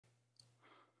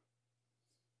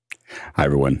Hi,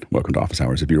 everyone. Welcome to Office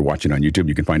Hours. If you're watching on YouTube,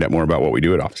 you can find out more about what we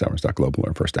do at officehours.global.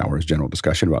 Our first hour is general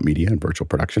discussion about media and virtual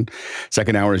production.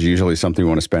 Second hour is usually something we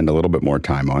want to spend a little bit more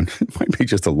time on. It might be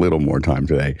just a little more time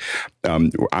today.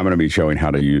 I'm going to be showing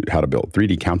how to build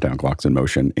 3D countdown clocks in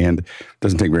motion, and it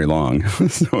doesn't take very long.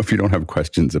 So if you don't have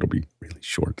questions, it'll be really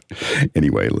short.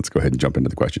 Anyway, let's go ahead and jump into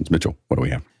the questions. Mitchell, what do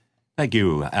we have? Thank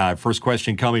you. First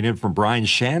question coming in from Brian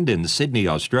Shandon, Sydney,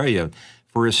 Australia.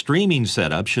 For a streaming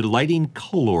setup, should lighting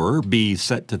color be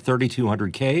set to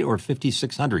 3200K or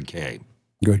 5600K?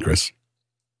 Go ahead, Chris.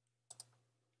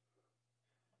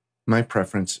 My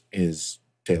preference is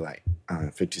daylight,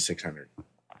 5600.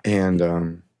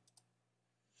 And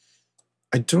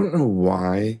I don't know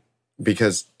why,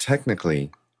 because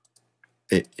technically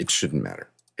it shouldn't matter.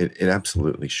 It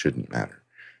absolutely shouldn't matter.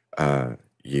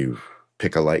 You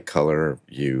pick a light color,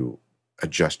 you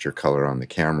adjust your color on the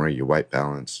camera, you white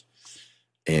balance,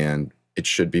 and it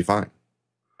should be fine.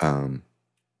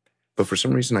 But for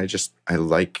some reason, I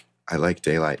like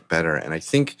daylight better, and I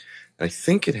think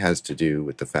it has to do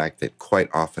with the fact that quite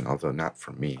often, although not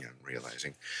for me, I'm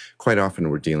realizing, quite often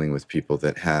we're dealing with people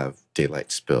that have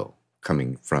daylight spill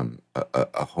coming from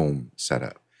a home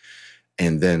setup,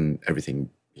 and then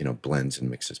everything blends and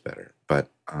mixes better.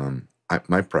 But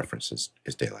my preference is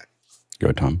daylight. Go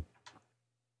ahead, Tom.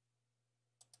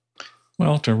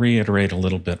 Well, to reiterate a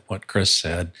little bit what Chris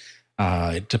said,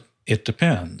 it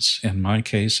depends. In my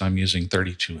case, I'm using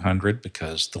 3200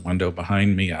 because the window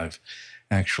behind me, I've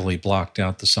actually blocked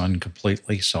out the sun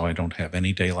completely, so I don't have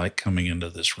any daylight coming into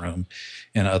this room.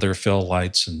 And other fill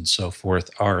lights and so forth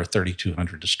are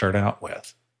 3200 to start out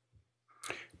with.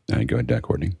 Go ahead,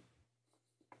 Courtney.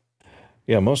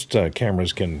 Yeah, most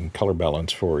cameras can color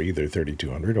balance for either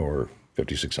 3200 or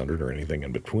 5600 or anything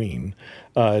in between.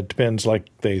 It depends, like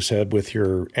they said, with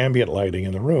your ambient lighting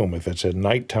in the room. If it's a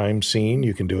nighttime scene,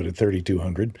 you can do it at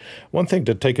 3200. One thing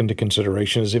to take into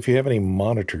consideration is if you have any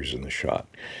monitors in the shot.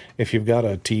 If you've got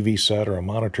a TV set or a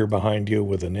monitor behind you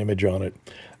with an image on it,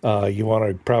 you want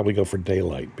to probably go for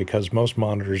daylight because most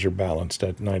monitors are balanced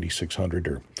at 9600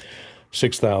 or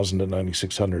 6000 to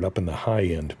 9600 up in the high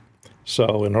end.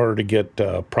 So in order to get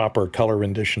proper color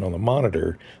rendition on the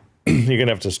monitor, you're going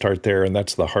to have to start there, and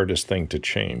that's the hardest thing to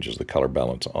change is the color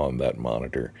balance on that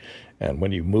monitor. And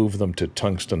when you move them to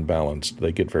tungsten balanced,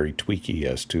 they get very tweaky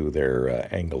as to their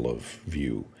angle of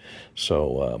view.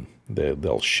 So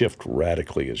they'll shift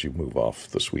radically as you move off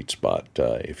the sweet spot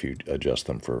if you adjust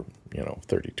them for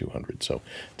 3200. So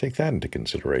take that into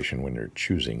consideration when you're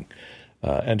choosing,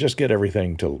 and just get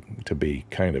everything to be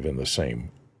kind of in the same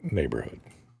neighborhood.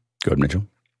 Go ahead, Mitchell.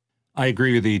 I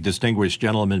agree with the distinguished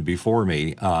gentleman before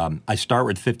me. I start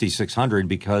with 5600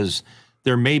 because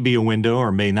there may be a window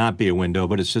or may not be a window,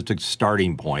 but it's just a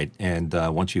starting point. And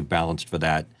once you've balanced for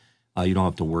that, you don't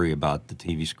have to worry about the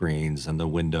TV screens and the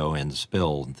window and the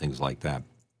spill and things like that.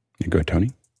 Go ahead,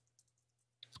 Tony.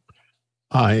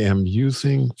 I am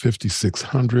using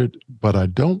 5600, but I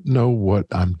don't know what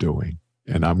I'm doing.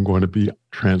 And I'm going to be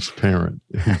transparent.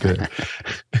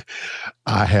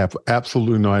 I have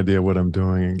absolutely no idea what I'm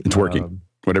doing. It's working.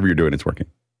 Whatever you're doing, it's working.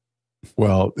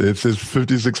 Well, it's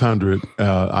 5600.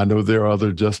 I know there are other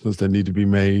adjustments that need to be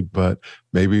made, but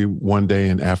maybe one day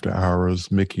in after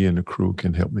hours, Mickey and the crew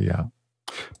can help me out.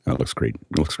 That looks great.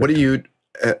 It looks great. What do you,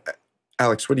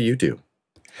 Alex? What do you do?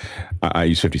 I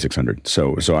use 5600.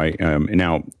 So I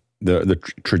now the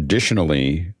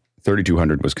traditionally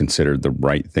 3200 was considered the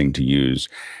right thing to use,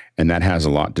 and that has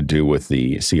a lot to do with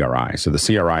the CRI. So the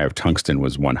CRI of tungsten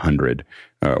was 100,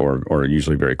 or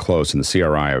usually very close, and the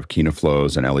CRI of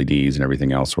Kinoflows and LEDs and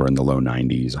everything else were in the low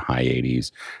 90s, high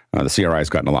 80s. The CRI has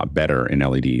gotten a lot better in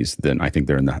LEDs than I think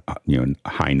they're in the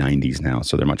high 90s now,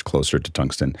 so they're much closer to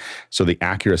tungsten. So the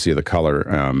accuracy of the color,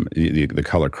 the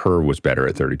color curve was better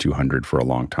at 3200 for a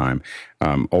long time.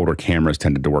 Older cameras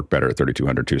tended to work better at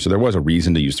 3200 too. So there was a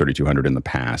reason to use 3200 in the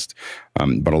past,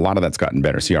 but a lot of that's gotten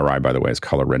better. CRI, by the way, is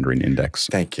color rendering index.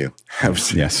 Thank you.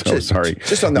 Sorry.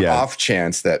 Just on the off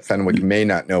chance that Fenwick may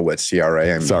not know what CRI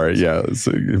means. Sorry, yeah.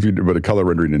 So but a color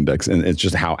rendering index, and it's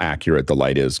just how accurate the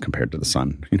light is compared to the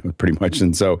sun, pretty much.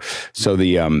 And or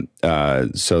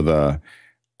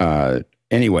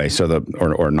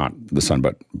not the sun,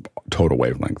 but total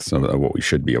wavelength. So what we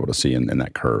should be able to see in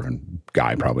that curve, and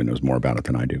Guy probably knows more about it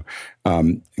than I do,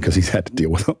 because he's had to deal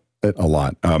with it a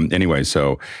lot.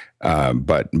 So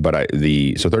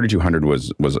 3200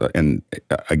 was, and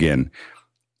again,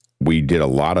 we did a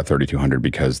lot of 3200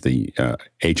 because the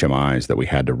HMIs that we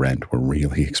had to rent were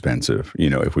really expensive,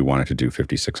 if we wanted to do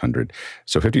 5600.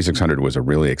 So 5600 was a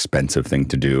really expensive thing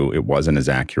to do. It wasn't as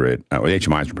accurate. The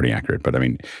HMIs were pretty accurate, but I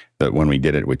mean, when we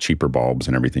did it with cheaper bulbs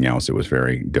and everything else, it was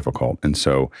very difficult. And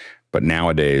so, but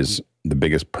nowadays, the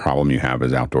biggest problem you have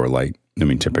is outdoor light. I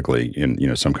mean, typically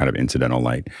in, some kind of incidental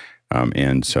light.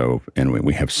 And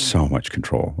we have so much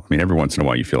control. I mean, every once in a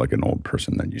while you feel like an old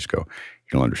person that you just go,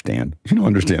 you don't understand. You don't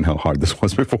understand how hard this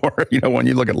was before. When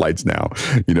you look at lights now,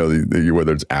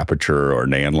 whether it's aperture or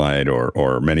nan light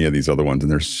or many of these other ones,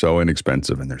 and they're so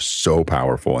inexpensive and they're so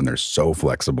powerful and they're so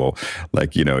flexible.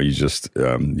 Like, you just,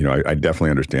 I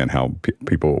definitely understand how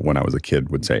people, when I was a kid,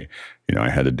 would say, I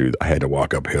had to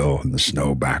walk uphill in the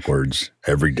snow backwards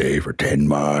every day for 10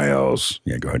 miles.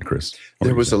 Yeah, go ahead, Chris.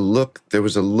 There was a look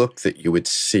that you would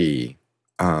see,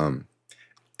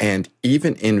 and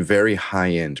even in very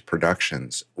high-end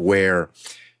productions where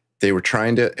they were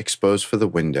trying to expose for the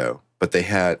window, but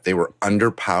they were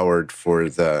underpowered for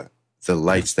the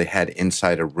lights they had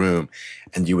inside a room,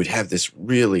 and you would have this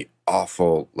really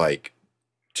awful, like,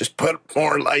 just put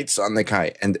more lights on the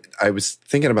guy. And I was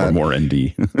thinking about more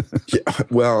ND. Yeah,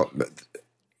 well,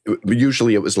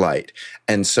 usually it was light.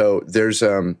 And so there's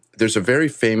a very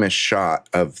famous shot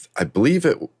of, I believe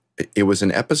it was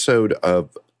an episode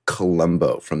of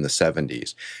Columbo from the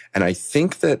 70s. And I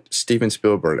think that Steven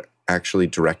Spielberg actually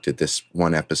directed this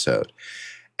one episode.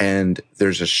 And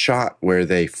there's a shot where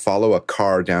they follow a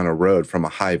car down a road from a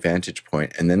high vantage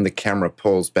point, and then the camera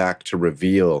pulls back to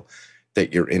reveal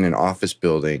that you're in an office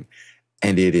building,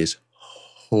 and it is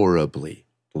horribly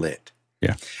lit.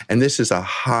 Yeah. And this is a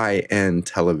high-end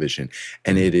television,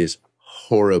 and it is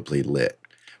horribly lit.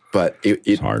 But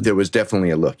there was definitely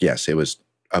a look. Yes, it was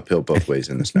uphill both ways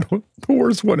in the snow. The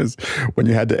worst one is when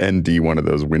you had to ND one of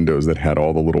those windows that had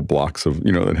all the little blocks of,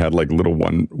 that had like little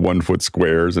 1 foot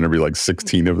squares and every like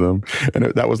 16 of them. And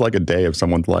that was like a day of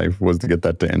someone's life, was to get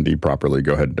that to ND properly.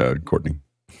 Go ahead, Courtney.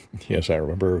 Yes, I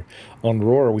remember on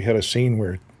Roar, we had a scene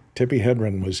where Tippi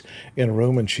Hedren was in a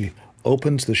room and she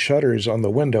opens the shutters on the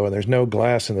window, and there's no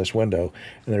glass in this window,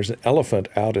 and there's an elephant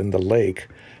out in the lake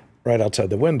right outside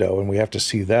the window, and we have to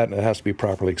see that, and it has to be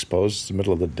properly exposed. It's the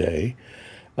middle of the day.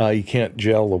 You can't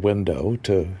gel the window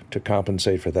to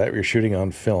compensate for that. You're shooting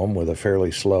on film with a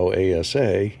fairly slow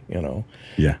ASA,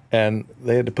 Yeah. And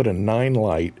they had to put a 9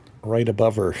 light right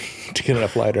above her to get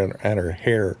enough light on, and her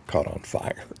hair caught on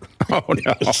fire. Oh,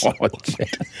 no.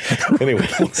 Anyway.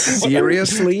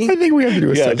 Seriously? I think we have to do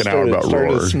a second hour about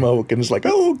started Roar. to smoke, and it's like,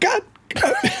 oh, God.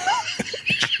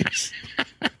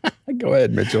 Go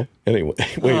ahead, Mitchell. Anyway,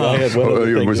 wait, I had one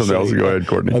other thing to something else. say. Go ahead,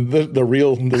 Courtney. The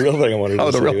real thing I wanted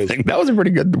to say the real is, thing. That was a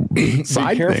pretty good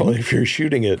side be careful thing. if you're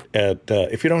shooting it at,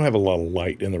 if you don't have a lot of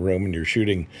light in the room and you're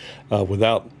shooting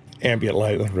without ambient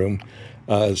light in the room,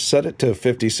 set it to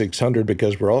 5600,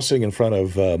 because we're all sitting in front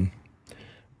of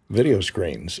video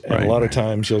screens. And a lot of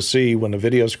times you'll see when the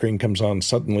video screen comes on,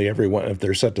 suddenly everyone, if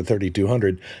they're set to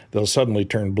 3200, they'll suddenly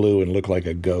turn blue and look like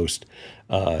a ghost.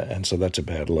 And so that's a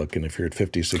bad look. And if you're at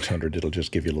 5600, it'll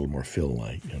just give you a little more fill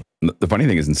light. The funny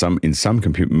thing is, in some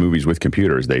movies with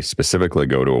computers, they specifically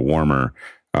go to a warmer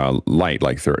light,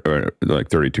 like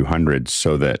 3200,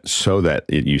 so that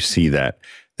you see that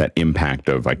impact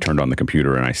of, I turned on the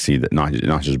computer and I see that not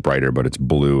just brighter, but it's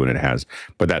blue, and it has.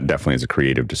 But that definitely is a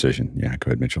creative decision. Yeah, go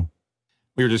ahead, Mitchell.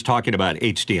 We were just talking about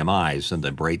HDMIs and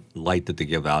the bright light that they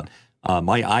give out.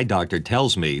 My eye doctor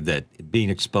tells me that being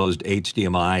exposed to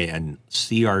HDMI and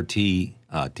CRT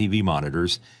TV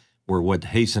monitors were what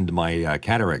hastened my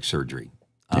cataract surgery.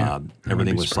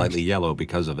 Everything was slightly yellow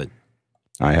because of it.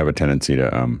 I have a tendency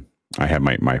to, I have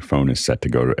my phone is set to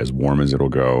go to as warm as it'll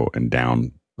go and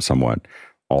down somewhat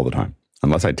all the time.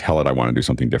 Unless I tell it I want to do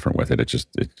something different with it. It's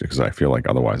because I feel like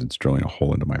otherwise it's drilling a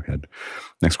hole into my head.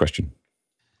 Next question.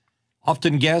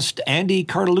 Often guest Andy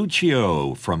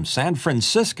Carluccio from San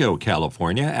Francisco,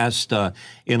 California, asked,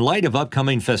 in light of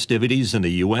upcoming festivities in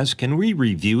the U.S., can we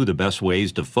review the best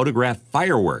ways to photograph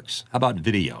fireworks? How about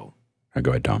video?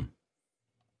 Go ahead, Tom.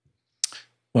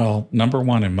 Well, number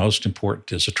one and most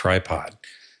important is a tripod.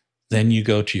 Then you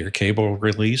go to your cable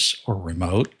release or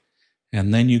remote,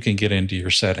 and then you can get into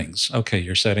your settings. Okay,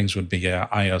 your settings would be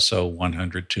ISO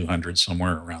 100, 200,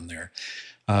 somewhere around there,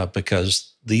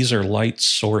 because these are light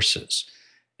sources.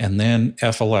 And then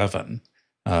F11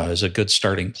 is a good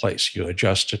starting place. You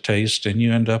adjust to taste, and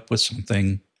you end up with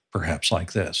something perhaps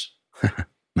like this.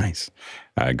 Nice.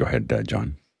 Go ahead,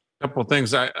 John. Couple of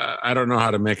things. I don't know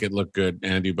how to make it look good,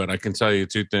 Andy, but I can tell you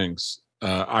two things.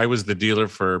 I was the dealer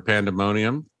for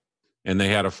Pandemonium, and they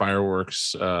had a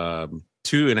fireworks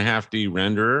 2.5D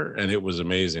renderer, and it was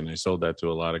amazing. I sold that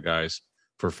to a lot of guys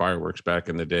for fireworks back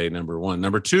in the day. Number one.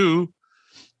 Number two,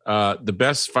 the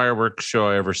best fireworks show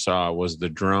I ever saw was the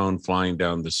drone flying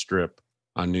down the strip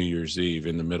on New Year's Eve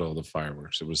in the middle of the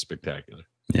fireworks. It was spectacular.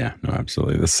 Yeah, no,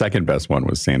 absolutely. The second best one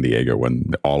was San Diego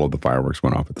when all of the fireworks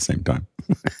went off at the same time.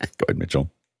 Go ahead, Mitchell.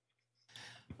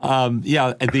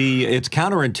 It's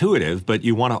counterintuitive, but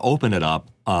you want to open it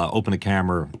up, open the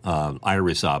camera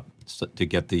iris up to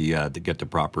get the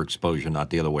proper exposure,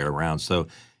 not the other way around. So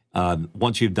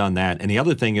once you've done that, and the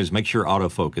other thing is make sure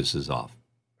autofocus is off.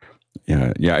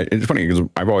 Yeah. It's funny because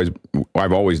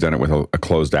I've always done it with a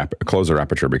closer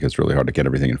aperture because it's really hard to get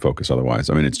everything in focus otherwise.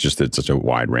 I mean, it's such a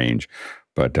wide range,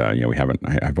 but we haven't.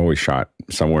 I've always shot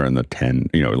somewhere in the 10,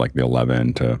 like the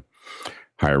 11 to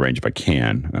higher range if I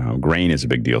can. Grain is a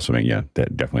big deal, so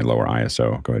definitely lower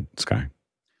ISO. Go ahead, Sky.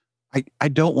 I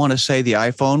don't want to say the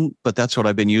iPhone, but that's what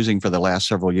I've been using for the last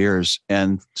several years,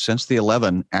 and since the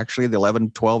 11, actually the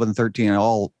 11, 12, and 13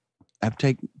 all have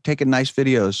taken nice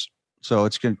videos. So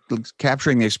it's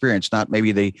capturing the experience, not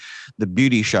maybe the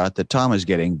beauty shot that Tom is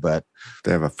getting, but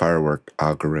they have a firework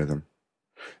algorithm.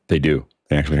 They do.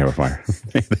 They actually have a fire.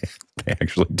 They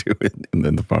actually do it in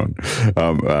the phone.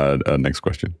 Next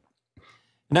question.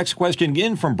 Next question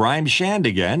again from Brian Shand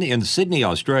again in Sydney,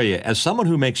 Australia. As someone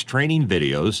who makes training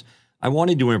videos, I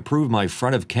wanted to improve my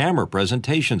front of camera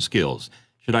presentation skills.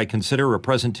 Should I consider a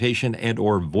presentation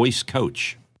and/or voice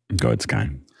coach? Go ahead, Sky.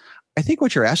 I think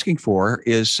what you're asking for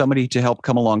is somebody to help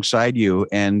come alongside you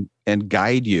and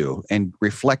guide you and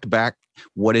reflect back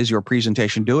what is your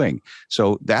presentation doing.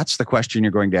 So that's the question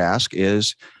you're going to ask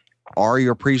is, are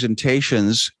your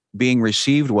presentations being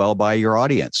received well by your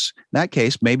audience? In that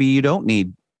case, maybe you don't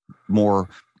need more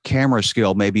camera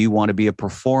skill. Maybe you want to be a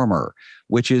performer,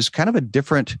 which is kind of a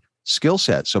different skill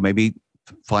set. So maybe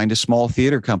find a small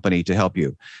theater company to help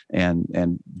you and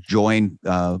join,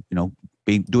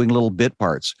 doing little bit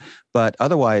parts. But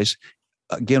otherwise,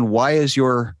 again, why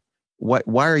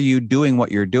are you doing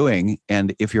what you're doing?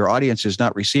 And if your audience is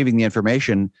not receiving the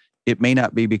information, it may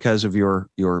not be because of your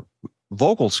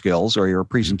vocal skills or your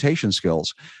presentation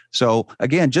skills. So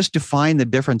again, just define the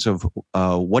difference of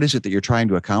what is it that you're trying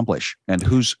to accomplish and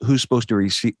who's supposed to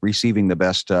receiving the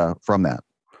best from that.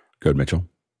 Good, Mitchell.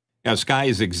 Yeah, Sky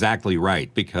is exactly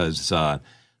right because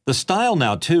the style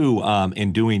now, too,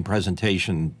 in doing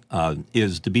presentation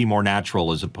is to be more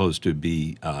natural as opposed to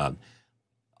be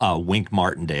Wink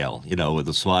Martindale, with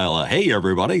a smile. Hey,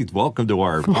 everybody, welcome to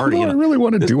our party. I really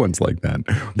want to do ones like that.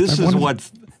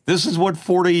 This is what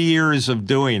 40 years of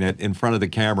doing it in front of the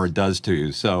camera does to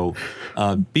you. So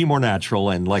be more natural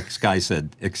and, like Sky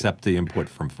said, accept the input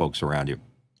from folks around you.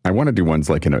 I want to do ones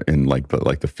like in the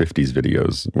 50s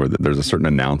videos where there's a certain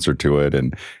announcer to it,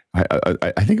 and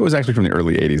I think it was actually from the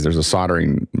early 80s. There's a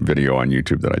soldering video on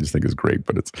YouTube that I just think is great,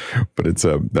 but it's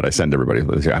that I send everybody.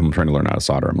 I'm trying to learn how to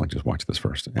solder. I'm like, just watch this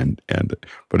first,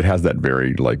 but it has that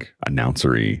very like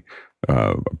announcery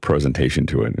presentation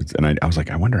to it, and I was like,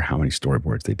 I wonder how many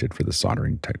storyboards they did for the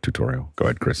soldering tutorial. Go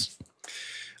ahead, Chris.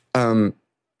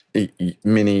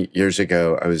 Many years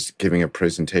ago, I was giving a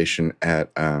presentation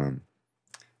at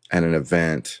an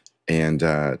event, and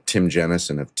Tim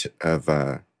Jennison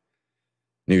of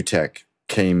New Tech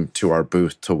came to our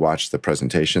booth to watch the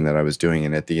presentation that I was doing.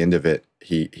 And at the end of it,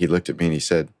 he looked at me and he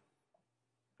said,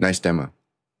 "Nice demo.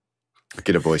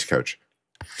 Get a voice coach."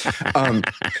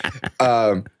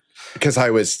 Because I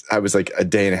was like a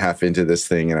day and a half into this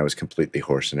thing and I was completely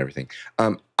hoarse and everything.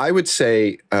 I would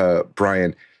say,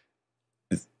 Brian,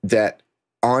 that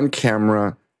on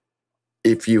camera,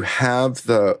 if you have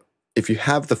the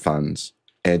funds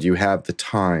and you have the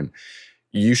time,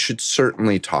 you should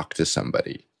certainly talk to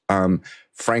somebody.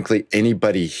 Frankly,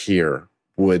 anybody here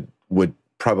would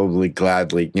probably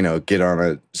gladly, get on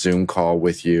a Zoom call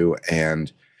with you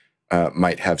and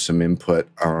might have some input.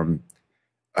 I'm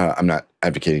not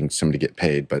advocating somebody get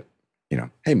paid, but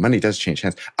hey, money does change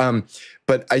hands.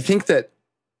 But I think that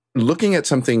looking at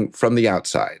something from the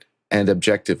outside and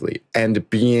objectively and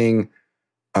being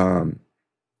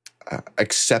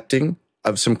accepting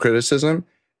of some criticism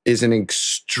is an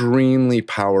extremely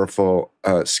powerful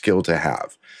skill to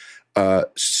have.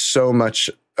 So much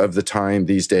of the time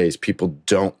these days, people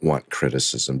don't want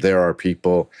criticism. There are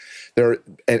people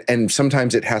and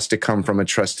sometimes it has to come from a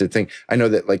trusted thing. I know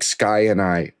that like Sky and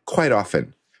I, quite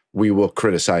often, we will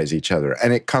criticize each other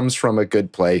and it comes from a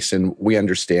good place and we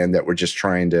understand that we're just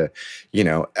trying to,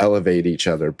 elevate each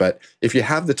other. But if you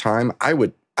have the time, I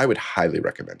would highly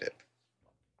recommend it.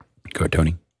 Go,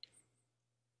 Tony.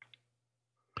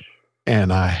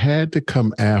 And I had to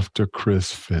come after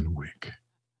Chris Fenwick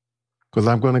because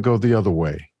I'm going to go the other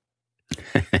way.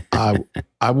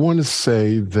 I want to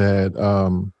say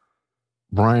that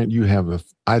Brian, you have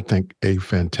I think, a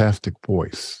fantastic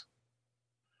voice.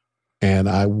 And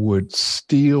I would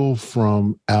steal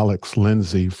from Alex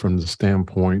Lindsay from the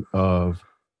standpoint of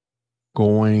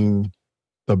going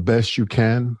the best you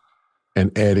can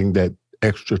and adding that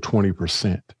extra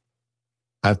 20%.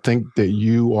 I think that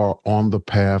you are on the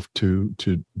path to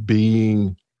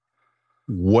being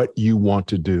what you want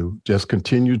to do. Just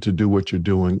continue to do what you're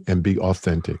doing and be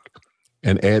authentic.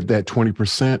 And add that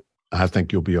 20%, I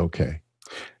think you'll be okay.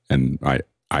 And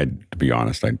I, to be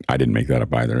honest, I didn't make that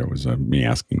up either. It was me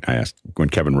asking. I asked when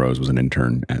Kevin Rose was an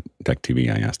intern at Tech TV.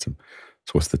 I asked him,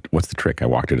 "So what's the trick?" I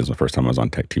walked it as the first time I was on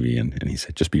Tech TV, and he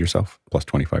said, "Just be yourself, plus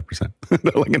 25%."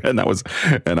 And that was,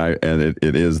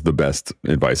 it is the best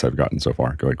advice I've gotten so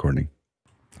far. Go ahead, Courtney.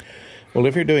 Well,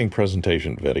 if you're doing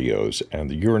presentation videos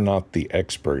and you're not the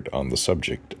expert on the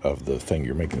subject of the thing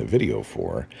you're making the video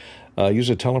for, use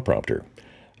a teleprompter.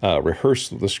 Rehearse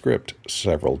the script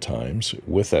several times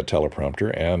with that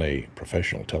teleprompter and a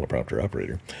professional teleprompter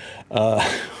operator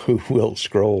who will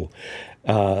scroll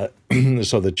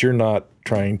so that you're not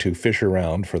trying to fish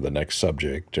around for the next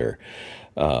subject or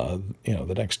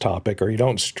the next topic, or you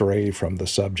don't stray from the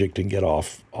subject and get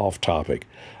off topic.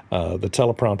 The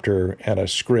teleprompter and a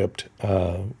script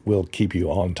will keep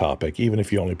you on topic, even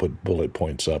if you only put bullet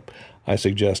points up. I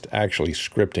suggest actually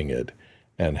scripting it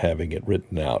and having it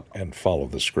written out and follow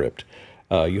the script.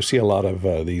 You see a lot of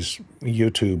these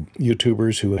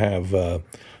YouTubers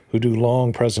who do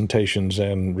long presentations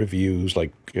and reviews,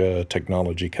 like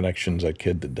Technology Connections, that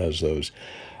kid that does those.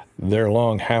 They're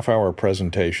long half-hour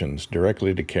presentations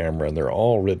directly to camera, and they're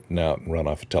all written out and run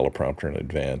off a teleprompter in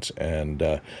advance.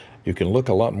 And you can look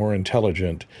a lot more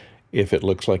intelligent if it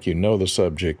looks like you know the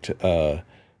subject,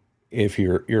 if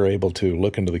you're able to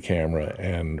look into the camera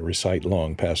and recite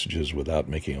long passages without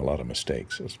making a lot of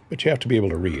mistakes. But you have to be able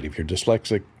to read. If you're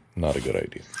dyslexic, not a good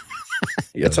idea.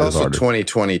 Yeah, it's also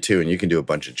 2022, and you can do a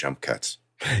bunch of jump cuts.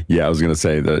 Yeah, I was going to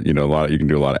say that you can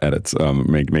do a lot of edits,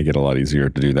 make it a lot easier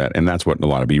to do that, and that's what a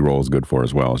lot of B-roll is good for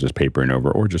as well, is just papering over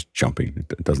or just jumping.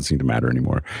 It doesn't seem to matter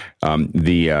anymore.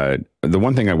 The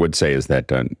one thing I would say is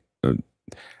that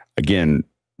again,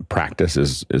 practice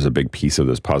is a big piece of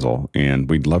this puzzle, and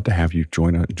we'd love to have you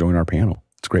join our panel.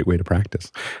 It's a great way to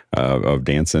practice of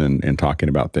dancing and talking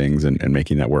about things and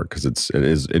making that work, because it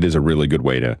is a really good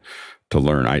way to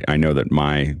learn. I know that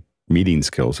my meeting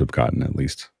skills have gotten at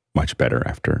least much better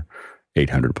after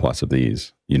 800 plus of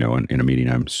these. In a meeting,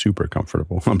 I'm super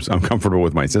comfortable. I'm comfortable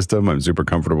with my system. I'm super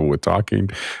comfortable with talking.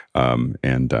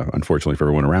 And unfortunately for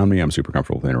everyone around me, I'm super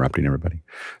comfortable with interrupting everybody.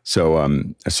 So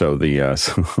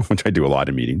which I do a lot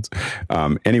in meetings.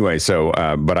 Anyway,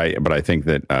 but I think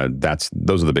that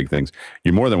those are the big things.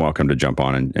 You're more than welcome to jump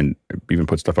on and even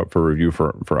put stuff up for review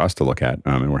for us to look at.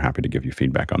 And we're happy to give you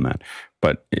feedback on that.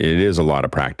 But it is a lot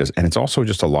of practice. And it's also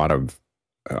just a lot of,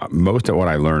 most of what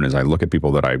I learn is I look at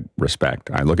people that I respect.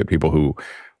 I look at people who,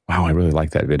 wow, I really like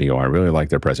that video. I really like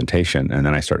their presentation. And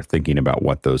then I start thinking about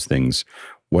what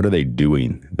are they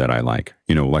doing that I like?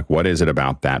 Like what is it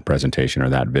about that presentation or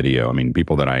that video? I mean,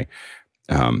 people that I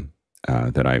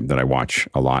watch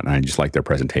a lot and I just like their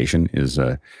presentation is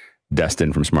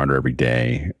Destin from Smarter Every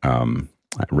Day,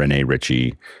 Renee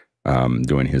Ritchie,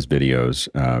 doing his videos,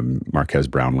 Marquez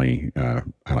Brownlee.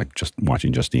 I like just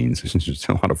watching Justine's. It's just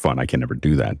a lot of fun. I can never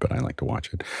do that, but I like to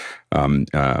watch it.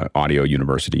 Audio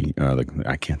University.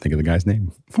 I can't think of the guy's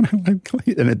name.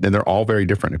 And they're all very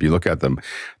different. If you look at them,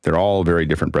 they're all very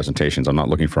different presentations. I'm not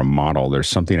looking for a model. There's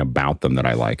something about them that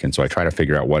I like. And so I try to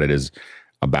figure out what it is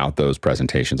about those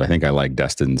presentations. I think I like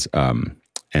Destin's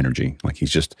energy. Like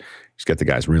he's got the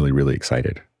guys really, really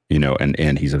excited,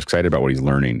 and he's excited about what he's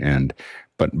learning.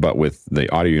 But with the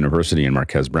Audio University and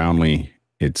Marquez Brownlee,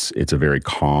 it's a very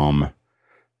calm,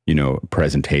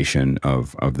 presentation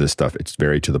of this stuff. It's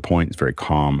very to the point. It's very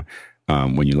calm.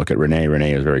 When you look at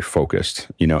Renee is very focused,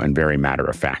 and very matter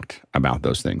of fact about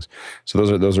those things. So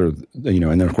those are, and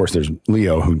then of course there's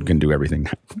Leo, who can do everything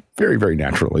very, very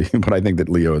naturally. But I think that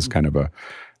Leo is kind of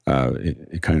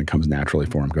it kind of comes naturally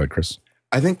for him. Go ahead, Chris.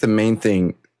 I think the main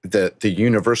thing, the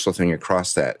universal thing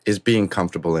across that is being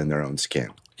comfortable in their own skin.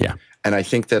 Yeah. And I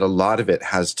think that a lot of it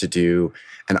has to do,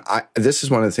 and this is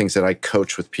one of the things that I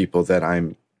coach with people that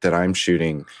I'm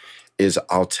shooting, is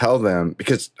I'll tell them,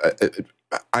 because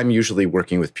I'm usually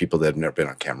working with people that have never been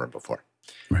on camera before,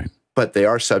 right? But they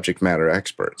are subject matter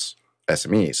experts,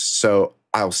 SMEs. So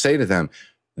I'll say to them,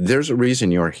 there's a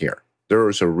reason you're here. There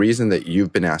is a reason that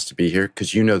you've been asked to be here,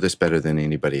 because you know this better than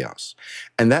anybody else.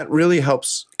 And that really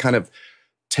helps kind of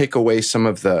take away some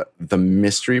of the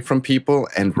mystery from people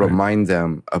and remind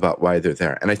them about why they're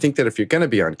there. And I think that if you're going to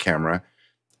be on camera,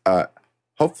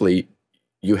 hopefully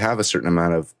you have a certain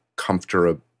amount of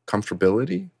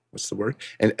comfortability. What's the word?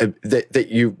 And that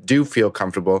you do feel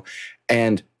comfortable.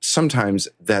 And sometimes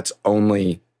that's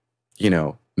only,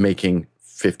 making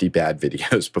 50 bad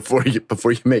videos before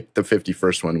you make the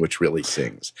 51st one, which really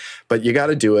sings. But you got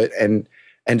to do it and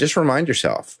just remind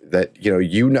yourself that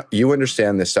you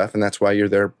understand this stuff, and that's why you're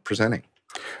there presenting.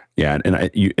 Yeah, and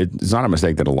it's not a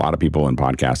mistake that a lot of people in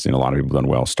podcasting, a lot of people done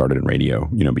well, started in radio.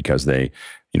 Because they,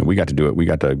 we got to do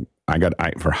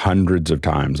it. For hundreds of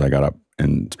times, I got up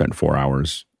and spent 4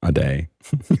 hours a day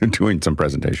doing some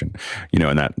presentation.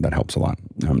 And that helps a lot.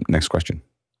 Next question.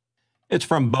 It's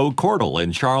from Bo Cordell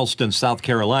in Charleston, South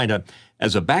Carolina.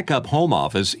 As a backup home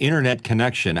office internet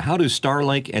connection, how do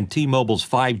Starlink and T-Mobile's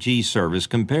 5G service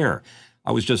compare?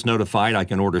 I was just notified I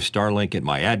can order Starlink at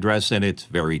my address, and it's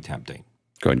very tempting.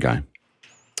 Go ahead, Guy.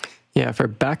 Yeah, for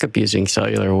backup using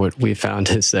cellular, what we found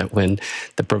is that when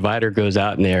the provider goes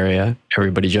out in the area,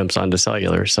 everybody jumps onto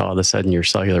cellular. So all of a sudden your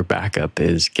cellular backup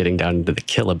is getting down into the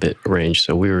kilobit range.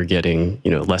 So we were getting,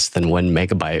 less than 1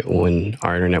 megabyte when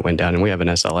our internet went down. And we have an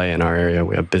SLA in our area.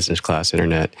 We have business class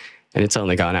internet, and it's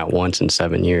only gone out once in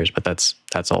 7 years, but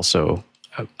that's also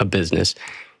a business.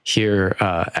 Here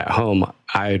at home,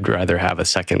 I'd rather have a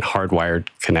second hardwired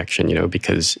connection,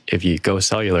 because if you go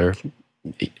cellular,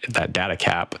 that data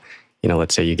cap,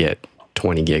 let's say you get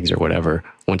 20 gigs or whatever.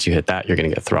 Once you hit that, you're going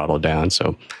to get throttled down.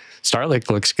 So Starlink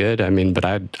looks good. but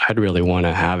I'd really want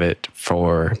to have it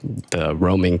for the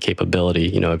roaming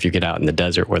capability. If you get out in the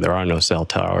desert where there are no cell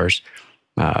towers,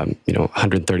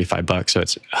 $135. So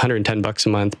it's $110 a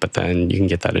month, but then you can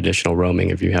get that additional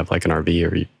roaming if you have like an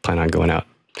RV or you plan on going out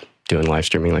doing live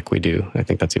streaming like we do. I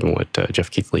think that's even what Jeff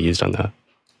Keithley used on the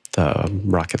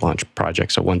rocket launch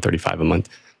project. So $135 a month.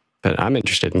 But I'm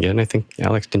interested in getting. I think,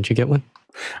 Alex, didn't you get one?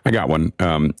 I got one.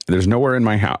 There's nowhere in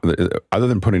my house other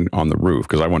than putting it on the roof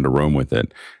because I wanted to roam with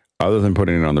it. Other than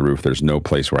putting it on the roof, there's no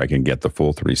place where I can get the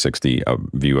full 360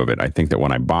 view of it. I think that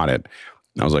when I bought it,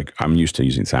 I was like, I'm used to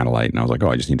using satellite, and I was like,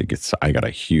 I just need to get. I got a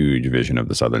huge vision of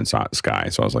the southern sky,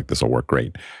 so I was like, this will work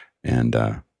great. And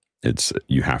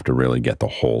you have to really get the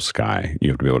whole sky. You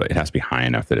have to be able to. It has to be high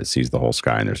enough that it sees the whole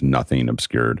sky, and there's nothing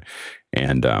obscured.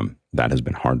 And that has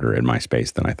been harder in my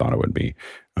space than I thought it would be.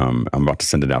 I'm about to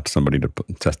send it out to somebody to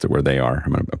test it where they are.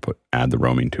 I'm going to add the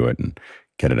roaming to it and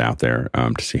get it out there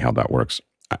to see how that works.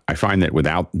 I find that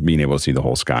without being able to see the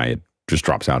whole sky, it just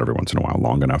drops out every once in a while,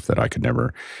 long enough that I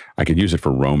could use it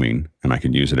for roaming, and I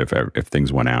could use it if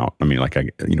things went out. I mean,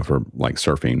 for like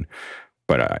surfing,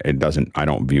 but it doesn't. I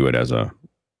don't view it as a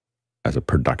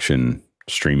production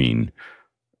streaming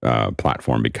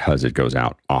platform because it goes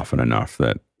out often enough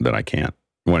that I can't.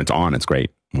 When it's on, it's great.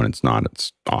 When it's not,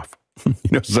 it's off.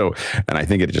 So, and I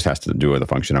think it just has to do with the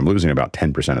function. I'm losing about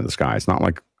 10% of the sky. It's not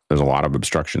like there's a lot of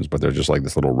obstructions, but there's just like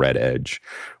this little red edge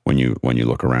when you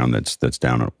look around that's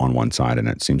down on one side, and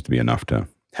it seems to be enough to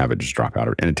have it just drop out.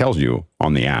 And it tells you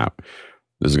on the app,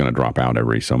 this is going to drop out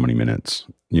every so many minutes.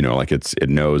 It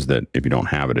knows that if you don't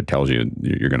have it, it tells you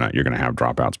you're gonna have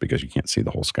dropouts because you can't see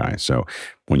the whole sky. So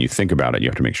when you think about it, you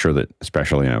have to make sure that,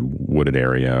 especially in a wooded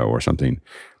area or something,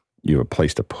 you have a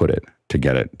place to put it to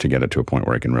get it to a point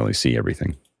where it can really see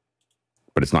everything.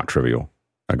 But it's not trivial.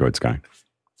 Go ahead, Sky.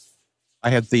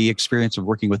 I had the experience of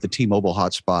working with the T-Mobile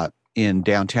hotspot in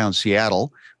downtown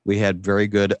Seattle. We had very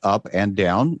good up and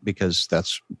down because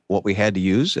that's what we had to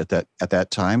use at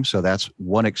that time. So that's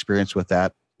one experience with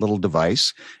that little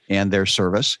device and their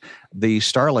service. The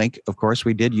Starlink, of course,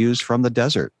 we did use from the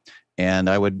desert. And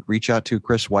I would reach out to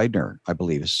Chris Widener, I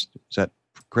believe. Is that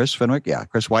Chris Fenwick? Yeah,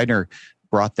 Chris Widener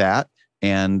brought that,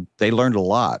 and they learned a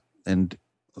lot. And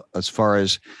as far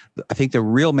as, I think the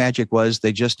real magic was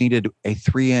they just needed a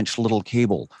 3-inch little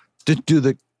cable to do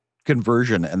the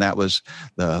conversion, and that was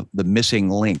the missing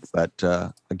link. But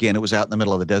again, it was out in the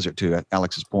middle of the desert, to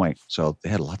Alex's point, so they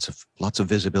had lots of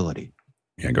visibility.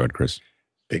 Yeah, go ahead, Chris.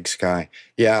 Big sky.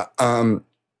 Yeah.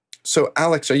 So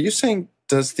Alex, are you saying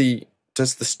does the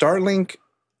Starlink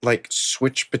like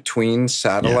switch between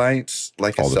satellites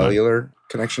like a cellular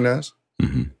connection does?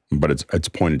 Mm-hmm. But it's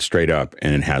pointed straight up,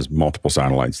 and it has multiple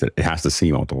satellites that it has to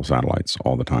see multiple satellites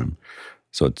all the time.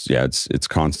 So it's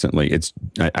constantly, I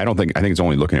think it's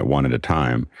only looking at one at a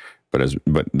time, but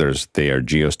they are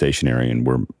geostationary, and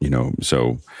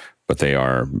but they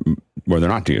are, they're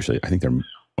not geostationary. I think they're,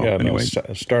 anyway.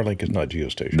 Starlink is not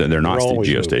geostationary. They're not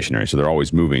geostationary. Moving. So they're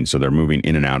always moving. So they're moving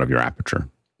in and out of your aperture.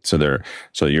 So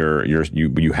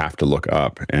you have to look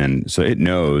up, and so it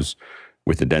knows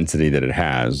with the density that it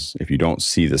has, if you don't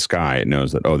see the sky, it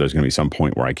knows that, there's going to be some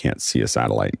point where I can't see a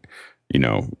satellite,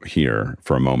 here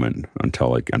for a moment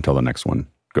until the next one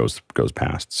goes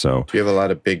past. So do you have a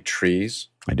lot of big trees?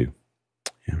 I do.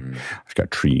 Yeah. I've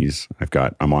got trees.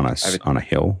 I'm on a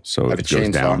hill, so I have it a goes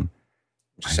chainsaw. down.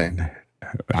 Just saying.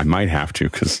 I might have to,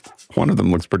 because one of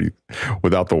them looks pretty,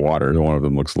 without the water, one of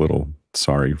them looks a little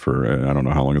sorry for, I don't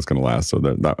know how long it's going to last. So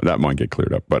that might get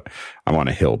cleared up, but I'm on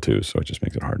a hill too. So it just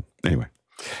makes it hard. Anyway,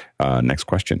 next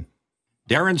question.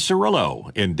 Darren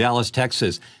Cirillo in Dallas,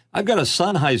 Texas. I've got a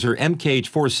Sennheiser MKH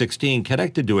 416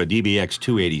 connected to a DBX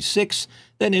 286,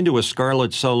 then into a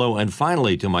Scarlett Solo, and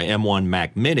finally to my M1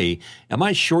 Mac Mini. Am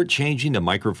I shortchanging the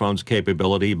microphone's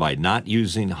capability by not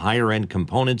using higher-end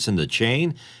components in the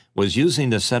chain? Was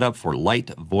using the setup for light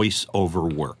voice-over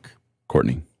work.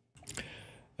 Courtney.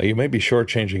 You may be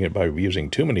shortchanging it by using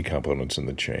too many components in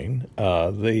the chain.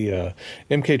 The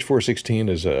MKH 416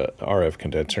 is a RF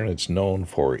condenser, and it's known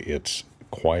for its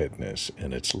quietness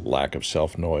and its lack of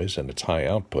self-noise and its high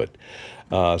output.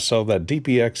 So that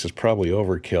DBX is probably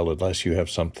overkill unless you have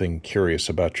something curious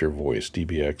about your voice.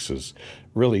 DBX is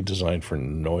really designed for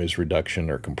noise reduction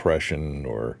or compression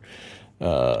or,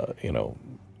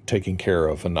 taking care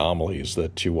of anomalies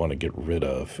that you want to get rid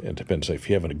of. It depends if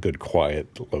you have a good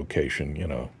quiet location,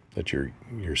 that you're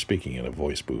speaking in a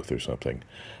voice booth or something.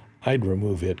 I'd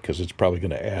remove it because it's probably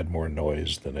going to add more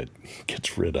noise than it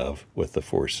gets rid of with the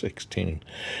 416.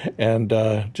 And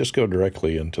just go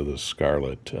directly into the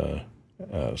Scarlett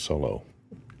Solo.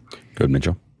 Good,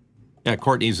 Mitchell. Yeah,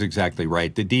 Courtney's exactly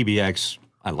right. The DBX,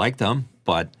 I like them,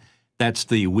 but that's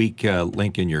the weak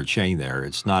link in your chain there.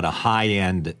 It's not a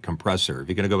high-end compressor. If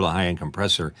you're going to go with a high-end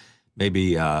compressor,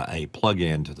 maybe a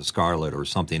plug-in to the Scarlett or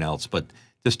something else, but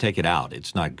just take it out.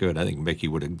 It's not good. I think Mickey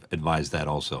would advise that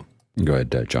also. Go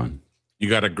ahead, John. You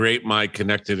got a great mic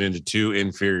connected into two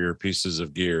inferior pieces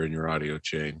of gear in your audio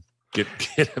chain. Get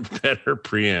a better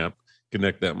preamp.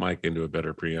 Connect that mic into a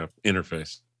better preamp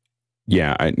interface.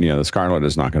 Yeah, the Scarlett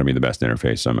is not going to be the best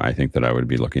interface. I think that I would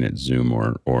be looking at Zoom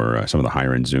or some of the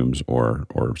higher end Zooms or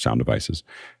sound devices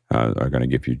are going to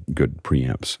give you good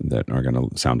preamps that are going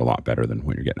to sound a lot better than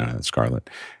what you're getting out of the Scarlett.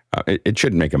 It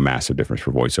shouldn't make a massive difference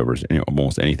for voiceovers.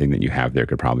 Almost anything that you have there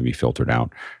could probably be filtered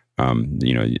out.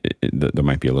 There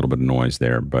might be a little bit of noise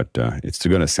there, but it's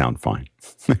going to sound fine.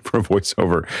 For a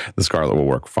voiceover, the Scarlett will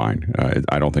work fine.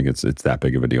 I don't think it's that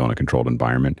big of a deal in a controlled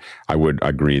environment. I would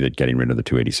agree that getting rid of the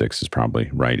 286 is probably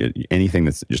right. Anything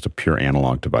that's just a pure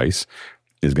analog device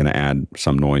is going to add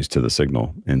some noise to the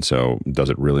signal. And so does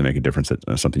it really make a difference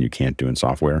that something you can't do in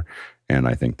software? And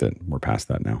I think that we're past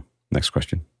that now. Next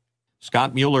question.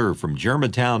 Scott Mueller from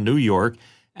Germantown, New York,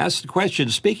 asked the question,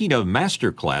 speaking of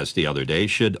masterclass the other day,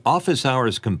 should office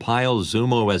hours compile Zoom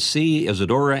OSC,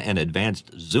 Isadora, and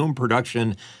advanced Zoom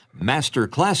production master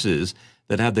classes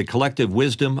that have the collective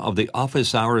wisdom of the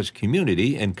office hours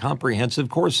community and comprehensive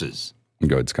courses?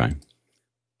 Go ahead, Sky.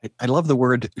 I love the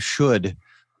word should.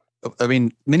 I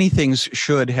mean, many things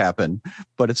should happen,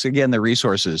 but it's, again, the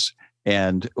resources.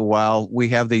 And while we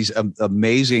have these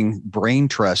amazing brain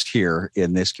trust here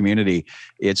in this community,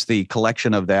 it's the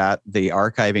collection of that, the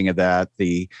archiving of that,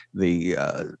 the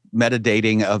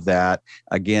metadating of that.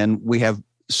 Again, we have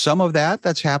some of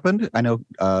that's happened. I know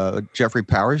Jeffrey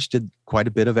Powers did quite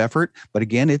a bit of effort, but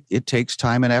again, it takes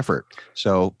time and effort.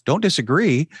 So don't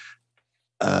disagree.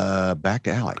 Back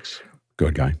to Alex.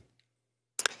 Good guy.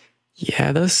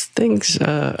 Yeah, those things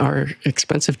are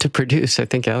expensive to produce. I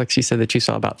think, Alex, you said that you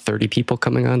saw about 30 people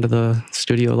coming onto the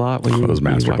studio lot when those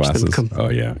master watched classes. them come. Oh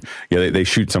yeah, yeah. They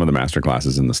shoot some of the master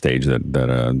classes in the stage that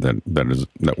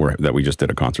we just did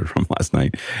a concert from last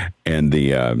night, and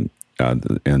and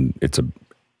it's a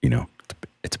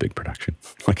it's a big production.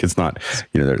 Like, it's not,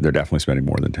 they're definitely spending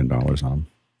more than $10 on them.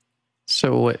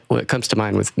 So what comes to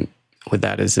mind with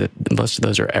that is that most of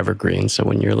those are evergreen. So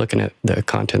when you're looking at the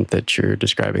content that you're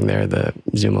describing there, the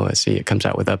Zoom OSC, it comes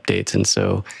out with updates. And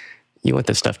so you want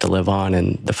this stuff to live on.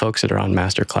 And the folks that are on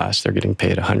Masterclass, they're getting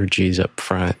paid 100 G's up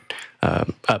front.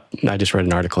 I just read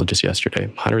an article just yesterday,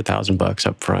 $100,000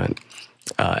 up front,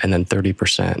 and then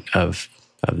 30% of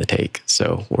the take.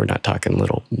 So we're not talking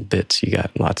little bits. You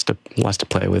got lots to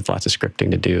play with, lots of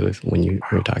scripting to do when you're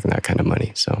talking that kind of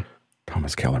money. So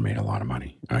Thomas Keller made a lot of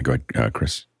money. Go ahead,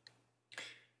 Chris.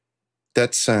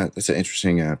 That's an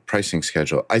interesting pricing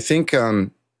schedule. I think,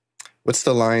 what's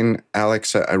the line,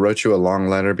 Alex? I wrote you a long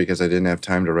letter because I didn't have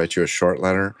time to write you a short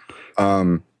letter.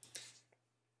 That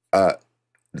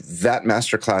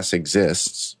masterclass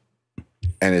exists,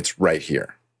 and it's right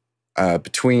here.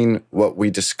 Between what we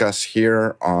discuss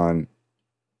here on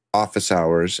office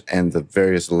hours and the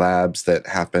various labs that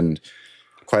happened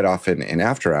quite often in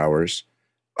after hours,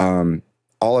 all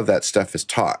of that stuff is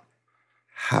taught.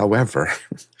 However,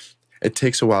 it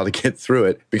takes a while to get through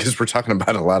it because we're talking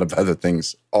about a lot of other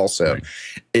things also. Right.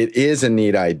 It is a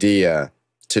neat idea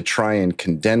to try and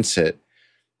condense it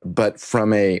but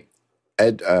from an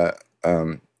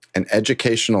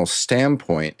educational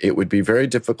standpoint, it would be very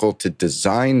difficult to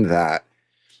design that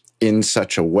in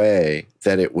such a way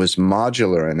that it was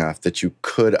modular enough that you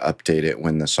could update it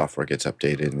when the software gets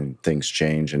updated and things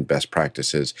change and best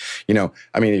practices. You know,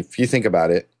 I mean, if you think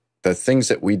about it, the things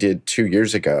that we did 2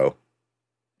 years ago,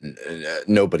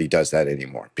 nobody does that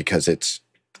anymore because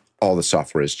all the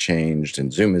software has changed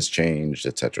and Zoom has changed,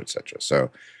 et cetera, et cetera.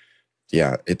 So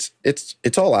yeah, it's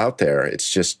all out there. It's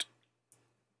just,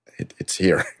 it's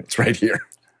here. It's right here.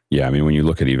 Yeah, I mean, when you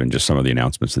look at even just some of the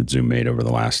announcements that Zoom made over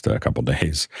the last couple of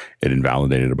days, it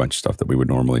invalidated a bunch of stuff that we would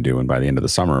normally do. And by the end of the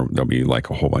summer, there'll be like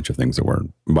a whole bunch of things that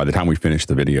weren't. By the time we finish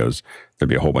the videos, there'll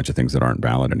be a whole bunch of things that aren't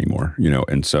valid anymore. You know,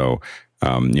 and so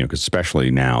because especially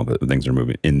now that things are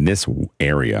moving in this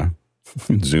area,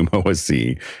 Zoom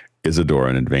OSC, Isadora,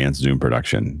 and advanced Zoom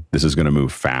production. This is going to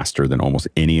move faster than almost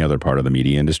any other part of the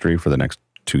media industry for the next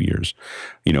 2 years.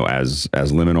 You know, as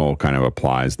Liminal kind of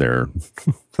applies their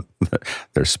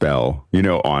spell, you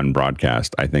know, on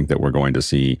broadcast, I think that we're going to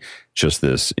see just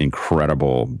this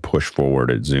incredible push forward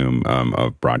at Zoom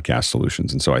of broadcast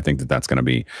solutions. And so I think that that's going to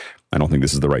be, I don't think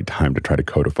this is the right time to try to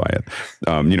codify it.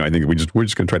 You know, I think we're just going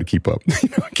to try to keep up, you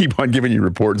know, keep on giving you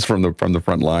reports from the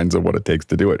front lines of what it takes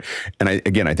to do it. And I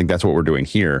think that's what we're doing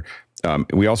here.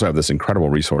 We also have this incredible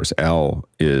resource.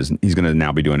 He's going to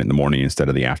now be doing it in the morning instead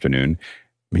of the afternoon.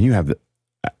 I mean, you have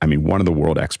one of the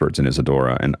world experts in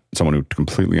Isadora and someone who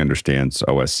completely understands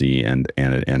OSC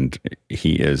and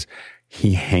he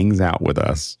hangs out with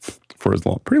us for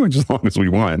pretty much as long as we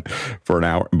want for an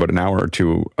hour, but an hour or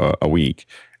two a week,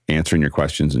 answering your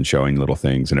questions and showing little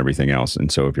things and everything else.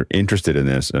 And so if you're interested in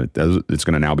this, it's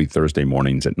going to now be Thursday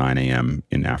mornings at 9 a.m.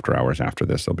 in after hours. After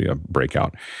this, there'll be a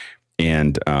breakout.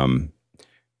 And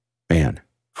man,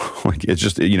 like it's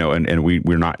just, you know, and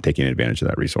we're not taking advantage of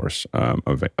that resource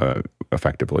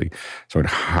effectively. So I'd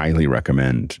highly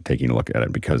recommend taking a look at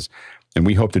it and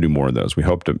we hope to do more of those. We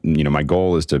hope to, you know, my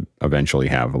goal is to eventually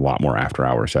have a lot more after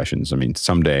hour sessions. I mean,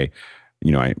 someday,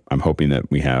 you know, I'm hoping that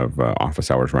we have office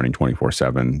hours running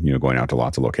 24/7, you know, going out to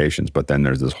lots of locations. But then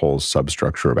there's this whole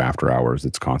substructure of after hours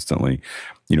that's constantly,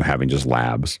 you know, having just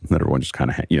labs that everyone just kind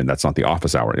of, you know, that's not the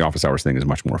office hour. The office hours thing is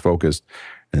much more focused.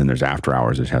 And then there's after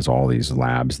hours, which has all these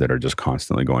labs that are just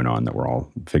constantly going on that we're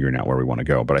all figuring out where we want to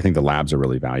go. But I think the labs are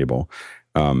really valuable,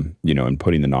 you know, and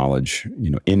putting the knowledge, you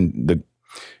know, in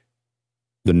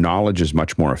the knowledge is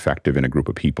much more effective in a group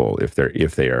of people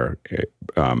if they are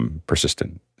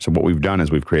persistent. So what we've done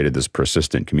is we've created this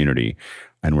persistent community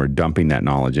and we're dumping that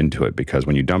knowledge into it, because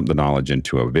when you dump the knowledge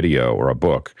into a video or a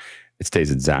book, it stays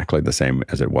exactly the same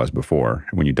as it was before.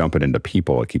 And when you dump it into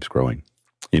people, it keeps growing,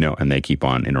 you know, and they keep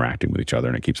on interacting with each other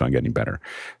and it keeps on getting better.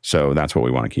 So that's what we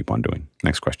want to keep on doing.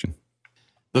 Next question.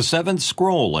 The Seventh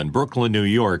Scroll in Brooklyn, New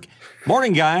York.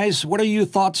 Morning, guys. What are your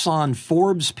thoughts on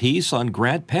Forbes' piece on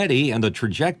Grant Petty and the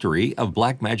trajectory of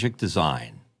Blackmagic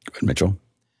design? Go ahead, Mitchell.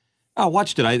 I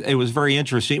watched it. It was very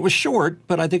interesting. It was short,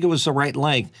 but I think it was the right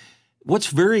length. What's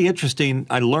very interesting,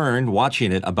 I learned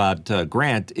watching it about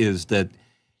Grant, is that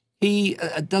he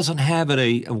doesn't have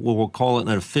we'll call it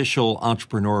an official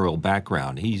entrepreneurial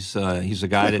background. He's a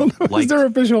guy that likes... Is there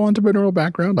official entrepreneurial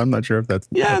background? I'm not sure if that's...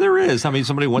 Yeah, there is. I mean,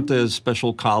 somebody went to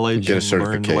special college and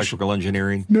learned electrical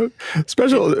engineering. No, that's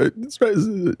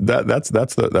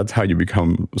how you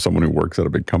become someone who works at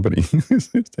a big company.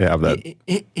 To have that.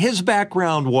 His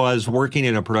background was working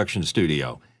in a production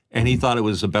studio. And he thought it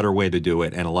was a better way to do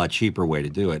it and a lot cheaper way to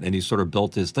do it. And he sort of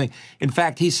built his thing. In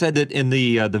fact, he said that in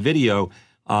the video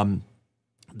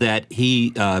that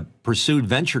he pursued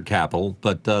venture capital,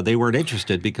 but they weren't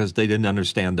interested because they didn't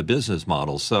understand the business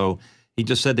model. So he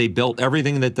just said they built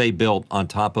everything that they built on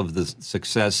top of the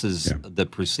successes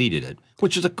that preceded it,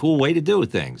 which is a cool way to do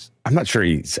things. I'm not sure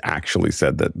he's actually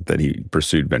said that he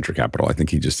pursued venture capital. I think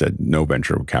he just said no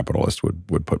venture capitalist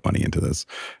would put money into this.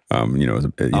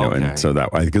 And so that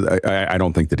I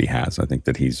don't think that he has. I think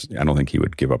that I don't think he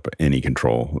would give up any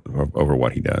control over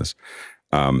what he does.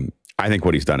 I think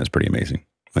what he's done is pretty amazing.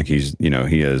 Like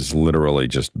he has literally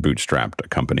just bootstrapped a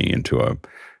company into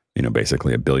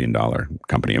basically $1 billion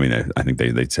company. I mean, I think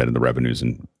they said the revenues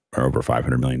are over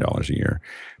 $500 million a year.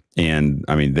 And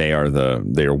I mean, they are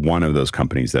one of those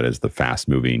companies that is the fast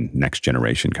moving next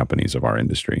generation companies of our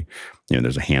industry. You know,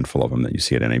 there's a handful of them that you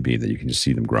see at NAB that you can just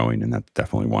see them growing, and that's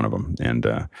definitely one of them. And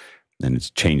it's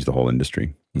changed the whole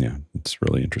industry. Yeah, it's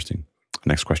really interesting.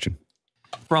 Next question.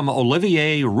 From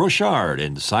Olivier Rochard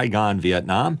in Saigon,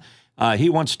 Vietnam. He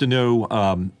wants to know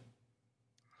how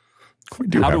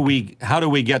do we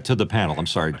get to the panel? I'm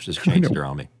sorry, just changed it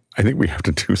on me. I think we have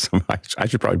to do some. I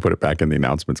should probably put it back in the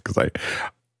announcements because I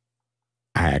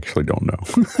actually don't know.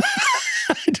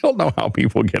 I don't know how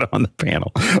people get on the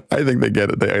panel. I think they get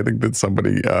it. I think that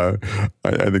somebody,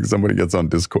 I think somebody gets on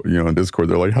Discord, on Discord,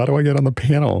 they're like, how do I get on the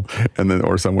panel? And then,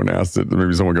 or someone asked it,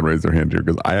 maybe someone can raise their hand here.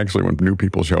 Because I actually, when new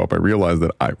people show up, I realized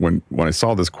that when I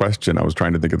saw this question, I was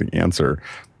trying to think of the answer.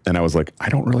 And I was like, I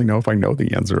don't really know if I know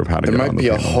the answer of how to get on the panel.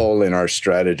 There might be a hole in our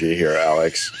strategy here,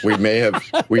 Alex. We may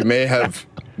have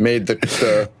made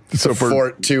the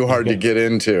fort too hard to get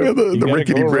into. The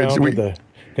rickety bridge.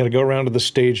 Got to go around to the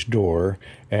stage door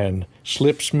and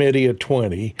slip Smitty a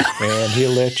 20, and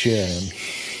he'll let you in.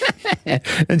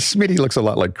 And Smitty looks a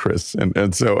lot like Chris,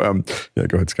 and so yeah,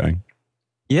 go ahead, Sky.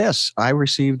 Yes, I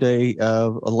received a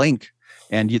link,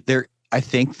 and there. I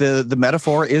think the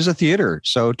metaphor is a theater.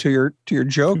 So to your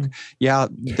joke, yeah,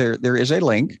 there is a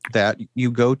link that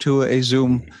you go to a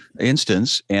Zoom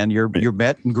instance, and you're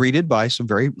met and greeted by some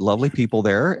very lovely people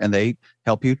there, and they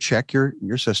help you check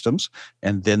your systems,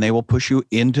 and then they will push you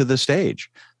into the stage.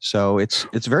 So it's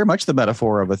very much the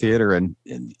metaphor of a theater, and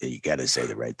you got to say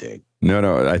the right thing.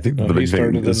 No, I think the big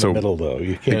thing in the middle, though.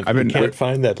 You can't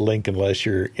find that link unless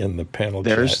you're in the panel.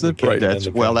 There's chat.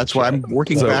 That's why I'm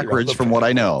working backwards from what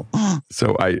I know.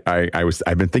 So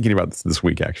I've been thinking about this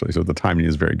week, actually. So the timing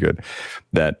is very good.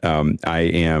 That I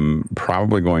am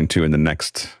probably going to, in the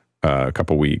next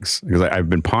couple weeks, because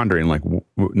I've been pondering, like,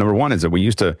 number one is that we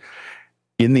used to,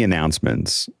 in the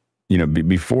announcements,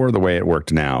 before the way it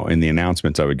worked now, in the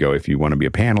announcements, I would go, if you want to be a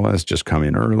panelist, just come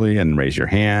in early and raise your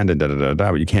hand and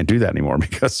But you can't do that anymore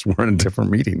because we're in a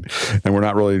different meeting and we're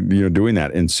not really, doing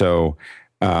that. And so,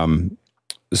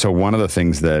 so one of the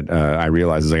things that I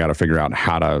realized is I got to figure out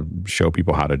how to show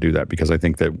people how to do that, because I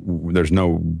think that there's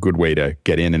no good way to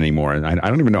get in anymore. And I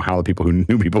don't even know how the people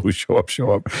who show up.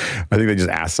 I think they just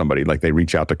ask somebody, like they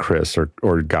reach out to Chris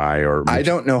or Guy or. I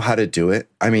don't know how to do it.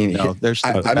 I mean, I'll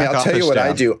tell you what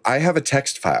I do. I have a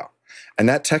text file, and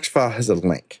that text file has a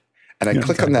link, and I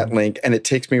click on that link, and it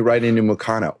takes me right into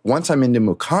Mukana. Once I'm into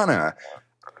Mukana,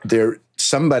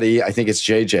 somebody, I think it's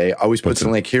JJ, always puts a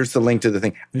link. Here's the link to the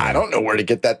thing. Yeah. I don't know where to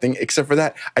get that thing except for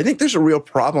that. I think there's a real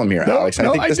problem here, Alex. I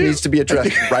think this needs to be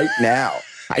addressed right now.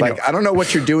 I don't know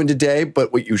what you're doing today,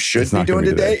 but what you should be doing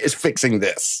today is fixing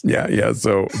this. Yeah.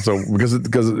 So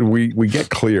because we get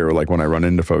clear, like when I run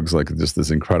into folks, like just this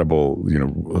incredible,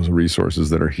 resources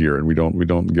that are here, and we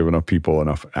don't give enough people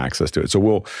enough access to it. So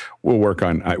we'll work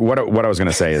on what I was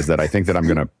going to say is that I think that I'm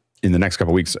going to, in the next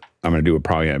couple of weeks, I'm going to do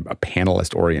probably a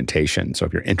panelist orientation. So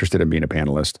if you're interested in being a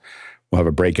panelist, we'll have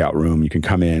a breakout room. You can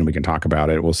come in. We can talk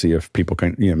about it. We'll see if people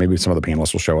can, maybe some of the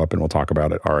panelists will show up and we'll talk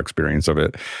about it, our experience of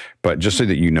it. But just so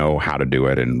that you know how to do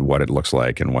it and what it looks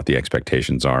like and what the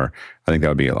expectations are, I think that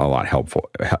would be a lot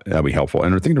helpful. That'll be helpful.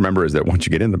 And the thing to remember is that once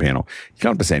you get in the panel, you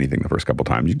don't have to say anything the first couple of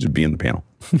times. You just be in the panel,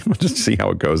 just see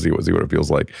how it goes, see what it feels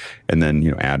like, and then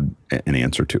add an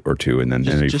answer or two, and then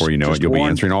before you know it, you'll be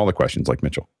answering all the questions like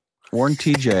Mitchell. Warn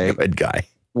TJ. Good guy.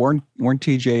 Warn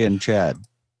TJ and Chad,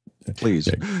 please.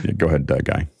 Yeah, go ahead,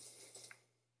 Guy.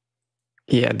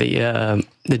 Yeah,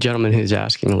 the gentleman who's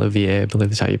asking, Olivier, I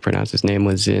believe is how you pronounce his name,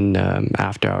 was in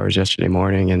after hours yesterday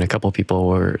morning, and a couple of people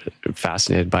were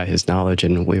fascinated by his knowledge,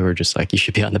 and we were just like, you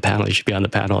should be on the panel, you should be on the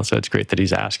panel. So it's great that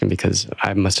he's asking, because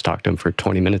I must have talked to him for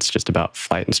 20 minutes just about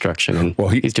flight instruction,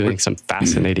 and he's doing some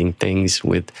fascinating things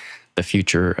with the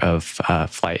future of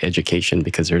flight education,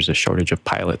 because there's a shortage of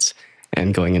pilots,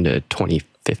 and going into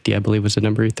 2050, I believe was the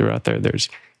number he threw out there, there's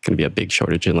going to be a big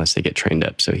shortage unless they get trained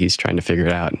up. So he's trying to figure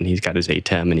it out, and he's got his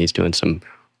ATEM, and he's doing some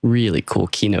really cool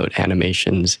keynote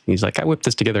animations. He's like, I whipped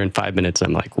this together in 5 minutes.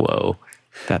 I'm like, whoa,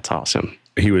 that's awesome.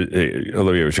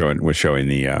 Olivia was showing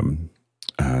the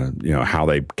how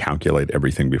they calculate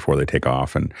everything before they take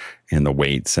off, and the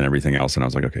weights and everything else. And I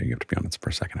was like, okay, you have to be on this for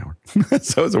a second hour.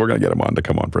 so we're going to get him on to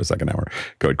come on for a second hour.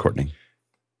 Go ahead, Courtney.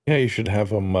 Yeah, you should have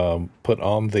them put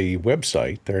on the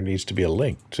website. There needs to be a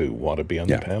link to want to be on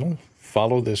the panel.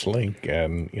 Follow this link,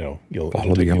 and you'll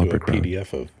follow the yellow brick road.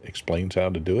 PDF of explains how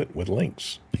to do it with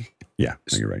links. Yeah,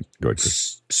 you're right. Go ahead,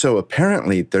 Chris. So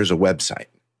apparently, there's a website.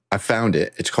 I found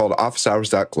it. It's called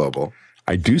officehours.global.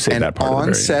 I do say that part. And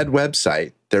on said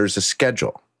website, there's a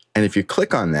schedule, and if you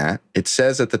click on that, it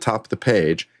says at the top of the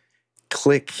page,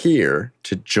 "Click here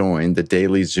to join the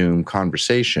daily Zoom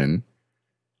conversation."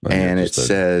 And it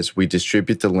says, we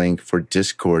distribute the link for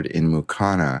Discord in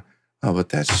Mukana. Oh, but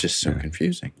that's just so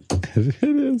confusing. It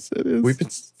is.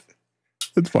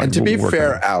 It's fine. And to be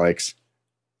fair, Alex,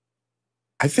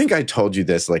 I think I told you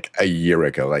this like a year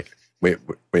ago. Like, wait,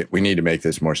 we need to make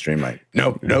this more streamlined.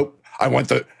 Nope. I want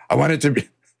there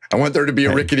to be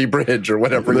a rickety bridge or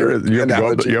whatever. You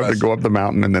have to go up the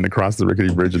mountain and then across the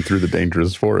rickety bridge and through the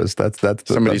dangerous forest.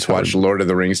 Somebody's watched Lord of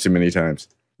the Rings too many times.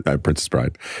 Princess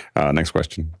Bride. Next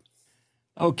question.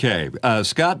 Okay,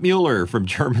 Scott Mueller from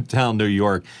Germantown, New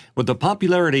York. With the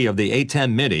popularity of the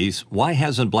A10 minis, why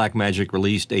hasn't Blackmagic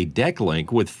released a deck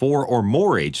link with 4 or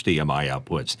more HDMI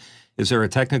outputs? Is there a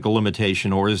technical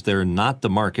limitation, or is there not the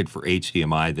market for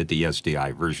HDMI that the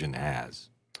SDI version has?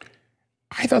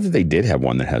 I thought that they did have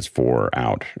one that has 4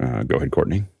 out. Go ahead,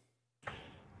 Courtney.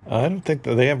 I don't think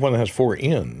that they have one that has 4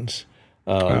 ins.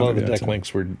 A lot of the deck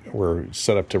links were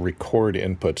set up to record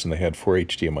inputs, and they had 4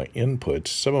 HDMI inputs.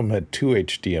 Some of them had 2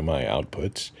 HDMI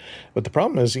outputs. But the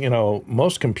problem is,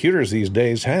 most computers these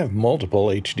days have multiple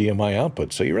HDMI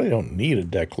outputs, so you really don't need a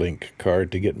deck link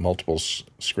card to get multiple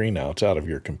screen outs out of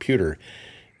your computer,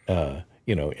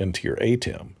 into your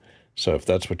ATEM. So if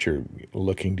that's what you're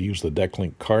looking to use the deck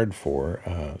link card for,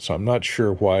 so I'm not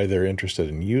sure why they're interested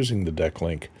in using the deck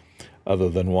link, other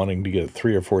than wanting to get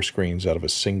 3 or 4 screens out of a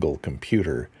single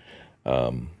computer.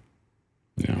 And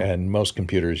most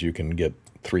computers you can get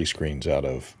 3 screens out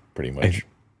of pretty much.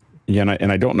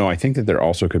 And I don't know. I think that there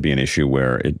also could be an issue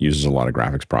where it uses a lot of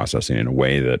graphics processing in a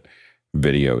way that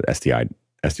video SDI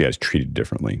is treated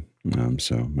differently.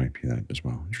 So it might be that as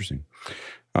well. Interesting.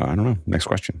 I don't know. Next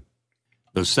question.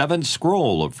 The 7th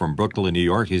Scroll from Brooklyn, New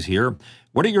York is here.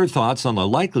 What are your thoughts on the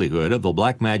likelihood of the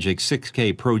Blackmagic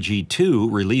 6K Pro G2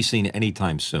 releasing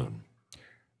anytime soon?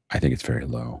 I think it's very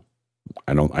low.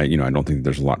 I don't think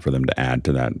there's a lot for them to add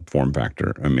to that form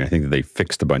factor. I mean, I think that they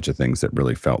fixed a bunch of things that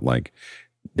really felt like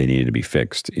they needed to be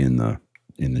fixed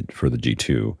for the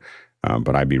G2.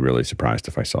 But I'd be really surprised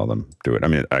if I saw them do it. I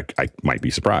mean, I might be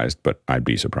surprised, but I'd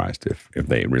be surprised if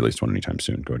they released one anytime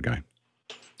soon. Go ahead, Guy.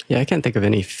 Yeah, I can't think of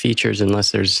any features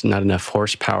unless there's not enough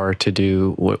horsepower to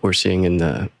do what we're seeing in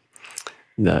the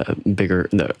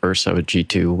Ursa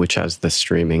G2, which has the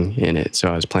streaming in it.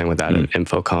 So I was playing with that at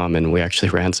Infocom, and we actually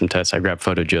ran some tests. I grabbed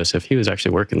Photo Joseph. He was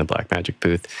actually working the Blackmagic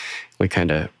booth. We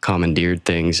kind of commandeered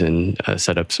things and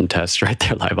set up some tests right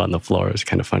there live on the floor. It was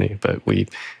kind of funny, but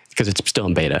because it's still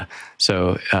in beta.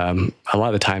 So a lot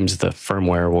of the times the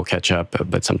firmware will catch up,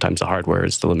 but sometimes the hardware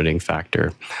is the limiting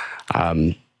factor.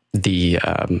 The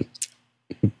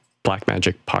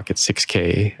Blackmagic Pocket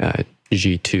 6K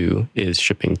G2 is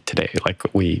shipping today. Like,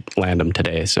 we land them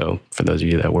today. So for those of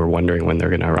you that were wondering when they're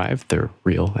going to arrive, they're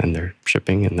real and they're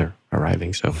shipping and they're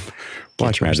arriving. So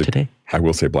Blackmagic today. I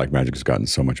will say Blackmagic has gotten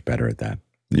so much better at that.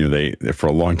 They for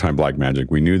a long time, Blackmagic,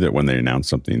 we knew that when they announced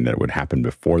something that would happen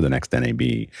before the next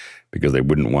NAB, because they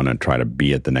wouldn't want to try to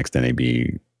be at the next NAB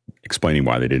explaining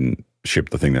why they didn't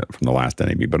ship the thing from the last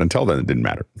NAB. But until then, it didn't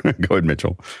matter. Go ahead,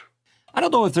 Mitchell. I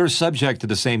don't know if they're subject to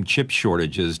the same chip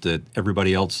shortages that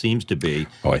everybody else seems to be.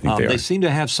 Oh, I think they are. They seem to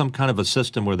have some kind of a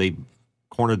system where they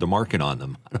cornered the market on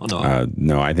them. I don't know.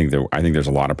 No, I think there's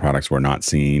a lot of products we're not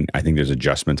seeing. I think there's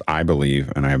adjustments. I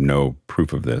believe, and I have no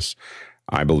proof of this,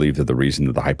 I believe that the reason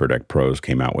that the HyperDeck Pros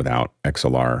came out without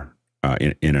XLR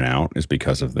in and out is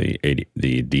because of the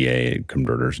DA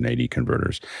converters and AD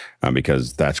converters,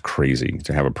 because that's crazy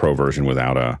to have a Pro version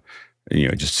without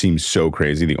it just seems so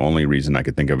crazy. The only reason I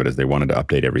could think of it is they wanted to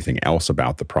update everything else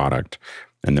about the product,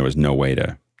 and there was no way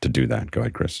to do that. Go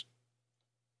ahead, Chris.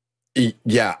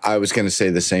 Yeah, I was going to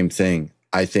say the same thing.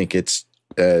 I think it's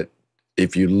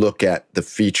if you look at the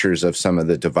features of some of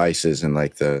the devices and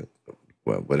like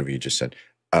whatever you just said,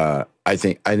 I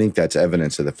think that's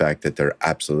evidence of the fact that they're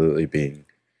absolutely being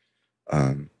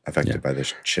affected by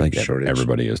this chip shortage.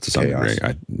 Everybody is to some degree.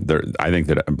 I think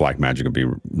that Blackmagic would be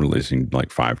releasing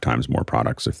like 5 times more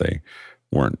products if they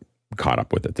weren't caught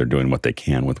up with it. They're doing what they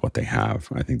can with what they have.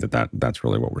 I think that's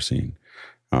really what we're seeing.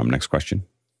 Next question.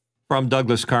 From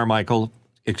Douglas Carmichael,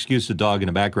 excuse the dog in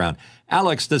the background.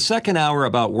 Alex, the second hour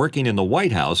about working in the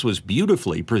White House was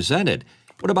beautifully presented.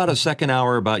 What about a second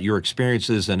hour about your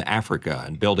experiences in Africa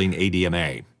and building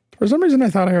ADMA? For some reason, I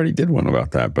thought I already did one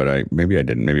about that, but maybe I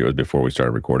didn't. Maybe it was before we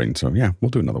started recording. So yeah, we'll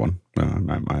do another one.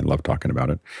 I love talking about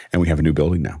it, and we have a new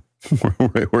building now.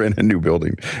 We're in a new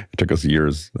building. It took us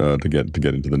years to get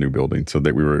into the new building. So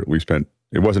that we spent.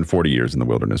 It wasn't 40 years in the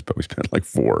wilderness, but we spent like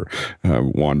 4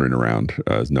 wandering around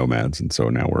as nomads, and so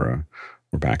now we're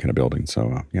back in a building.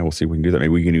 So yeah, we'll see if we can do that. Maybe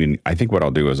we can even. I think what I'll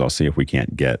do is I'll see if we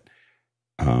can't get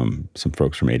some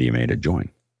folks from ADMA to join.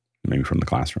 Maybe from the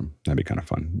classroom. That'd be kind of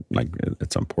fun, like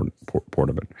at some port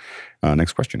of it.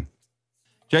 Next question.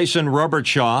 Jason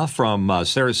Robertshaw from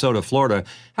Sarasota, Florida.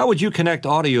 How would you connect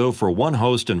audio for 1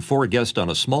 host and 4 guests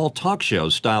on a small talk show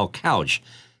style couch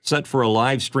set for a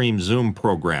live stream Zoom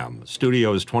program?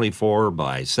 Studio is 24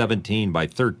 by 17 by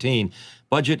 13.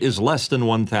 Budget is less than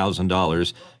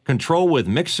 $1,000. Control with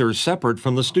mixers separate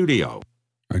from the studio.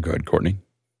 Go ahead, Courtney.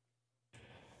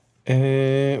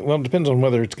 Well, it depends on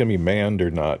whether it's going to be manned or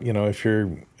not. If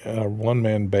you're a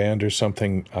one-man band or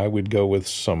something, I would go with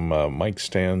some mic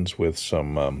stands with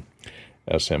some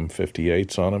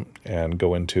SM58s on them and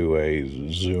go into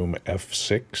a Zoom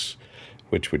F6,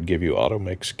 which would give you auto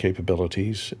mix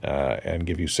capabilities and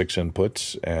give you 6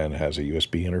 inputs and has a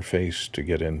USB interface to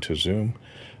get into Zoom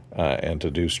and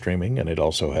to do streaming. And it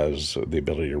also has the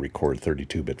ability to record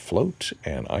 32-bit float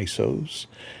and ISOs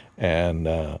and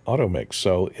auto mix.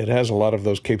 So it has a lot of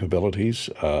those capabilities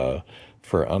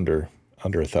for under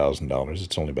 $1,000.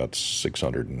 It's only about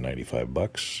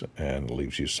 $695 and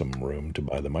leaves you some room to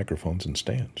buy the microphones and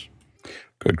stands.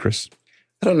 Good, Chris.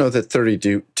 I don't know that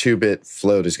 32-bit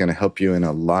float is going to help you in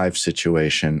a live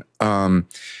situation.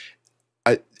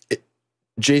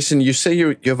 Jason, you say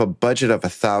you have a budget of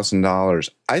 $1,000.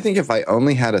 I think if I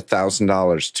only had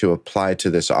 $1,000 to apply to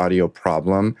this audio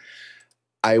problem,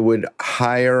 I would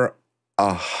hire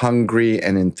a hungry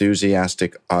and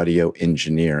enthusiastic audio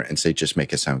engineer and say, just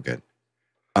make it sound good.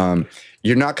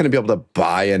 You're not going to be able to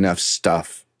buy enough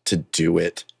stuff to do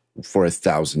it for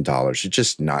 $1,000. It's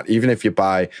just not. Even if you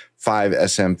buy 5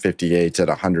 SM58s at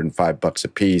 $105 a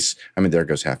piece, I mean, there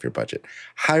goes half your budget.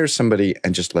 Hire somebody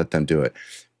and just let them do it.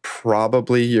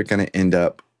 Probably you're going to end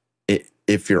up,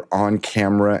 if you're on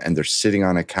camera and they're sitting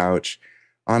on a couch,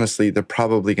 honestly, they're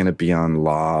probably going to be on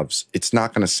lavs. It's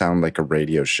not going to sound like a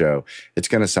radio show. It's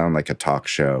going to sound like a talk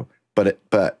show, but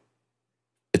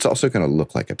it's also going to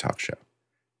look like a talk show.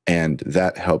 And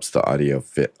that helps the audio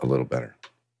fit a little better.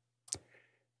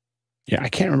 Yeah, I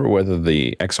can't remember whether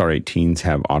the XR18s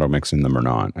have auto mix in them or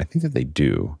not. I think that they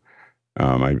do.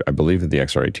 I believe that the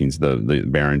XR18s, the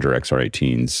Behringer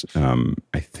XR18s,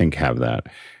 I think have that.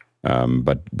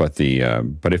 But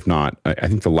if not, I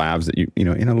think the labs that you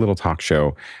know in a little talk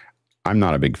show, I'm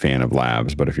not a big fan of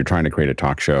labs. But if you're trying to create a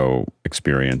talk show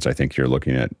experience, I think you're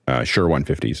looking at Shure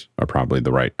 150s are probably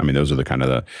the right. I mean, those are the kind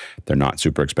of they're not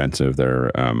super expensive. They're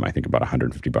I think about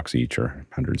 $150 each or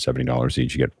 $170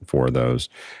 each. You get 4 of those.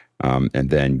 And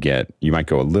then you might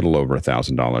go a little over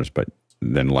 $1,000, but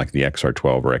then like the XR12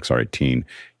 or XR18,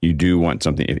 you do want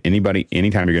something. If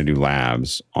anytime you're going to do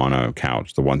labs on a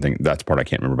couch, the one thing, that's the part I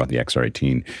can't remember about the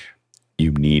XR18,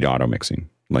 you need auto mixing.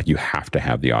 Like you have to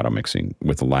have the auto mixing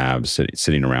with the labs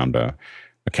sitting around a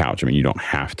couch. I mean, you don't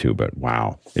have to, but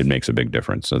wow, it makes a big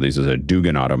difference. So this is a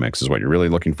Dugan auto mix is what you're really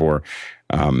looking for.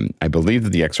 I believe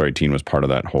that the XR18 was part of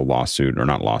that whole lawsuit, or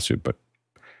not lawsuit, but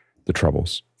the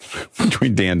troubles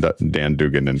between Dan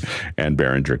Dugan and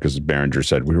Behringer, because Behringer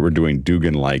said we were doing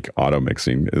Dugan-like auto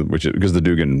mixing, because the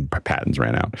Dugan patents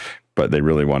ran out, but they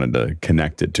really wanted to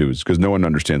connect it to, because no one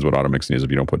understands what auto mixing is if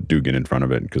you don't put Dugan in front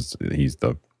of it, because he's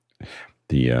the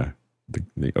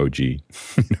OG.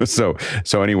 So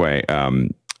anyway,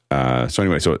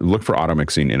 so look for auto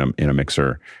mixing in a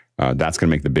mixer. That's going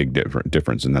to make the big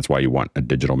difference, and that's why you want a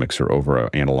digital mixer over an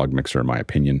analog mixer, in my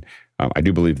opinion. I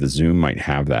do believe the Zoom might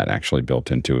have that actually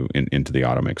built into the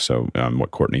auto mix. So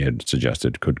what Courtney had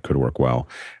suggested could work well.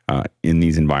 In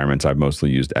these environments, I've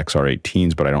mostly used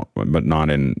XR18s, but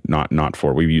not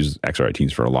for. We've used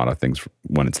XR18s for a lot of things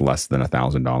when it's less than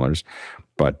 $1,000.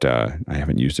 But I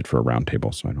haven't used it for a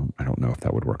roundtable, so I don't know if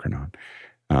that would work or not.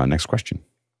 Next question.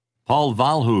 Paul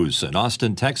Valhus in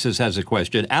Austin, Texas has a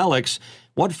question. Alex,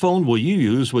 what phone will you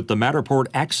use with the Matterport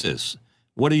Axis?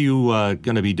 What are you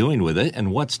going to be doing with it,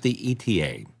 and what's the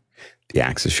ETA? The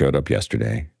Axis showed up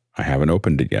yesterday. I haven't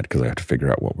opened it yet because I have to figure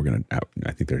out what we're going to have.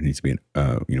 I think there needs to be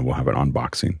we'll have an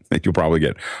unboxing. You'll probably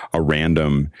get a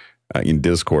random in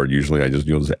Discord. Usually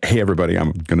you'll say, hey, everybody,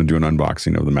 I'm going to do an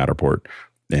unboxing of the Matterport,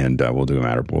 and we'll do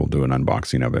an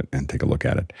unboxing of it and take a look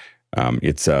at it.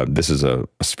 This is a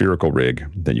spherical rig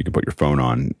that you can put your phone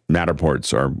on.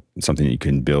 Matterports are something that you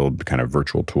can build kind of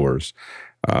virtual tours.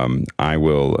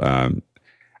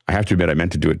 I have to admit, I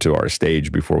meant to do it to our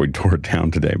stage before we tore it down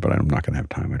today, but I'm not going to have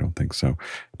time. I don't think so.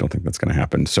 I don't think that's going to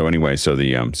happen. So anyway, so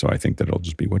I think that it'll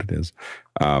just be what it is.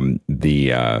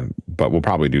 But we'll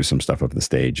probably do some stuff of the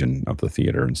stage and of the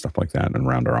theater and stuff like that and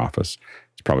around our office.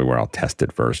 It's probably where I'll test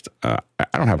it first. I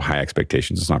don't have high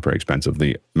expectations. It's not very expensive.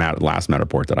 The last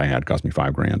Matterport that I had cost me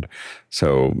 $5,000.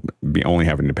 So only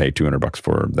having to pay $200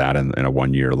 for that and a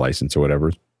 1-year license or whatever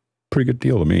is pretty good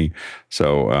deal to me.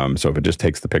 So if it just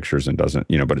takes the pictures and doesn't,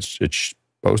 but it's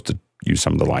supposed to use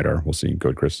some of the LiDAR. We'll see.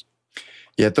 Good, Chris.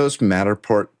 Yeah, those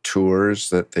Matterport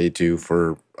tours that they do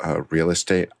for real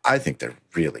estate, I think they're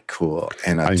really cool.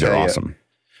 And I think they're awesome.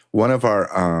 One of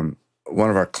our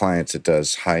clients that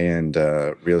does high-end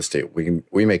real estate,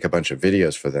 we make a bunch of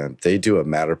videos for them. They do a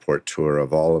Matterport tour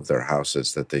of all of their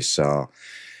houses that they sell.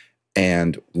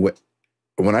 And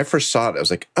when I first saw it, I was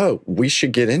like, oh, we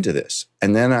should get into this.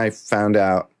 And then I found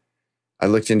out I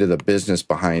looked into the business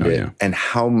behind it yeah. and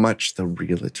how much the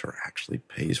realtor actually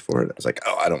pays for it. I was like,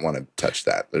 oh, I don't want to touch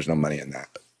that. There's no money in that.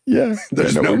 Yeah.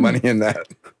 There's no money in that.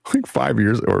 Like 5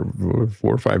 years or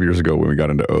 4 or 5 years ago when we got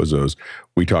into Ozos,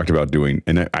 we talked about doing,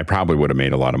 and I probably would have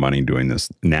made a lot of money doing this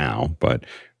now, but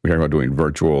we talked about doing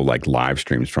virtual like live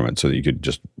streams from it so that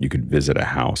you could visit a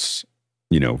house,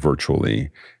 virtually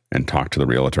and talk to the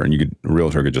realtor, and the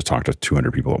realtor could just talk to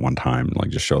 200 people at one time, like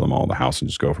just show them all the house and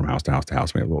just go from house to house to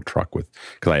house. We had a little truck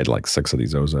because I had like 6 of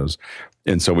these Ozos.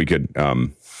 And so we could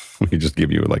just give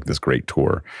you like this great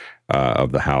tour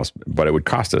of the house, but it would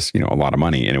cost us, a lot of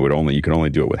money, and you could only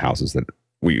do it with houses that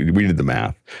we did the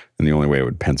math, and the only way it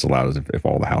would pencil out is if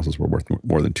all the houses were worth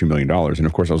more than $2 million. And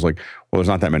of course I was like, well, there's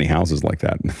not that many houses like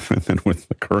that. And then with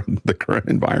the current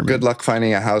environment. Good luck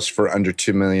finding a house for under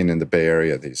 $2 million in the Bay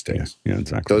Area these days. Yeah,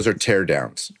 exactly. Those are tear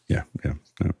downs. Yeah.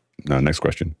 Next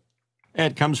question.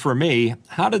 It comes from me.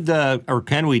 How did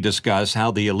can we discuss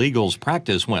how the illegals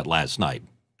practice went last night?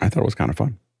 I thought it was kind of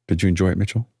fun. Did you enjoy it,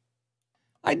 Mitchell?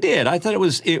 I did. I thought it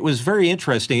was very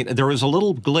interesting. There was a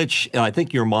little glitch. I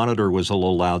think your monitor was a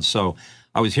little loud, so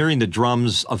I was hearing the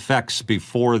drums effects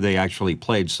before they actually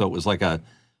played. So it was like a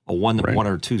 1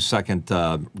 or 2 second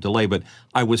delay. But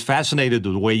I was fascinated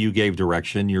with the way you gave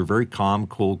direction. You're very calm,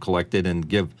 cool, collected, and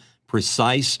give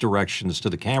precise directions to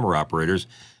the camera operators,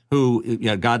 who,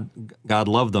 God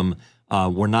love them,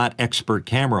 were not expert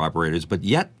camera operators, but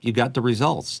yet you got the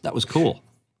results. That was cool.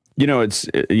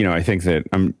 I think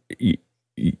that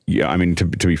yeah, I mean, to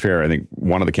be fair, I think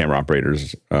one of the camera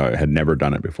operators had never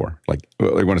done it before. Like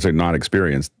when I say not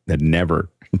experienced, had never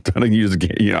done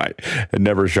had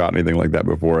never shot anything like that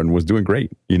before, and was doing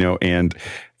great. And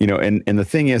the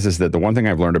thing is that the one thing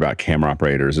I've learned about camera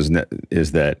operators is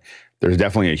that there's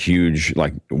definitely a huge,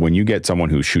 like when you get someone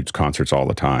who shoots concerts all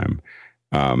the time,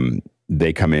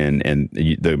 they come in and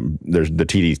the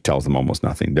TD tells them almost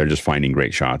nothing. They're just finding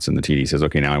great shots, and the TD says,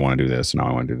 okay, now I want to do this. Now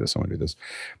I want to do this. I want to do this.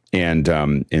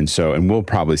 And we'll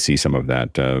probably see some of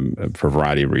that for a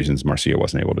variety of reasons. Marcia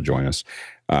wasn't able to join us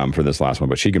for this last one,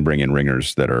 but she can bring in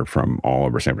ringers that are from all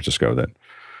over San Francisco that,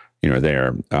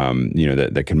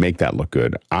 that can make that look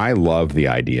good. I love the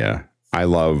idea.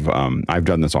 I've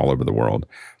done this all over the world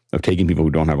of taking people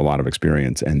who don't have a lot of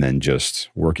experience and then just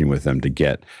working with them to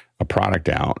get a product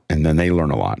out, and then they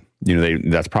learn a lot.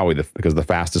 That's probably because the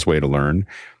fastest way to learn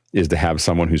is to have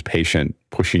someone who's patient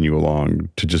pushing you along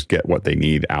to just get what they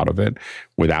need out of it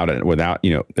without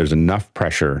there's enough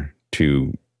pressure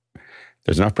to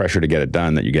get it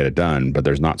done that you get it done, but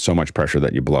there's not so much pressure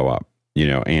that you blow up,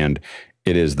 and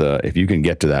it is if you can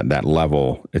get to that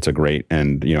level, it's a great,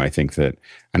 and I think that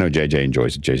I know JJ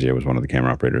enjoys it. JJ was one of the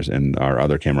camera operators, and our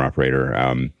other camera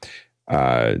operator,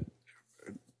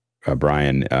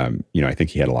 Brian, I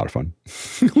think he had a lot of fun.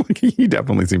 He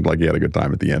definitely seemed like he had a good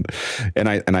time at the end. And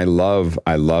I love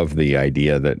the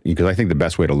idea that, because I think the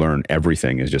best way to learn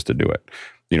everything is just to do it,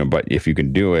 but if you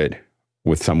can do it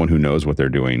with someone who knows what they're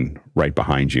doing right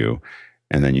behind you,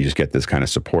 and then you just get this kind of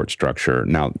support structure.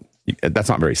 Now, that's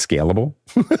not very scalable.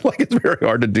 Like, it's very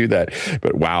hard to do that,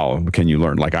 but wow, can you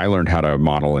learn? Like, I learned how to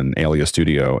model in Alia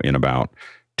Studio in about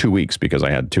 2 weeks because I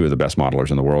had 2 of the best modelers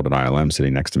in the world at ILM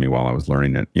sitting next to me while I was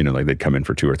learning it. Like they'd come in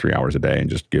for 2 or 3 hours a day and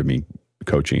just give me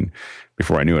coaching.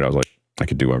 Before I knew it, I was like, I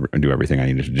could do everything I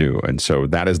needed to do. And so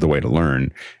that is the way to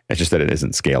learn. It's just that it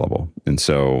isn't scalable. And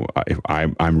so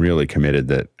I'm really committed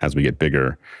that as we get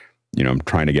bigger, I'm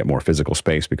trying to get more physical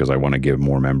space because I want to give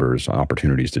more members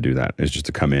opportunities to do that. It's just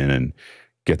to come in and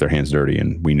get their hands dirty.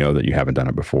 And we know that you haven't done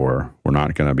it before. We're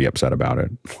not going to be upset about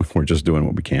it. We're just doing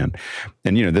what we can.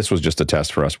 And, this was just a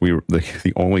test for us. We were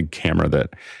the only camera that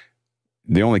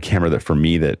for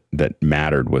me that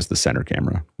mattered was the center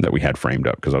camera that we had framed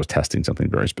up because I was testing something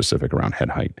very specific around head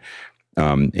height.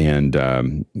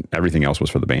 And everything else was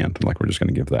for the band. Like, we're just going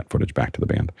to give that footage back to the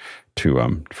band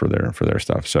for their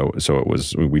stuff. So it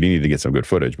was, we needed to get some good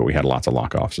footage, but we had lots of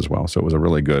lock-offs as well. So it was a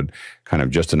really good kind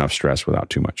of just enough stress without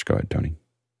too much. Go ahead, Tony.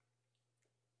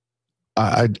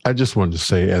 I just wanted to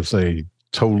say, as a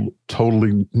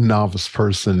totally novice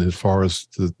person, as far as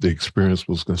the experience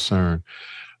was concerned,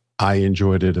 I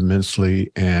enjoyed it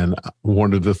immensely. And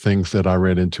one of the things that I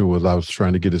ran into was I was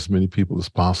trying to get as many people as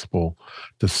possible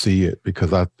to see it,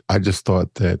 because I just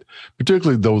thought that,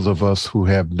 particularly those of us who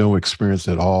have no experience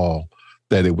at all,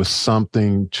 that it was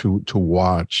something to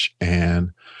watch.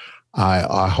 And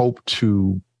I hope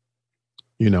to,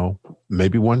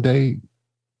 maybe one day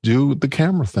do the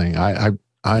camera thing. I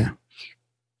want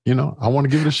to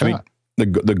give it a shot. I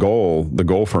mean, the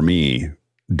goal for me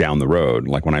down the road,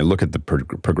 like when I look at the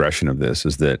progression of this,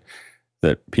 is that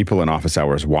that people in office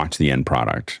hours watch the end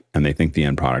product and they think the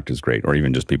end product is great, or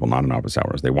even just people not in office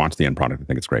hours. They watch the end product and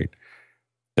think it's great.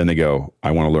 Then they go,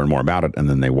 I want to learn more about it. And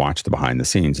then they watch the behind the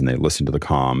scenes and they listen to the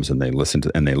comms and they listen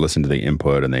to the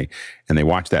input and they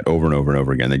watch that over and over and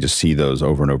over again. They just see those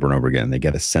over and over and over again. They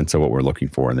get a sense of what we're looking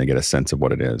for and they get a sense of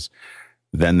what it is.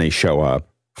 Then they show up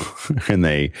and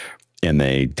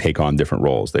they take on different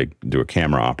roles. They do a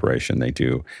camera operation. They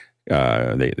do,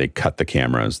 they cut the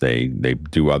cameras. They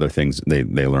do other things. They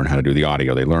learn how to do the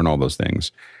audio. They learn all those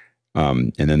things.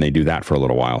 And then they do that for a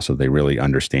little while. So they really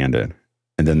understand it.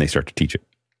 And then they start to teach it.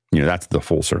 That's the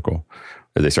full circle.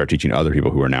 They start teaching other people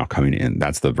who are now coming in.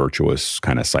 That's the virtuous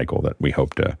kind of cycle that we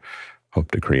hope to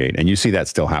create. And you see that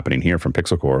still happening here from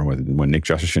Pixel Core when Nick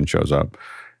Justin shows up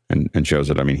and shows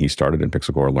it. I mean, he started in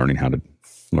Pixel Core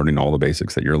learning all the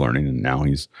basics that you're learning, and now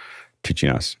he's teaching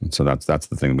us. And so that's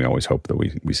the thing we always hope that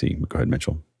we see. Go ahead,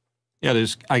 Mitchell. Yeah,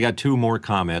 I got two more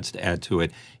comments to add to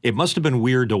it. It must have been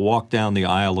weird to walk down the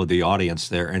aisle of the audience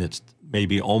there, and it's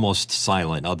maybe almost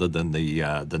silent other than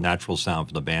the natural sound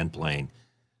from the band playing.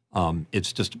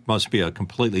 It's just must be a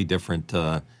completely different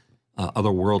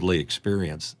otherworldly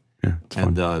experience. Yeah,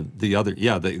 and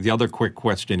the other quick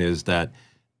question is that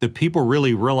do people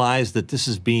really realize that this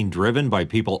is being driven by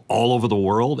people all over the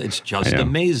world? It's just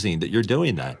amazing that you're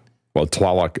doing that. Well,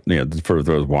 Tlaloc, for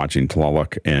those watching,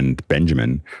 Tlaloc and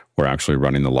Benjamin were actually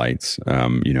running the lights,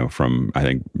 from, I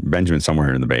think, Benjamin somewhere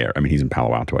here in the Bay Area. I mean, he's in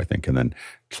Palo Alto, I think. And then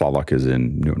Tlaloc is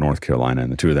in North Carolina.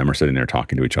 And the two of them are sitting there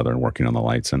talking to each other and working on the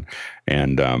lights.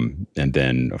 And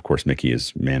then, of course, Mickey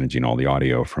is managing all the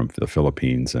audio from the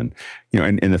Philippines. And,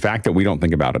 and the fact that we don't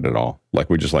think about it at all. Like,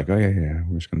 we're just like, oh, yeah,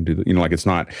 we're just going to do that. Like, it's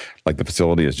not like the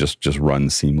facility is just run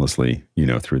seamlessly,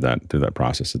 through that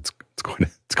process. It's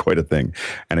quite a thing.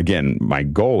 And again, my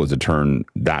goal is to turn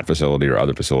that facility or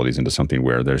other facilities into something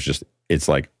where it's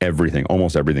like everything,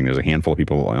 almost everything. There's a handful of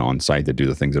people on site that do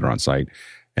the things that are on site,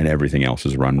 and everything else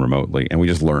is run remotely. And we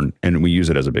just learn, and we use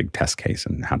it as a big test case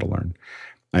and how to learn.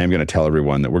 I am going to tell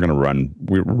everyone that we're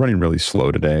running really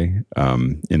slow today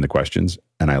in the questions,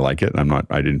 and I like it.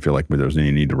 I didn't feel like there was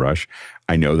any need to rush.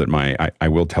 I know that I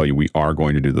will tell you, we are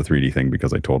going to do the 3D thing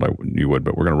because I told you would,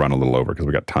 but we're going to run a little over because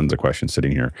we got tons of questions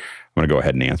sitting here. I'm going to go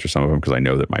ahead and answer some of them because I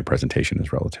know that my presentation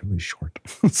is relatively short.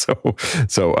 So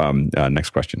next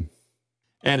question.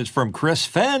 And it's from Chris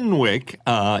Fenwick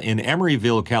in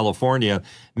Emeryville, California.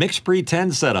 Mixed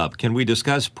Pre-10 setup. Can we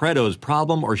discuss Preto's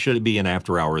problem, or should it be an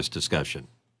after-hours discussion?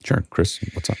 Sure. Chris,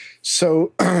 what's up?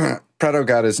 So Preto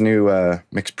got his new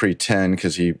Mixed Pre-10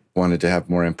 because he wanted to have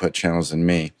more input channels than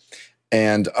me.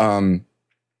 And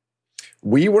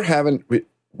we were having,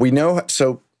 we know,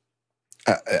 so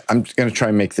I'm going to try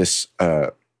and make this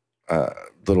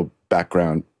little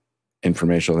background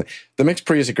information. The Mixed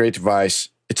Pre is a great device.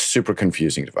 It's a super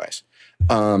confusing device.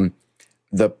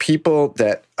 The people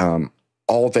that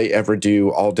all they ever do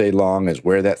all day long is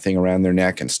wear that thing around their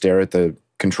neck and stare at the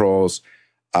controls,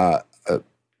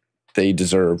 they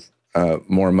deserve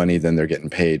more money than they're getting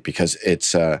paid, because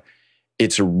it's a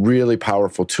really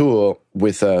powerful tool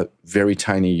with a very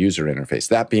tiny user interface.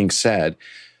 That being said,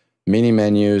 mini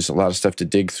menus, a lot of stuff to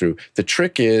dig through. The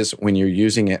trick is when you're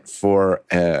using it for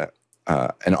an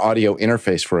audio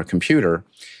interface for a computer,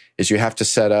 is you have to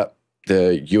set up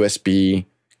the USB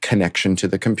connection to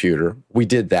the computer. We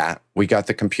did that. We got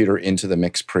the computer into the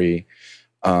Mix Pre,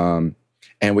 and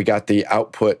we got the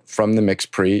output from the Mix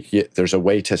Pre. There's a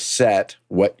way to set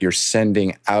what you're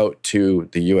sending out to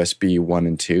the USB 1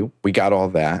 and 2. We got all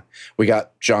that. We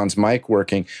got John's mic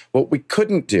working. What we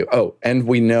couldn't do, and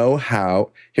we know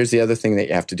how, here's the other thing that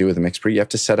you have to do with the Mix Pre. You have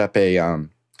to set up a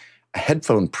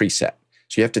headphone preset.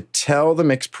 So you have to tell the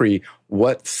Mix Pre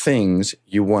what things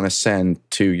you want to send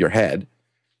to your head.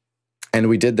 And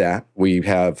we did that. We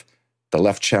have the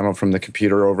left channel from the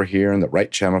computer over here and the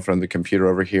right channel from the computer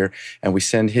over here. And we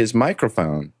send his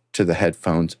microphone to the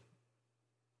headphones.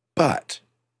 But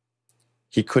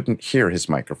he couldn't hear his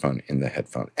microphone in the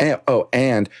headphone.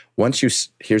 And once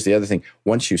here's the other thing.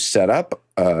 Once you set up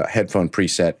a headphone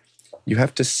preset, you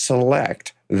have to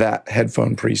select that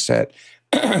headphone preset,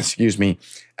 excuse me,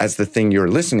 as the thing you're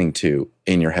listening to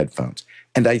in your headphones.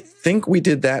 And I think we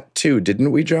did that too,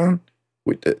 didn't we, John?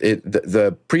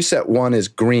 The preset 1 is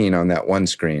green on that one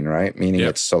screen, right? Meaning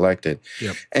it's selected.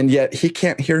 Yep. And yet he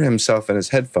can't hear himself in his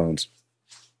headphones.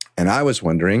 And I was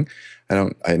wondering,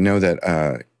 I know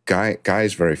that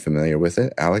Guy's very familiar with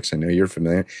it. Alex, I know you're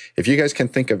familiar. If you guys can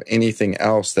think of anything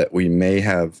else that we may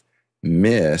have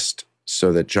missed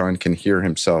so that John can hear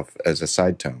himself as a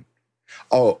side tone.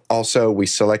 Oh, also, we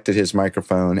selected his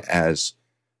microphone as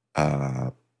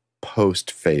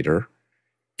post fader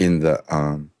in the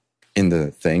in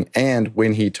the thing. And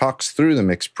when he talks through the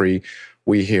mix pre,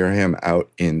 we hear him out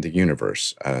in the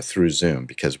universe through Zoom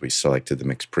because we selected the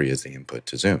mix pre as the input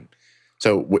to Zoom.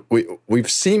 So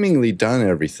we've seemingly done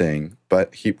everything,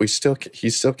 but he still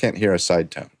can't hear a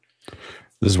side tone.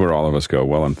 This is where all of us go,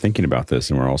 well, I'm thinking about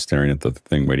this, and we're all staring at the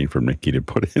thing waiting for Nikki to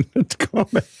put in a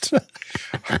comment.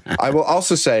 I'd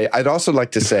also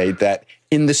like to say that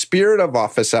in the spirit of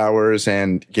office hours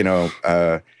and,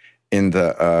 in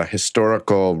the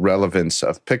historical relevance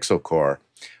of Pixel Core,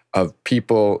 of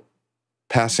people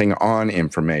passing on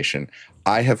information,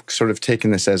 I have sort of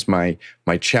taken this as my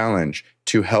challenge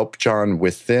to help John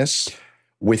with this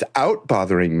without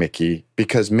bothering Mickey,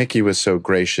 because Mickey was so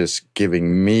gracious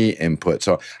giving me input.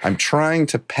 So I'm trying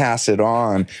to pass it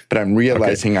on, but I'm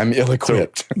realizing I'm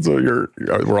ill-equipped. So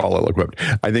we're all ill-equipped.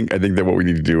 I think that what we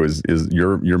need to do is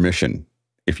your mission,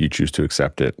 if you choose to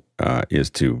accept it,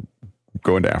 is to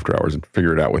go into after hours and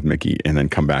figure it out with Mickey, and then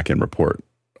come back and report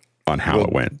on how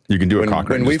it went. You can do it,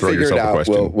 Cochran. When we figure it out,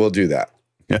 we'll do that.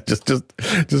 Yeah, just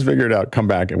figure it out. Come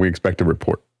back, and we expect a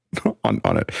report on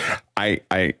it.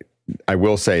 I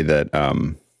will say that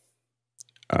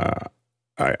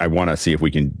I want to see if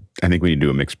we can. I think we need to do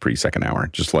a mix pre second hour,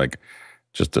 just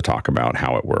to talk about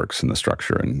how it works and the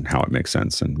structure and how it makes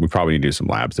sense. And we probably need to do some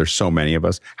labs. There's so many of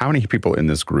us. How many people in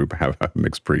this group have a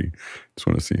mix pre? Just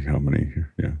want to see how many.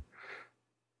 Yeah.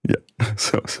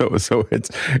 So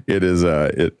it is.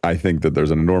 I think that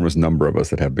there's an enormous number of us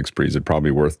that have mix pre's. It's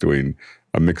probably worth doing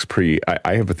a mix pre.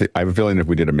 I have a feeling if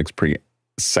we did a mix pre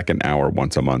second hour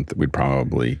once a month, we'd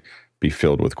probably be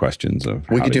filled with questions of.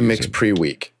 We could do mix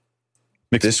pre-week.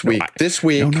 This week.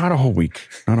 No, not a whole week.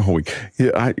 Not a whole week.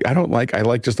 Yeah, I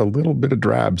like just a little bit of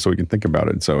drab so we can think about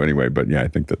it. So anyway, but yeah, I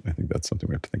think that's something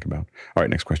we have to think about. All right,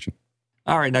 next question.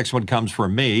 All right, next one comes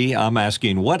from me. I'm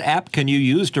asking, what app can you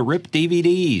use to rip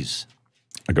DVDs?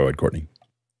 Go ahead, Courtney.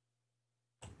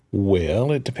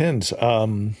 Well, it depends.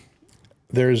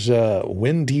 There's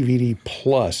WinDVD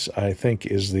Plus, I think,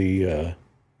 is the.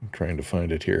 I'm trying to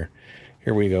find it here.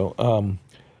 Here we go. Our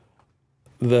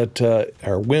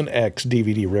WinX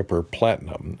DVD Ripper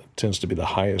Platinum tends to be the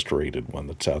highest rated one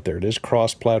that's out there. It is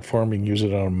cross-platform. You can use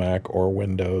it on Mac or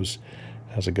Windows.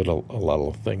 Has a lot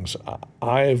of things.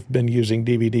 I've been using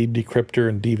DVD Decryptor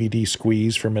and DVD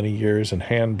Squeeze for many years, and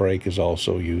Handbrake is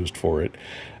also used for it.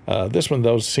 This one,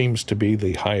 though, seems to be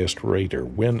the highest rater,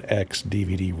 WinX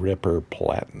DVD Ripper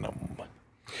Platinum.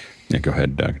 Yeah, go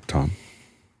ahead, Tom.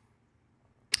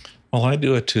 Well, I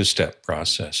do a two-step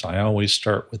process. I always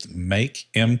start with Make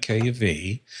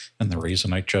MKV, and the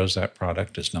reason I chose that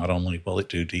product is not only will it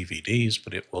do DVDs,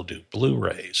 but it will do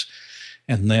Blu-rays.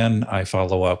 And then I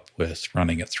follow up with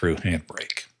running it through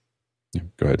Handbrake. Yeah,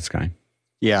 go ahead, Sky.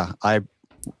 Yeah,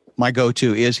 my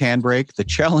go-to is Handbrake. The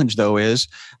challenge, though, is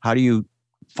how do you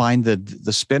find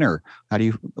the spinner?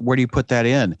 Where do you put that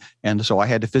in? And so I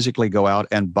had to physically go out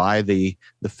and buy the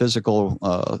physical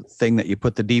thing that you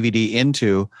put the DVD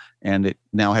into, and it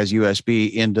now has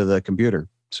USB into the computer.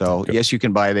 So okay. Yes, you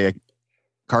can buy the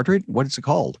cartridge. What is it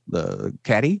called? The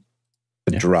caddy?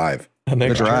 The drive. An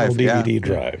external DVD yeah.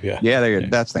 drive. Yeah. Yeah,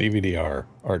 that's the DVD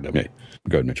RW. Yeah.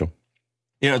 Go ahead, Mitchell.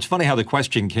 It's funny how the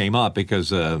question came up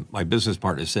because my business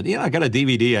partner said, I got a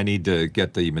DVD. I need to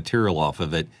get the material off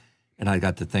of it. And I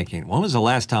got to thinking, when was the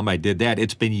last time I did that?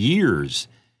 It's been years.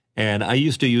 And I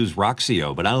used to use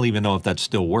Roxio, but I don't even know if that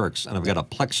still works. And I've got a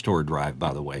Plextor drive,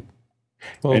 by the way.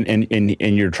 Well,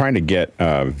 and you're trying to get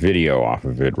video off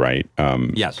of it, right?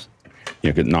 Yes.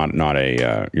 You're not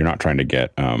trying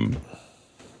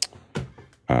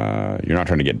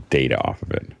to get data off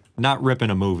of it. Not ripping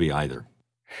a movie either.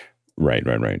 Right.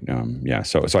 Yeah.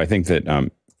 So I think that I'm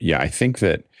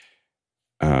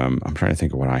trying to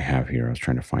think of what I have here. I was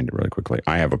trying to find it really quickly.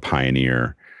 I have a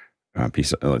Pioneer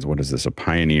piece of, what is this? A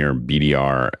Pioneer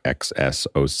BDR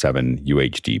XS07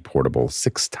 UHD portable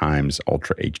 6x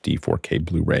Ultra HD 4K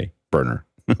Blu-ray burner.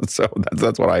 So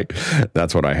that's what I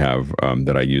have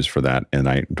that I use for that, and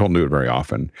I don't do it very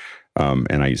often.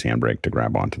 And I use Handbrake to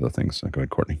grab onto the things. So go ahead,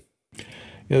 Courtney.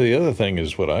 Yeah, the other thing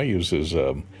is what I use is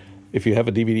if you have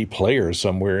a DVD player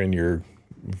somewhere in your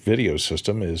video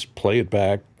system, is play it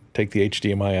back, take the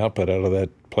HDMI output out of that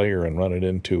player and run it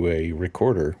into a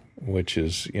recorder, which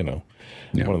is, one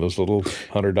of those little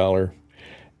 $100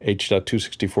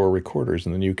 H.264 recorders.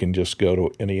 And then you can just go to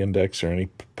any index or any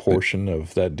portion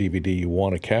of that DVD you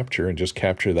want to capture and just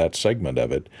capture that segment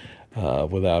of it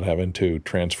without having to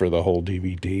transfer the whole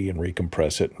DVD and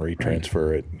recompress it and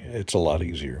retransfer it. It's a lot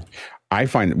easier. I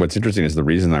find what's interesting is the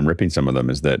reason I'm ripping some of them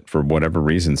is that for whatever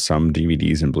reason, some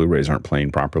DVDs and Blu-rays aren't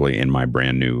playing properly in my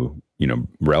brand new,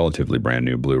 relatively brand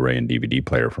new Blu-ray and DVD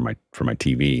player for my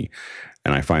TV.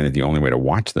 And I find that the only way to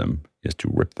watch them is to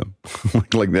rip them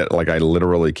like that. Like I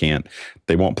literally can't,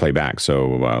 they won't play back. So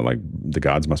like The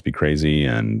Gods Must Be Crazy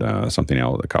and something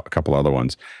else, a couple other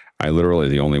ones. I literally,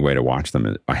 the only way to watch them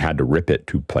is I had to rip it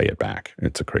to play it back.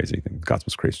 It's a crazy thing. The Gods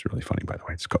Must Be Crazy is really funny, by the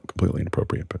way. It's completely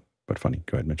inappropriate, but funny.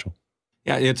 Go ahead, Mitchell.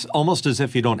 Yeah, it's almost as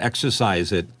if you don't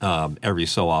exercise it every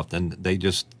so often. They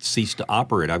just cease to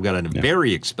operate. I've got a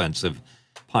very expensive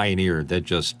Pioneer that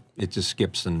just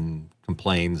skips and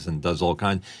complains and does all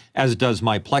kinds, as does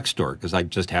my Plex Store, because I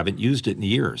just haven't used it in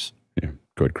years. Yeah,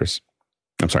 go ahead, Chris.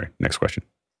 I'm sorry, next question.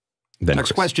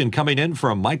 Next question coming in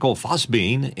from Michael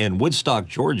Fossbein in Woodstock,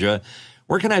 Georgia.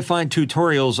 Where can I find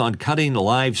tutorials on cutting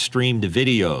live streamed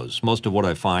videos? Most of what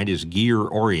I find is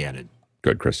gear-oriented.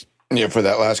 Good, Chris. Yeah, for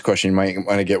that last question, you might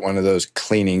want to get one of those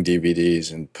cleaning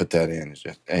DVDs and put that in.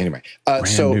 Anyway,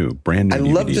 brand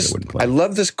new. I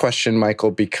love this question,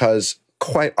 Michael, because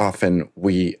quite often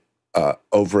we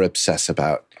over obsess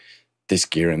about this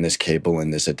gear and this cable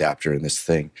and this adapter and this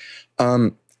thing.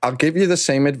 I'll give you the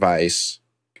same advice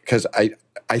because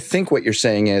I think what you're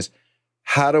saying is,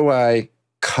 how do I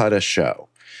cut a show?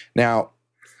 Now,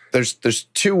 there's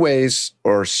two ways,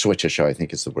 or switch a show, I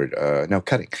think is the word. No,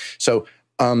 cutting. So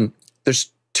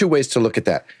there's two ways to look at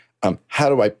that. How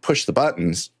do I push the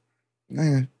buttons?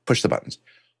 Push the buttons.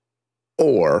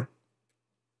 Or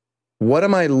what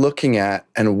am I looking at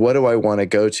and what do I want to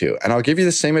go to? And I'll give you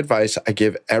the same advice I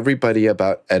give everybody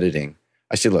about editing.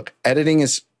 I say, look, editing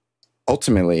is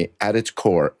ultimately, at its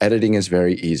core, editing is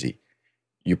very easy.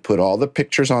 You put all the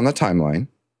pictures on the timeline,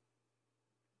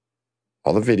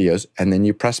 all the videos, and then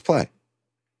you press play.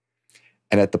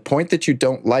 And at the point that you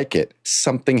don't like it,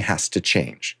 something has to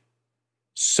change.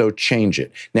 So change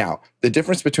it. Now, the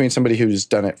difference between somebody who's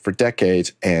done it for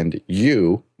decades and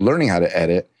you learning how to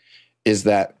edit is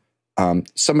that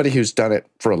somebody who's done it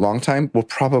for a long time will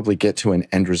probably get to an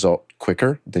end result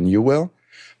quicker than you will.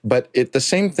 But the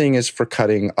same thing is for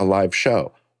cutting a live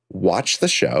show. Watch the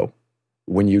show.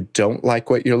 When you don't like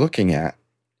what you're looking at,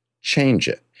 change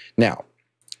it. Now,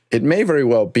 it may very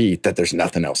well be that there's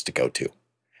nothing else to go to.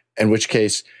 In which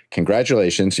case,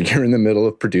 congratulations, you're in the middle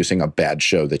of producing a bad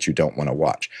show that you don't want to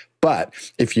watch. But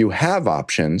if you have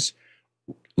options,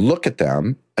 look at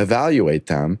them, evaluate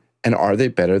them, and are they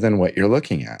better than what you're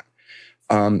looking at?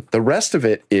 The rest of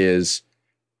it is,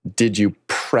 did you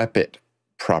prep it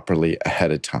properly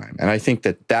ahead of time? And I think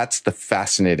that that's the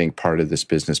fascinating part of this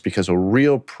business, because a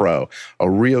real pro, a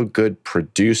real good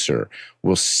producer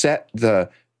will set the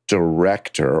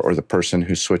director or the person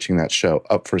who's switching that show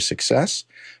up for success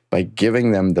by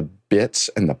giving them the bits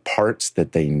and the parts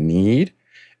that they need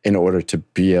in order to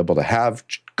be able to have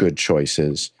good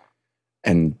choices.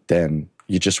 And then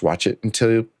you just watch it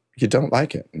until you don't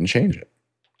like it and change it.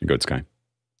 Good, Sky.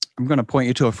 I'm going to point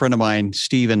you to a friend of mine,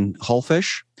 Stephen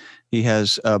Hulfish. He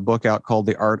has a book out called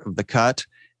The Art of the Cut,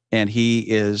 and he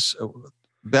is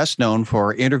best known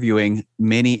for interviewing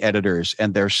many editors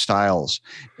and their styles.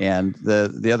 And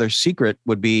the other secret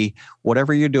would be,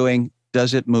 whatever you're doing,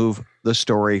 does it move the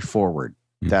story forward?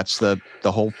 That's the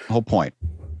whole point.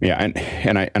 Yeah,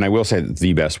 and I will say that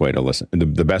the best way to listen,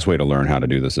 the best way to learn how to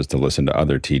do this is to listen to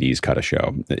other TDs cut a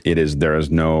show. There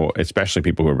is no, especially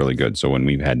people who are really good. So when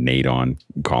we've had Nate on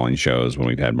calling shows, when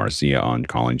we've had Marcia on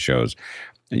calling shows,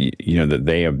 you know that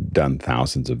they have done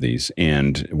thousands of these.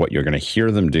 And what you're going to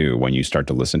hear them do when you start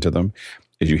to listen to them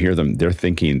is you hear them, they're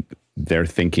thinking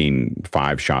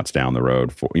 5 shots down the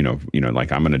road for, you know,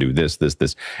 like I'm going to do this,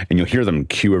 and you'll hear them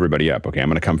cue everybody up. Okay, I'm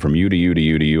going to come from you to you to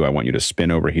you to you. I want you to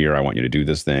spin over here. I want you to do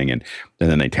this thing. And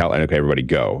then they tell, okay, everybody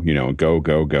go,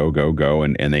 go.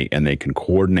 And they can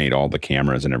coordinate all the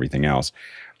cameras and everything else.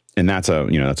 And that's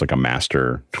like a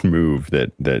master move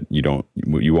that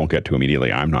you won't get to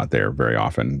immediately. I'm not there very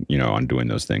often, on doing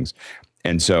those things.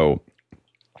 And so,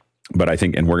 but I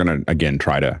think, and we're going to, again,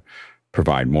 try to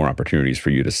provide more opportunities for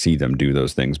you to see them do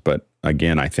those things. But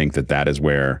again, I think that is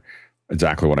where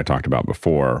exactly what I talked about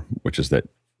before, which is that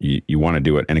you want to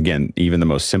do it. And again, even the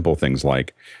most simple things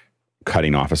like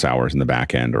cutting office hours in the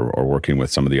back end or working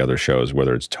with some of the other shows,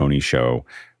 whether it's Tony's show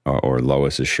or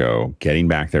Lois's show, getting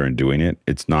back there and doing it.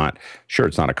 It's not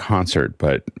a concert,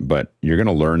 but you're going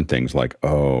to learn things like,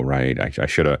 oh, right, I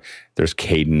should have, there's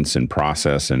cadence and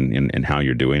process and how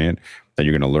you're doing it that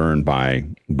you're going to learn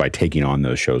by taking on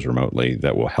those shows remotely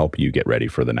that will help you get ready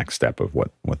for the next step of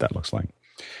what that looks like.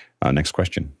 Next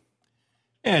question.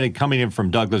 And coming in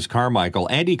from Douglas Carmichael,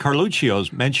 Andy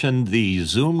Carluccio's mentioned the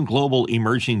Zoom Global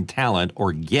Emerging Talent,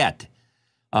 or GET.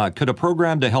 Could a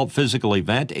program to help physical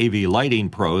event AV lighting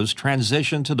pros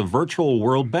transition to the virtual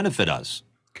world benefit us?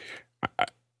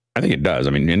 I think it does.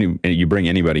 I mean, you bring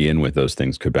anybody in with those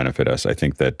things could benefit us. I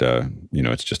think that,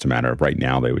 it's just a matter of right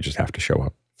now they would just have to show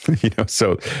up,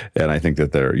 so, and I think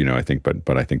that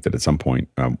but I think that at some point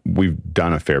we've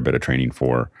done a fair bit of training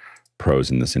for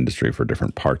pros in this industry for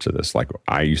different parts of this. Like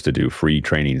I used to do free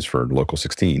trainings for Local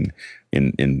 16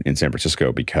 in San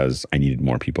Francisco because I needed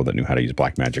more people that knew how to use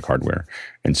Blackmagic hardware.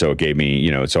 And so it gave me,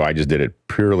 so I just did it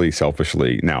purely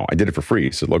selfishly. Now I did it for free.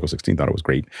 So Local 16 thought it was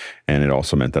great. And it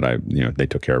also meant that they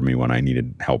took care of me when I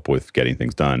needed help with getting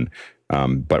things done.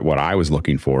 But what I was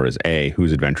looking for is A,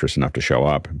 who's adventurous enough to show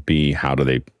up? B, how do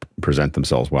they present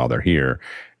themselves while they're here?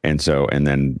 And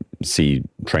then C,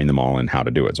 train them all in how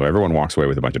to do it. So everyone walks away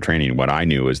with a bunch of training. What I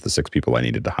knew is the 6 people I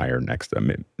needed to hire next.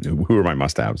 Who are my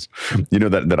must-haves?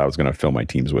 That I was going to fill my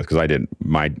teams with, because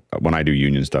when I do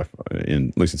union stuff at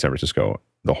least in San Francisco,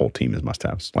 the whole team is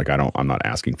must-haves. Like I'm not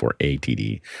asking for a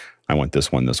TD. I want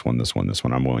this one, this one, this one, this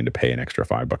one. I'm willing to pay an extra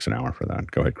 $5 an hour for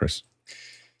that. Go ahead, Chris.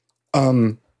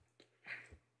 I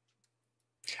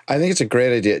think it's a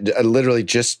great idea. Literally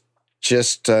just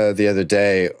the other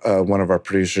day, one of our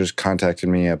producers contacted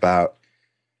me about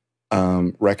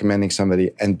recommending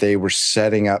somebody, and they were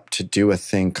setting up to do a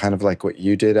thing kind of like what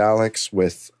you did, Alex,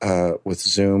 with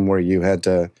Zoom, where you had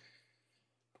to,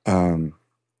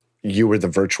 you were the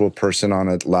virtual person on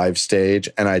a live stage.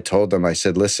 And I told them, I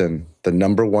said, listen, the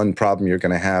number one problem you're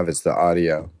going to have is the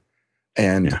audio.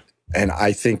 And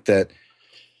I think that,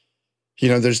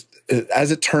 there's,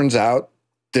 as it turns out,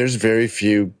 there's very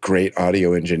few great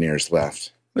audio engineers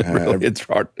left. Really? It's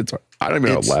hard. I don't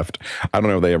even know left. I don't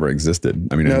know if they ever existed.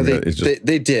 I mean, no,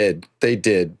 they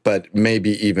did, but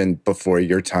maybe even before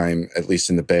your time, at least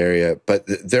in the Bay Area. But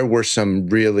there were some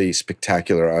really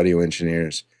spectacular audio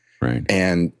engineers, right?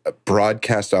 And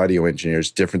broadcast audio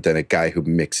engineers, different than a guy who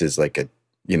mixes like a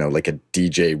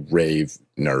DJ rave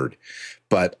nerd.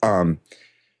 But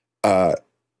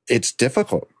it's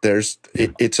difficult.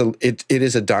 It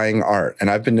is a dying art, and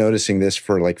I've been noticing this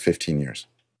for like 15 years.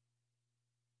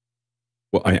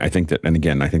 Well, I think that, and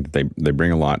again, I think that they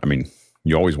bring a lot. I mean,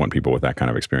 you always want people with that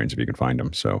kind of experience if you can find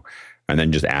them. So, and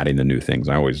then just adding the new things.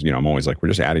 I'm always like, we're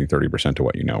just adding 30% to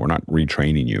what you know. We're not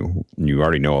retraining you. You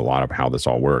already know a lot of how this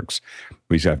all works.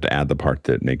 We just have to add the part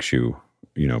that makes you,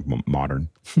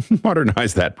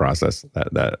 modernize that process,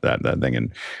 that thing,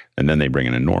 and then they bring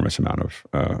an enormous amount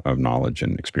of knowledge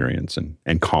and experience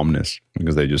and calmness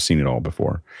because they've just seen it all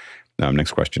before.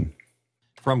 Next question.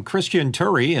 From Christian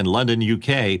Turry in London,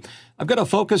 UK. I've got a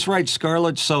Focusrite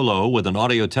Scarlett Solo with an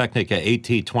Audio-Technica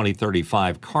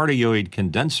AT2035 cardioid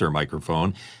condenser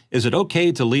microphone. Is it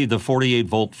okay to leave the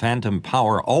 48-volt phantom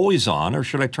power always on, or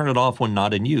should I turn it off when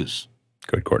not in use?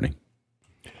 Good, Courtney.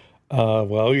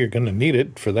 Well, you're going to need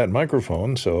it for that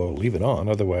microphone, so leave it on.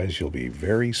 Otherwise, you'll be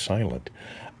very silent.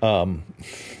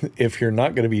 If you're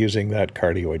not going to be using that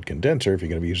cardioid condenser, if you're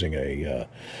going to be using a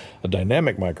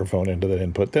dynamic microphone into that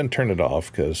input, then turn it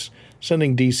off, because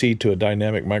sending DC to a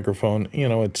dynamic microphone,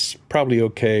 it's probably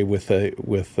okay with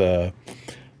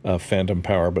phantom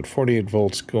power, but 48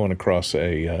 volts going across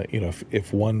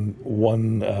if one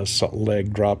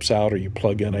leg drops out or you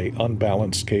plug in a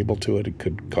unbalanced cable to it, it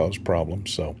could cause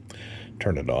problems. So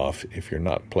turn it off if you're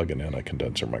not plugging in a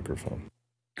condenser microphone.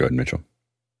 Go ahead, Mitchell.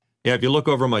 Yeah, if you look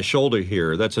over my shoulder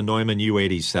here, that's a Neumann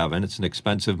U87. It's an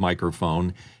expensive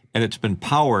microphone, and it's been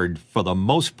powered for the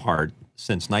most part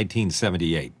since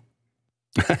 1978.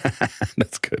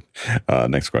 That's good.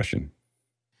 Next question.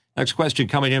 Next question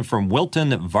coming in from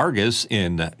Wilton Vargas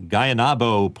in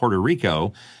Guaynabo, Puerto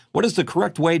Rico. What is the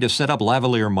correct way to set up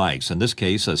lavalier mics? In this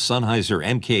case, a Sennheiser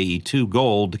MKH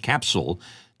Gold capsule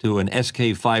to an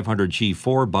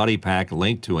SK500G4 body pack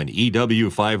linked to an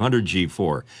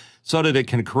EW500G4 so that it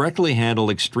can correctly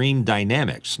handle extreme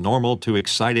dynamics, normal to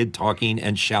excited talking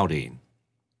and shouting.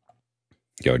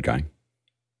 Go ahead, Guy.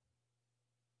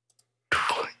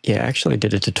 Yeah, I actually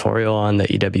did a tutorial on the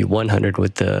EW100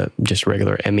 with the just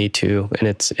regular ME2, and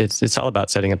it's all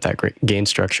about setting up that gain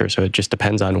structure. So it just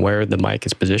depends on where the mic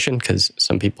is positioned, because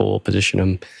some people will position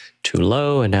them too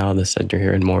low, and now all of a sudden you're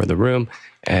hearing more of the room,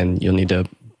 and you'll need to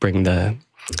bring the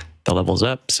levels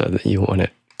up so that you want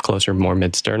it closer, more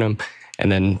mid-sternum,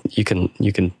 and then you can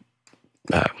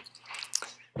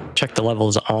check the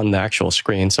levels on the actual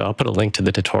screen. So I'll put a link to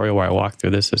the tutorial where I walk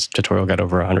through this. This tutorial got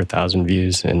over 100,000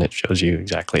 views, and it shows you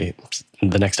exactly.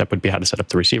 The next step would be how to set up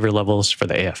the receiver levels for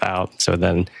the AF out. So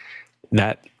then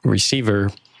that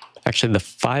receiver, actually the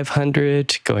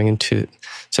 500 going into,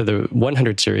 so the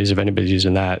 100 series, if anybody's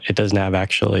using that, it doesn't have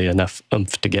actually enough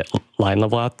oomph to get line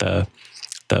level out. The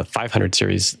 500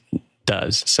 series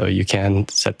does. So you can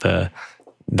set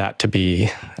that to be,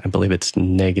 I believe it's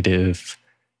negative,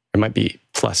 it might be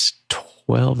plus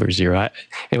 12 or 0.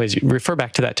 Anyways, refer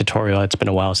back to that tutorial. It's been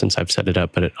a while since I've set it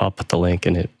up, but I'll put the link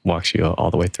and it walks you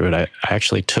all the way through it. I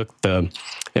actually took the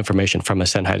information from a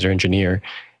Sennheiser engineer,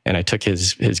 and I took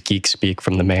his geek speak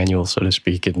from the manual, so to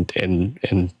speak,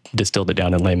 and distilled it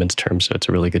down in layman's terms. So it's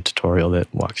a really good tutorial that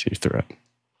walks you through it.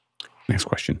 Next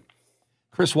question.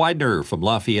 Chris Widener from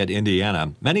Lafayette,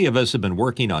 Indiana. Many of us have been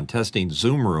working on testing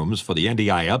Zoom rooms for the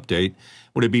NDI update.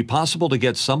 Would it be possible to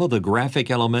get some of the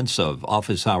graphic elements of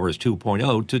Office Hours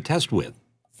 2.0 to test with?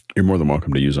 You're more than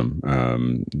welcome to use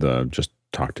them. Just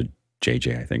talk to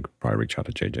JJ, I think. Probably reach out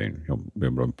to JJ and he'll be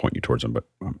able to point you towards them, but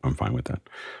I'm fine with that.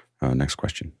 Next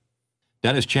question.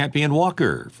 Dennis Champion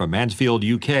Walker from Mansfield,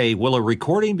 UK. Will a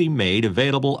recording be made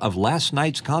available of last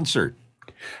night's concert?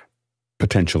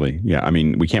 Potentially, yeah. I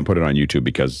mean, we can't put it on YouTube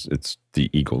because it's the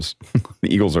Eagles.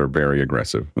 The Eagles are very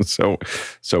aggressive. So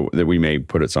that we may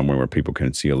put it somewhere where people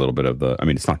can see a little bit of the, I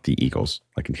mean, it's not the Eagles,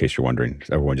 like in case you're wondering.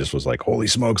 Everyone just was like, holy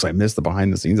smokes, I missed the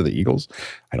behind the scenes of the Eagles.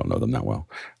 I don't know them that well.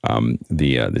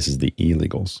 This is the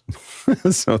Illegals.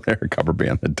 So they're a cover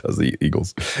band that does the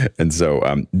Eagles. And so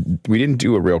we didn't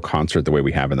do a real concert the way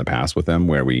we have in the past with them,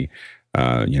 where we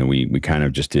kind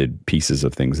of just did pieces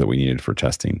of things that we needed for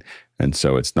testing. And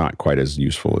so it's not quite as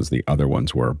useful as the other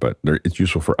ones were, but it's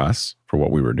useful for us, for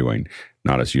what we were doing,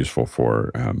 not as useful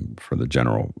for the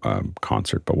general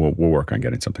concert. But we'll work on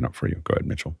getting something up for you. Go ahead,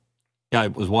 Mitchell. Yeah, I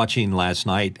was watching last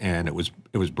night, and it was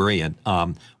brilliant.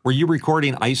 Were you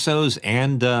recording ISOs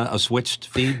and a switched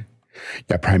feed?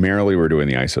 Yeah, primarily we're doing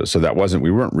the ISOs. So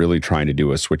we weren't really trying to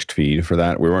do a switched feed for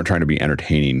that. We weren't trying to be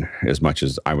entertaining as much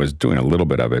as I was doing a little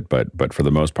bit of it. But for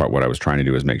the most part, what I was trying to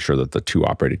do is make sure that the 2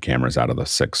 operated cameras out of the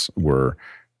 6 were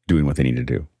doing what they need to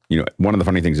do. You know, one of the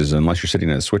funny things is unless you're sitting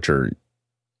in a switcher,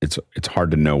 it's hard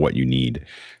to know what you need.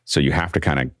 So you have to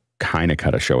kind of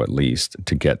cut a show at least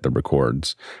to get the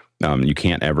records. You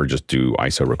can't ever just do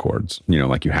ISO records,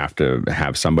 like you have to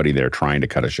have somebody there trying to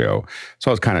cut a show.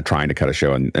 So I was kind of trying to cut a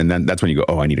show. And then that's when you go,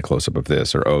 oh, I need a close up of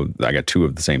this, or, oh, I got 2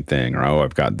 of the same thing, or, oh,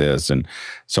 I've got this. And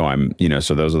so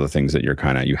so those are the things that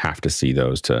you have to see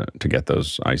those to get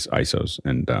those ISOs.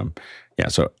 And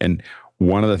and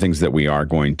one of the things that we are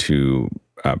going to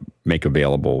make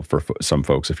available for some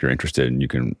folks, if you're interested,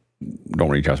 and don't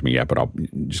reach out to me yet, but I'll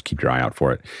just keep your eye out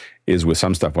for it, is with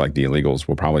some stuff like the Illegals,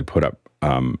 we'll probably put up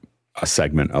a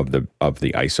segment of the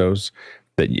ISOs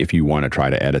that if you want to try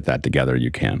to edit that together,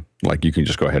 you can. Like you can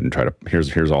just go ahead and try to,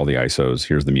 here's all the ISOs,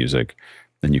 here's the music,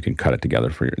 then you can cut it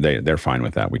together for they're fine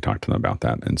with that. We talked to them about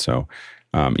that. And so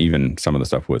even some of the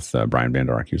stuff with Brian Van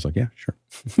Der Ark, he was like, yeah, sure.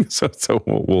 so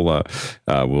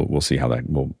we'll see how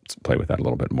we'll play with that a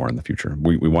little bit more in the future.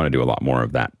 We want to do a lot more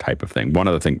of that type of thing. One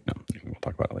other thing, we'll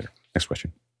talk about it later. Next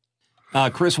question.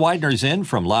 Chris Widener's in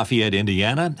from Lafayette,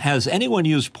 Indiana. Has anyone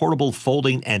used portable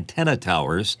folding antenna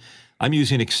towers? I'm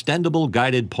using extendable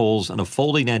guided poles and a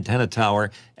folding antenna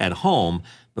tower at home,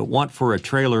 but want for a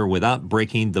trailer without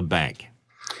breaking the bank.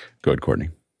 Go ahead,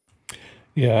 Courtney.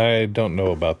 Yeah, I don't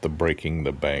know about the breaking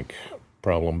the bank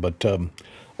problem, but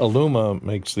Illuma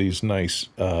makes these nice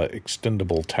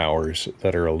extendable towers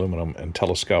that are aluminum and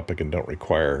telescopic and don't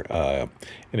require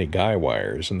any guy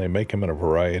wires, and they make them in a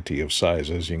variety of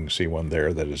sizes. You can see one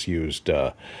there that is used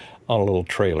on a little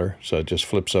trailer, so it just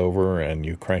flips over and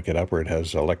you crank it up, or it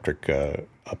has electric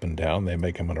up and down. They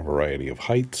make them in a variety of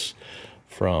heights,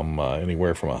 from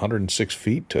anywhere from 106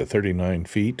 feet to 39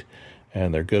 feet,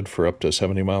 and they're good for up to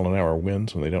 70-mile-an-hour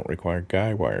winds, and they don't require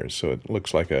guy wires. So it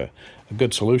looks like a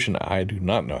good solution. I do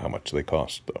not know how much they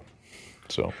cost, though.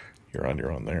 So you're on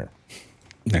your own there.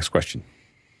 Next question.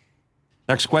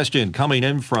 Next question coming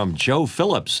in from Joe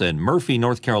Phillips in Murphy,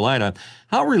 North Carolina.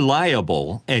 How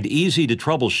reliable and easy to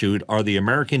troubleshoot are the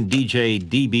American DJ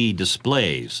DB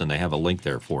displays? And they have a link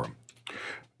there for them.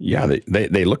 Yeah,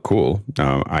 they look cool.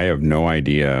 I have no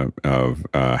idea of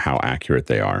how accurate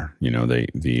they are.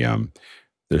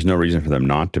 There's no reason for them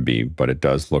not to be, but it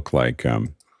does look like.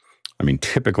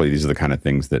 Typically these are the kind of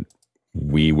things that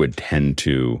we would tend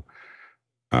to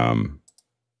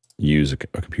use a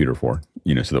computer for,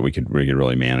 so that we could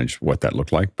really manage what that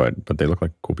looked like. But they look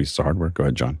like cool pieces of hardware. Go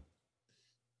ahead, John.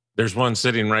 There's one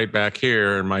sitting right back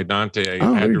here in my Dante.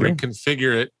 I had to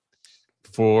reconfigure it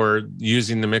for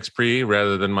using the MixPre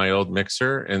rather than my old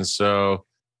mixer. And so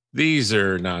these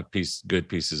are not good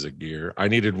pieces of gear. I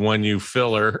needed 1U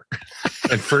filler.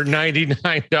 And for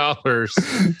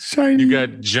 $99, shiny, you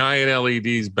got giant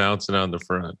LEDs bouncing on the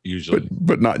front, usually.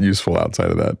 But not useful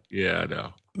outside of that. Yeah,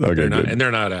 no. Okay,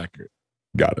 they're not accurate.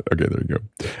 Got it. Okay, there you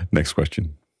go. Next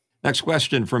question. Next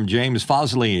question from James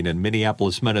Fosline in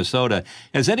Minneapolis, Minnesota.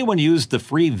 Has anyone used the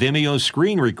free Vimeo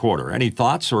screen recorder? Any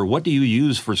thoughts, or what do you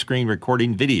use for screen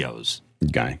recording videos?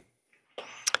 Guy.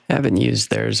 I haven't used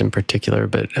theirs in particular,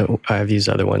 but I've used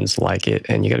other ones like it.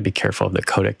 And you got to be careful of the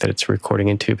codec that it's recording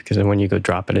into, because then when you go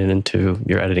dropping it into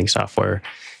your editing software,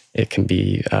 it can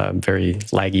be very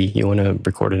laggy. You want to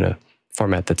record in a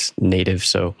format that's native.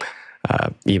 So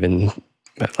even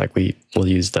like we'll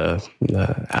use the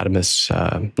Adamus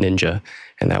Ninja,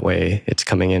 and that way it's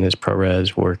coming in as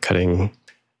ProRes. We're cutting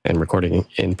and recording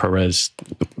in ProRes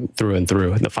through and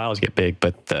through. The files get big,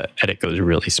 but the edit goes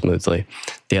really smoothly.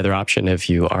 The other option,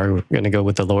 if you are going to go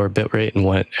with the lower bitrate and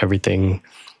want everything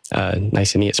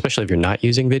nice and neat, especially if you're not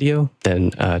using video,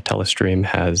 then Telestream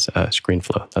has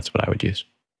ScreenFlow. That's what I would use.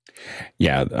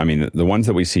 Yeah, I mean, the ones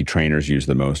that we see trainers use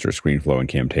the most are ScreenFlow and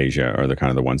Camtasia, are the kind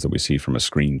of the ones that we see from a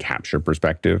screen capture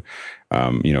perspective.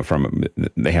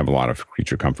 They have a lot of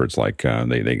creature comforts, like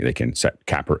they can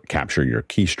capture your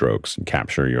keystrokes and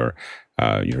capture your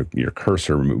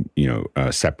cursor,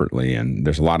 separately, and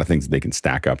there's a lot of things that they can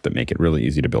stack up that make it really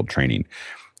easy to build training.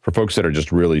 For folks that are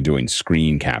just really doing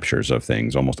screen captures of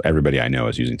things, almost everybody I know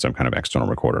is using some kind of external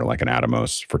recorder, like an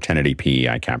Atomos. For 1080p,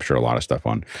 I capture a lot of stuff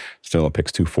on still a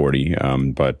Pix 240,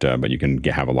 but you can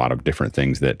have a lot of different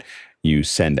things that you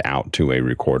send out to a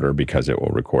recorder because it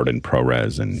will record in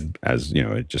ProRes, and as you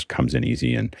know, it just comes in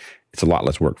easy, and it's a lot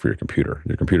less work for your computer.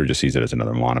 Your computer just sees it as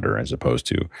another monitor as opposed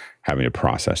to having to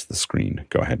process the screen.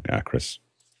 Go ahead, Chris.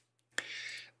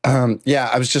 Yeah,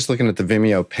 I was just looking at the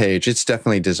Vimeo page. It's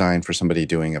definitely designed for somebody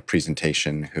doing a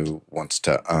presentation who wants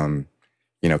to,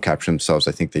 capture themselves.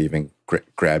 I think they even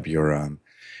grab your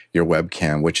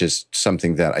webcam, which is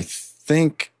something that I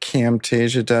think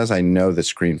Camtasia does. I know that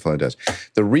ScreenFlow does.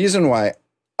 The reason why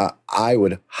I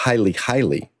would highly,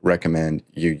 highly recommend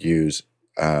you use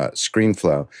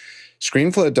ScreenFlow.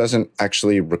 ScreenFlow doesn't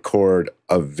actually record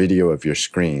a video of your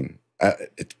screen.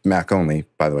 It's Mac only,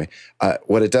 by the way.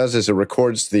 What it does is it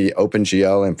records the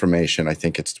OpenGL information, I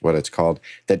think it's what it's called,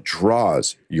 that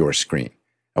draws your screen.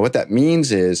 And what that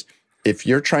means is if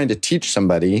you're trying to teach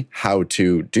somebody how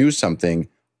to do something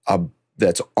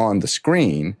that's on the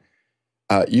screen,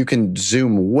 you can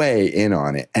zoom way in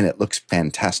on it, and it looks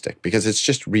fantastic because it's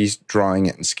just redrawing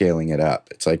it and scaling it up.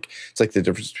 It's like the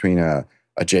difference between a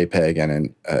JPEG and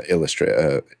an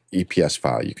EPS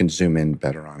file. You can zoom in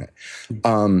better on it.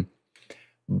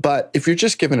 But if you're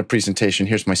just given a presentation,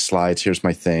 here's my slides, here's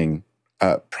my thing,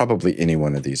 probably any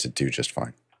one of these would do just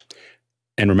fine.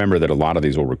 And remember that a lot of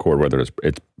these will record, whether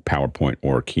it's PowerPoint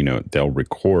or Keynote, they'll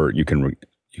record. You can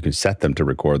set them to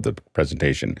record the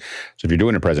presentation. So if you're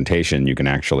doing a presentation, you can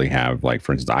actually have, like,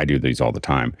 for instance, I do these all the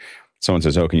time. Someone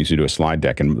says, "Oh, can you do a slide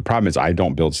deck?" And the problem is I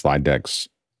don't build slide decks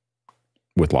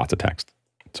with lots of text.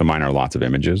 So mine are lots of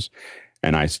images.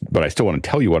 But I still want to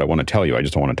tell you what I want to tell you. I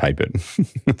just don't want to type it.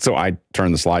 So I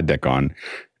turn the slide deck on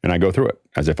and I go through it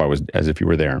as if you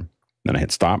were there. Then I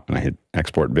hit stop and I hit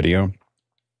export video,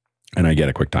 and I get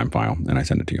a QuickTime file and I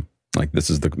send it to you. Like,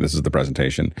 this is the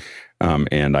presentation,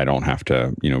 and I don't have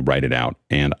to write it out.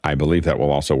 And I believe that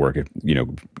will also work if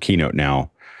Keynote now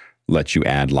lets you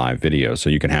add live video, so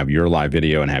you can have your live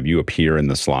video and have you appear in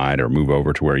the slide or move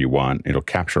over to where you want. It'll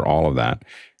capture all of that.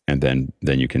 And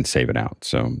then you can save it out.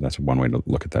 So that's one way to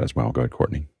look at that as well. Go ahead,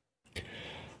 Courtney.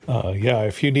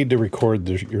 If you need to record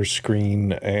your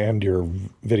screen and your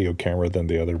video camera, then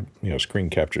the other screen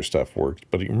capture stuff works.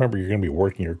 But remember, you're going to be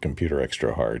working your computer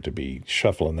extra hard to be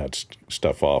shuffling that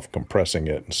stuff off, compressing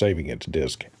it, and saving it to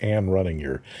disk, and running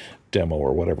your demo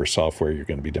or whatever software you're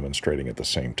going to be demonstrating at the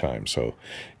same time. So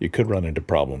you could run into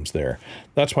problems there.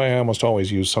 That's why I almost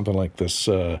always use something like this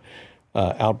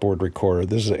outboard recorder.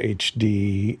 This is a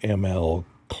HDML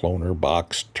cloner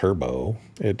box turbo.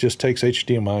 It just takes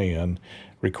HDMI in,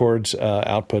 records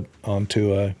output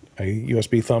onto a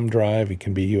USB thumb drive. It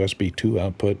can be USB 2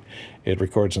 output. It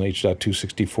records an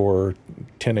H.264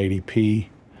 1080p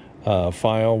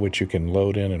file, which you can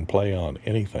load in and play on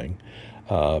anything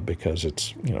because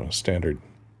it's standard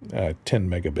 10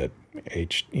 megabit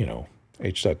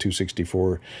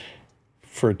H.264.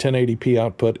 For 1080p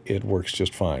output, it works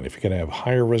just fine. If you can have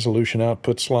higher resolution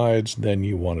output slides, then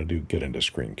you want to get into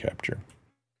screen capture.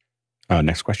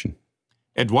 Next question.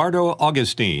 Eduardo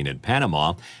Augustine in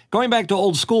Panama. Going back to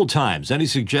old school times, any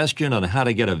suggestion on how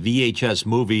to get a VHS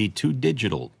movie to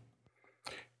digital?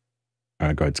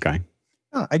 Go ahead, Sky.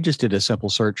 I just did a simple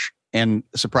search, and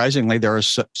surprisingly, there are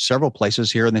several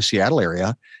places here in the Seattle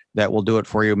area that will do it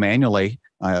for you manually,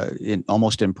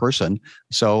 almost in person.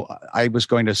 So I was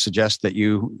going to suggest that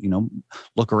you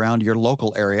look around your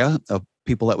local area of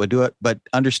people that would do it, but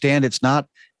understand it's not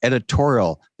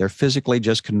editorial. They're physically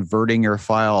just converting your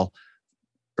file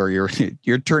or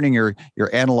you're turning your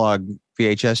analog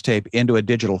VHS tape into a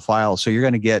digital file. So you're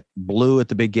going to get blue at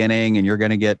the beginning, and you're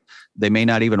going to get, they may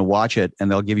not even watch it, and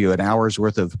they'll give you an hour's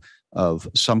worth of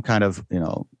some kind of,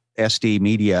 SD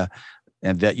media,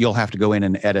 and that you'll have to go in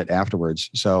and edit afterwards.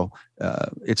 So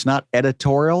it's not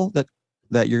editorial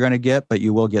that you're going to get, but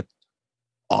you will get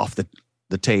off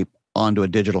the tape onto a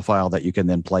digital file that you can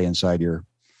then play inside your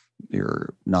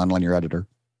nonlinear editor.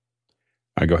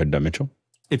 Go ahead, Mitchell.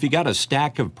 If you got a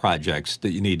stack of projects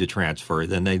that you need to transfer,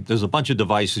 then there's a bunch of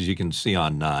devices you can see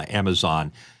on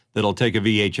Amazon that'll take a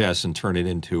VHS and turn it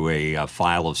into a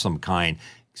file of some kind.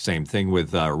 Same thing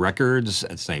with records,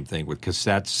 same thing with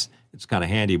cassettes. It's kind of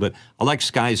handy, but I like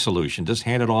Sky's solution. Just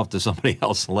hand it off to somebody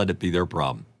else and let it be their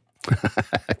problem. Go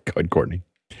ahead, Courtney.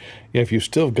 Yeah, if you've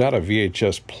still got a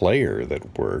VHS player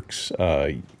that works,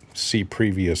 see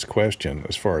previous question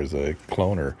as far as the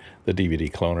cloner, the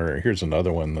DVD cloner. Here's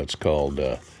another one that's called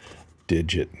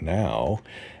Digit Now.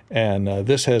 And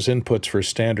this has inputs for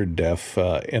standard def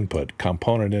input,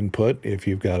 component input. If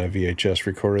you've got a VHS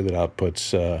recorder that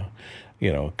outputs,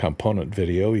 component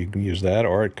video, you can use that,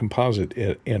 or a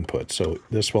composite input. So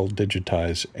this will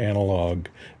digitize analog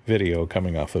video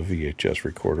coming off a VHS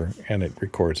recorder, and it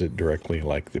records it directly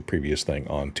like the previous thing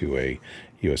onto a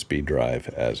USB drive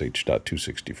as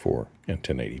H.264 in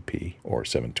 1080p or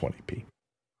 720p.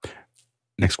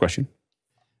 Next question.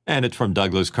 And it's from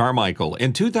Douglas Carmichael.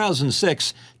 In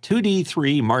 2006,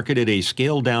 2D3 marketed a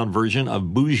scaled-down version of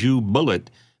Buju Bullet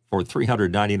for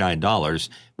 $399,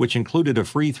 which included a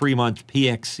free 3-month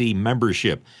PXC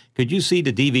membership. Could you see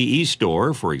the DVE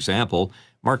store, for example,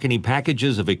 marketing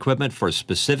packages of equipment for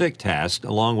specific tasks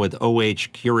along with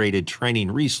OH-curated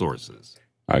training resources?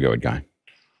 I'll go with Guy.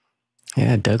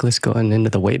 Yeah, Douglas going into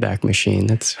the Wayback Machine.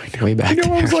 That's way back.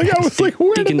 I was like,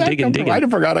 where did that come from? I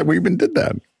forgot we even did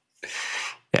that.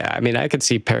 Yeah, I mean, I could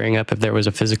see pairing up if there was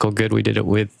a physical good. We did it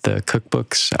with the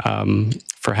cookbooks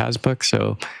for Hasbook.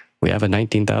 So we have a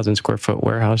 19,000 square foot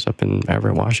warehouse up in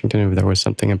Everett, Washington. If there was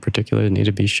something in particular that needed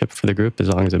to be shipped for the group, as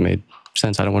long as it made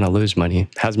sense, I don't want to lose money.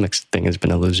 Hasbook's thing has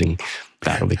been a losing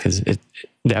battle because they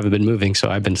haven't been moving. So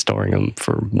I've been storing them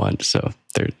for months. So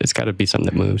it's got to be something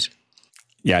that moves.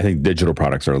 Yeah, I think digital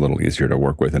products are a little easier to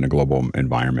work with in a global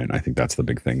environment. I think that's the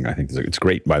big thing. I think it's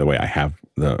great. By the way, I have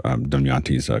the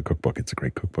Donyanti's cookbook. It's a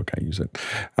great cookbook. I use it.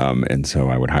 And so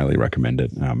I would highly recommend it.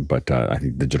 But I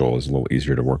think digital is a little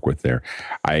easier to work with there.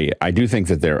 I do think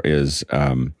that there is,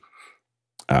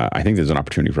 I think there's an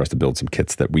opportunity for us to build some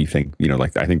kits that we think,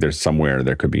 I think there's somewhere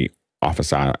there could be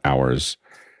office hours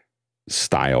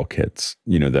style kits,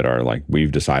 that are like,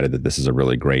 we've decided that this is a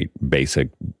really great basic,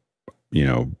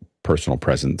 personal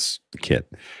presence kit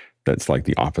that's like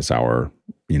the office hour,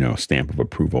 stamp of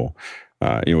approval.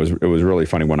 It was really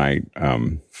funny when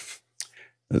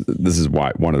this is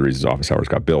why one of the reasons office hours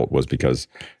got built was because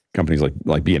companies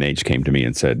like B&H came to me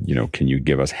and said, can you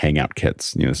give us hangout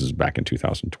kits? This is back in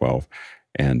 2012.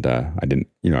 And I didn't,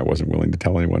 I wasn't willing to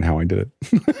tell anyone how I did it.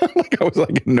 I was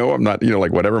like, no, I'm not,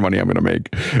 whatever money I'm going to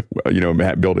make,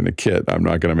 building a kit, I'm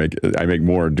not going to make, I make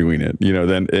more doing it,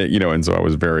 and so I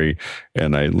was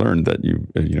and I learned that you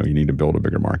need to build a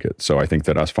bigger market. So I think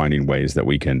that us finding ways that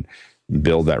we can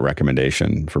build that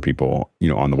recommendation for people,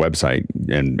 on the website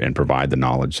and provide the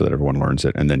knowledge so that everyone learns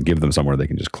it and then give them somewhere they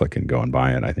can just click and go and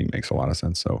buy it, I think makes a lot of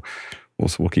sense. So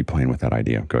we'll keep playing with that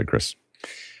idea. Go ahead, Chris.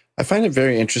 I find it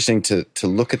very interesting to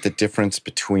look at the difference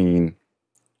between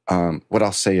what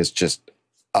I'll say is just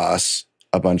us,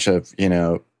 a bunch of,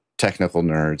 technical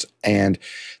nerds, and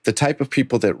the type of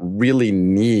people that really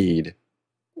need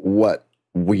what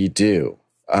we do.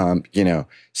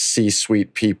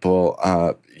 C-suite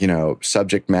people,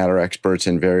 subject matter experts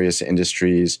in various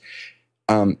industries.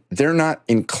 They're not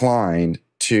inclined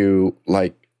to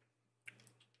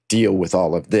deal with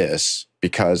all of this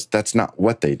because that's not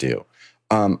what they do.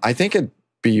 I think it'd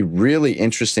be really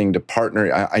interesting to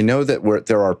partner. I know that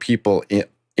there are people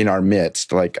in our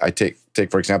midst, like I take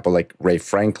for example, like Ray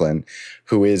Franklin,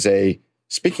 who is a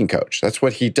speaking coach. That's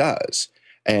what he does.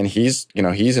 And he's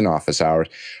in office hours.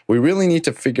 We really need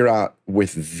to figure out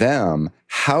with them,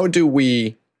 how do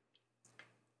we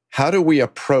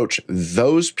approach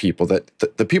those people,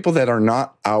 that the people that are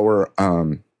not our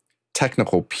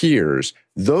technical peers.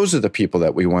 Those are the people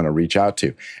that we want to reach out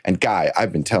to. And Guy,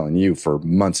 I've been telling you for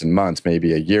months and months,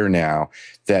 maybe a year now,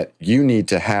 that you need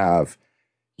to have,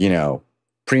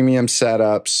 premium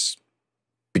setups,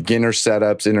 beginner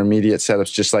setups, intermediate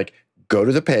setups, just go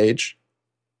to the page,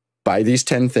 buy these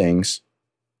 10 things,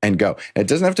 and go. And it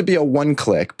doesn't have to be a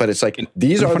one-click, but it's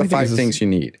these are the 5 things you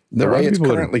need. The way it's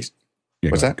currently...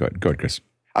 What's that? Go ahead, Chris.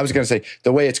 I was going to say,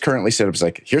 the way it's currently set up is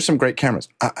here's some great cameras.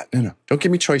 No, don't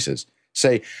give me choices.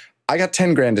 Say, I got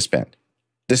 10 grand to spend.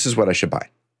 This is what I should buy.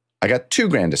 I got 2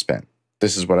 grand to spend.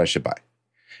 This is what I should buy.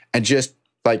 And just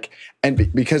like, and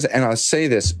I'll say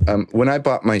this, when I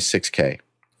bought my 6K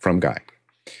from Guy,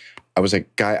 I was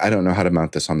like, Guy, I don't know how to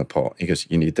mount this on the pole. He goes,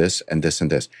 you need this and this and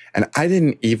this. And I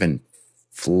didn't even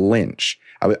flinch.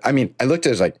 I mean, I looked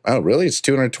at it, like, oh, really? It's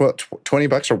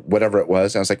 $220 or whatever it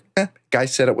was. And I was like, Guy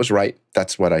said it was right.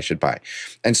 That's what I should buy.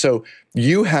 And so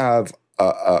you have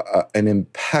an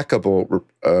impeccable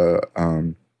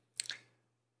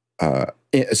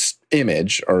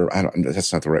image, or I don't,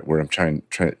 that's not the right word. I'm trying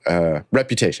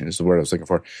reputation is the word I was looking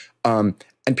for. And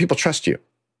people trust you.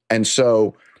 And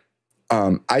so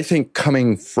I think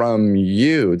coming from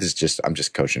you, I'm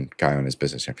just coaching Guy on his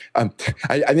business here. I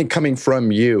think coming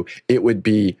from you, it would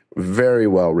be very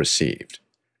well received.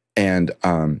 And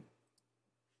I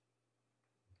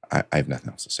have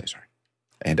nothing else to say. Sorry.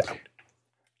 And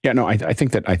yeah, no, I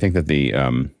think that I think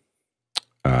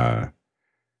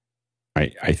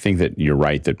that you're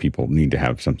right that people need to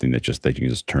have something that they can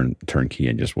just turnkey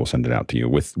and just we'll send it out to you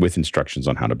with instructions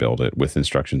on how to build it, with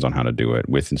instructions on how to do it,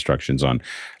 with instructions on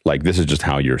like this is just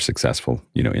how you're successful,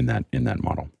 in that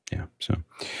model. Yeah. So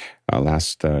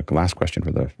last question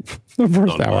for the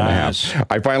first hour and a half.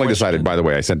 I finally decided. By the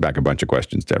way, I sent back a bunch of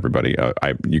questions to everybody.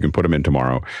 You can put them in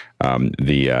tomorrow.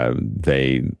 We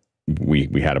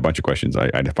had a bunch of questions.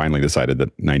 I finally decided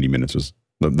that 90 minutes was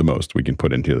the most we can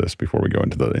put into this before we go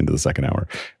into the second hour.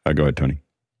 Go ahead, Tony.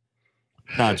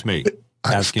 No, it's me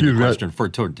asking the question for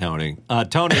Tony.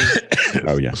 Tony.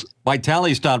 Oh, yes. My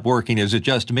tally stopped working. Is it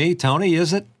just me? Tony,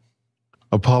 is it?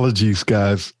 Apologies,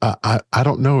 guys. I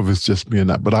don't know if it's just me or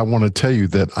not, but I want to tell you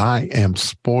that I am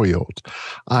spoiled.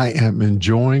 I am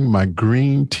enjoying my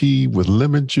green tea with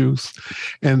lemon juice.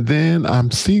 And then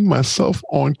I'm seeing myself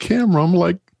on camera. I'm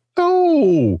like,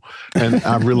 no. And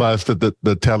I realized that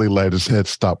the tally lighters had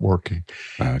stopped working.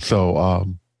 Okay. So,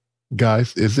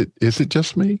 guys, is it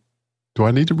just me? Do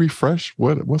I need to refresh?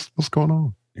 What's going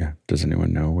on? Yeah. Does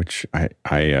anyone know which I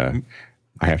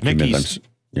have to admit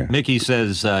yeah. Mickey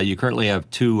says you currently have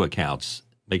 2 accounts.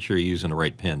 Make sure you're using the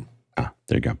right PIN. Ah,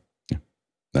 there you go. Yeah.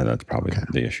 That's probably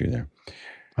the issue there.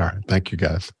 All right. Thank you,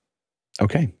 guys.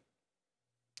 Okay.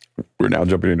 We're now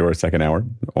jumping into our second hour,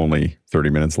 only 30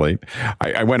 minutes late.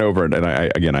 I went over it, and I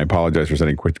apologize for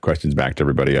sending quick questions back to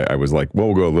everybody. I was like, well,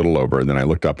 we'll go a little over, and then I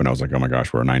looked up and I was like, oh my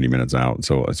gosh, we're 90 minutes out.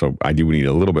 So I do need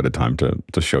a little bit of time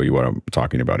to show you what I'm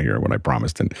talking about here, what I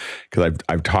promised, and because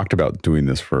I've talked about doing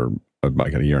this for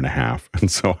like a year and a half, and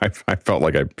so I felt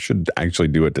like I should actually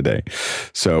do it today.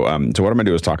 So what I'm going to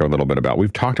do is talk a little bit about.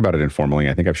 We've talked about it informally.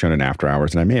 I think I've shown it after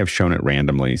hours, and I may have shown it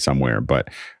randomly somewhere, but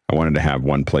I wanted to have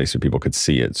one place where people could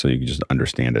see it so you could just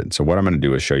understand it. So what I'm going to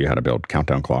do is show you how to build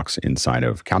countdown clocks inside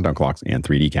of countdown clocks and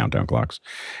 3D countdown clocks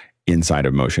inside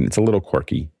of Motion. It's a little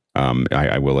quirky,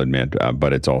 I will admit,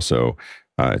 but it's also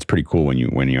it's pretty cool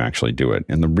when you actually do it.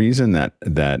 And the reason that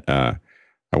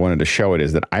I wanted to show it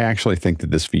is that I actually think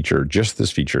that this feature, just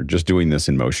doing this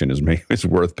in Motion is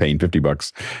worth paying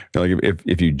 $50. Like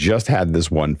if you just had this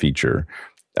one feature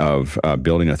of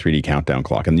building a 3D countdown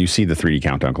clock, and you see the 3D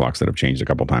countdown clocks that have changed a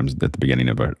couple times at the beginning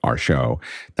of our show,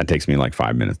 that takes me like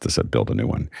 5 minutes to build a new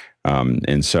one.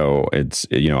 And so it's,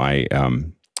 it's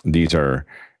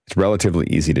relatively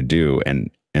easy to do.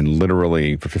 And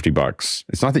literally for $50,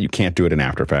 it's not that you can't do it in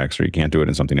After Effects or you can't do it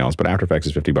in something else, but After Effects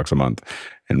is $50 a month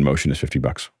and Motion is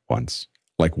 $50 once.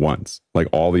 Like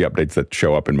all the updates that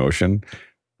show up in Motion,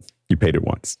 you paid it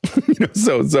once.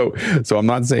 So I'm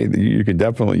not saying that you can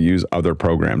definitely use other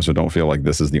programs. So don't feel like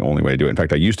this is the only way to do it. In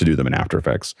fact, I used to do them in After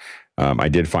Effects. I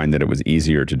did find that it was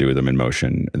easier to do them in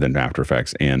Motion than After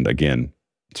Effects. And again,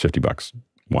 it's $50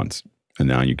 once. And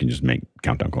now you can just make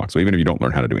countdown clocks. So even if you don't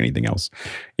learn how to do anything else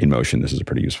in Motion, this is a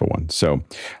pretty useful one. So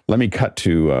let me cut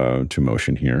to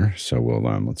Motion here. So we'll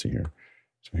let's see here.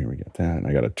 So here we get that. And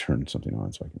I got to turn something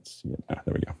on so I can see it.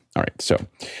 There we go. All right. So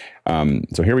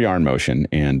here we are in Motion,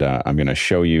 and I'm going to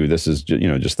show you. This is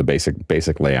just the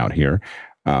basic layout here.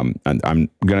 And I'm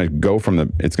going to go from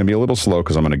it's going to be a little slow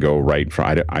because I'm going to go right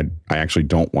from. I actually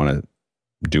don't want to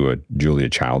do a Julia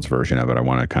Child's version of it. I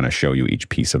want to kind of show you each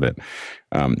piece of it.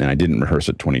 And I didn't rehearse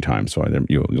it 20 times, so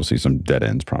you'll see some dead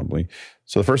ends probably.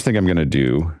 So the first thing I'm going to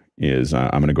do is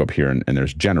I'm going to go up here and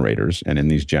there's generators. And in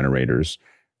these generators,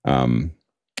 I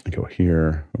go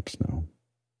here. Oops, no.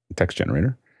 Text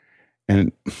generator.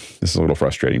 And this is a little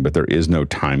frustrating, but there is no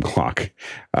time clock.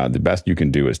 The best you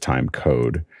can do is time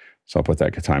code. So I'll put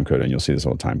that time code and you'll see this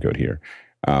little time code here.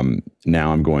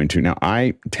 Now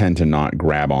I tend to not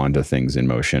grab onto things in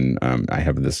Motion. I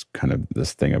have this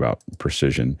thing about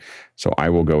precision. So I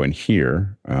will go in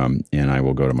here and I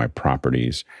will go to my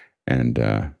properties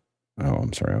and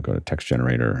I'm sorry, I'll go to text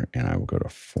generator and I will go to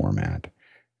format,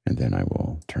 and then I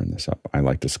will turn this up. I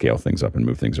like to scale things up and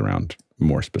move things around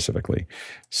more specifically.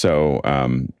 So,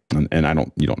 and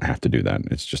you don't have to do that.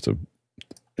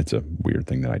 It's a weird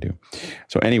thing that I do.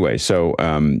 So anyway, so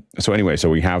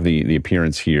we have the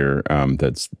appearance here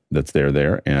that's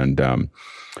there, and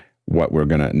what we're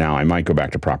gonna now. I might go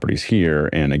back to properties here,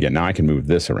 and again, now I can move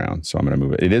this around. So I'm gonna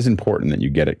move it. It is important that you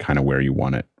get it kind of where you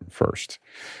want it first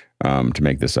to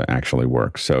make this actually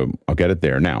work. So I'll get it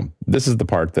there. Now this is the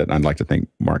part that I'd like to thank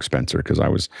Mark Spencer, because I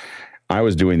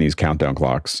was doing these countdown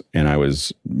clocks, and I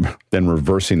was then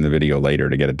reversing the video later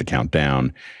to get it to count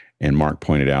down. And Mark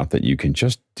pointed out that you can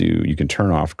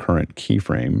turn off current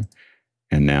keyframe,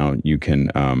 and now you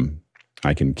can,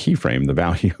 I can keyframe the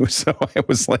value. So I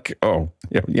was like, oh,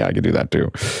 yeah, I can do that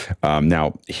too.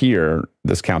 Now here,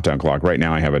 this countdown clock, right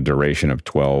now I have a duration of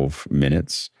 12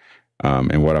 minutes.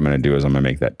 And what I'm going to do is I'm going to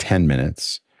make that 10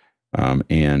 minutes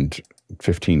and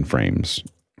 15 frames.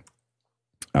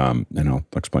 And I'll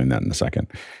explain that in a second.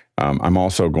 I'm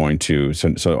also going to,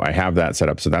 so I have that set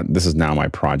up. So this is now my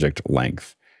project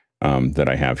length. That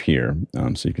I have here.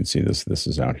 So you can see this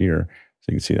is out here.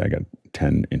 So you can see that I got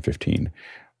 10 and 15.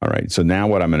 All right. So now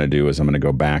what I'm going to do is I'm going to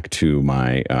go back to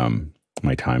my,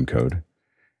 my time code,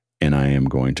 and I am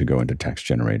going to go into text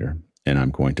generator, and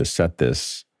I'm going to set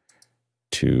this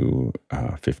to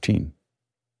 15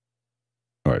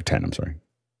 or 10. I'm sorry.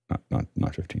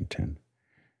 Not 15, 10.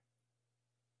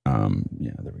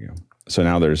 Yeah, there we go. So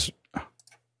now there's,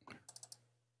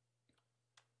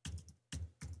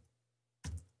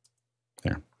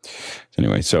 there. So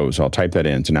anyway, so I'll type that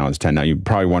in. So now it's 10. Now you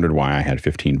probably wondered why I had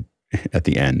 15 at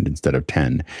the end instead of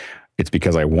 10. It's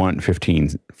because I want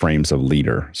 15 frames of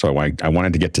leader. So I want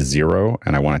it to get to 0,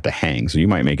 and I want it to hang. So you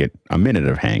might make it a minute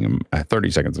of hang, 30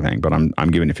 seconds of hang, but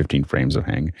I'm giving it 15 frames of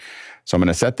hang. So I'm going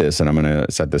to set this, and I'm going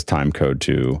to set this time code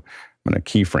to, I'm going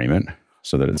to keyframe it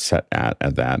so that it's set at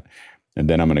that. And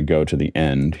then I'm going to go to the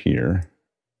end here,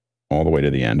 all the way to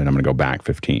the end, and I'm going to go back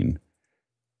 15.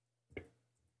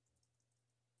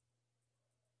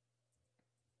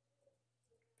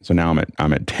 So now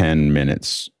I'm at 10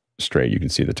 minutes straight. You can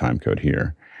see the time code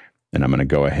here. And I'm going to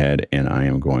go ahead and I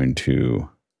am going to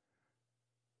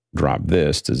drop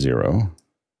this to 0.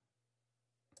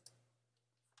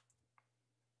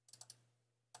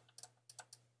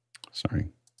 Sorry.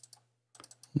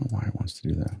 I don't know why it wants to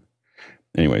do that.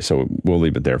 Anyway, so we'll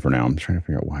leave it there for now. I'm trying to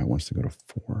figure out why it wants to go to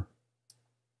 4.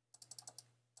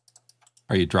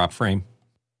 Are you drop frame?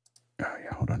 Oh,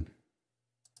 yeah, hold on.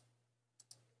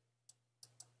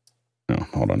 No,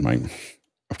 hold on.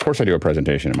 Of course I do a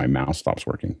presentation and my mouse stops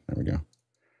working. There we go.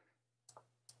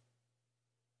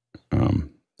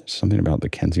 There's something about the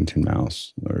Kensington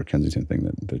mouse or Kensington thing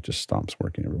that just stops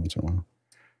working every once in a while.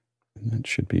 And that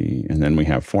should be, and then we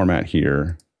have format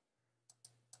here.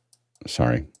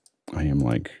 Sorry, I am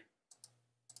like,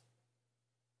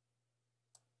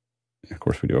 of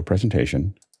course we do a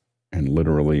presentation, and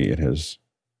literally it has,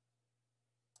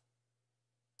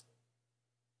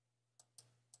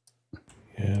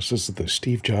 yes, this is the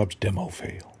Steve Jobs demo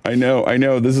fail. I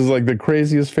know. This is like the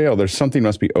craziest fail. There's something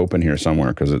must be open here somewhere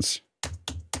because it's.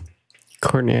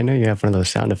 Courtney, I know you have one of those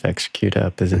sound effects queued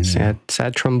up. Is it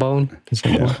sad trombone? Is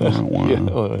that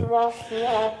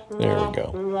There we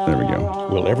go. There we go.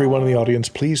 Will everyone in the audience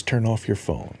please turn off your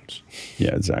phones?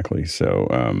 Yeah, exactly. So,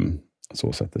 so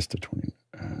we'll set this to 20.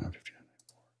 15.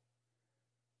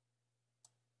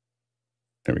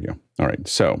 There we go. All right.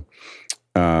 So.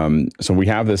 So we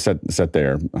have this set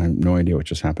there. I have no idea what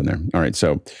just happened there. All right.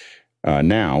 So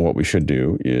now what we should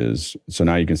do is, so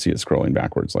now you can see it scrolling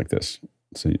backwards like this.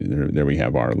 So there we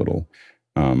have our little,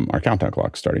 our countdown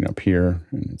clock starting up here,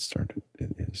 and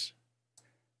it is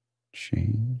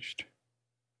changed.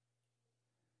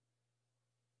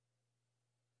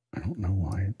 I don't know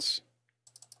why it's.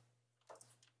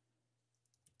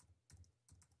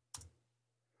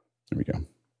 There we go.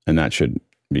 And that should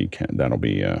be, that'll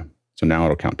be, so now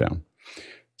it'll count down.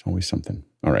 It's always something.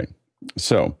 All right.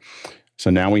 So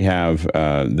now we have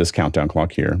this countdown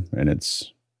clock here, and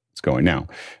it's going. Now,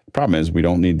 the problem is we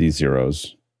don't need these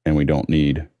zeros, and we don't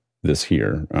need this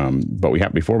here. But we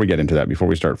have, before we get into that, before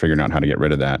we start figuring out how to get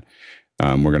rid of that,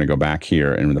 we're going to go back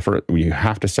here, and we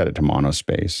have to set it to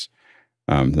monospace.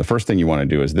 The first thing you want to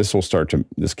do is this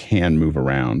can move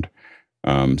around.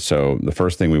 So the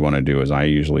first thing we want to do is I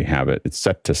usually have it's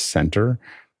set to center.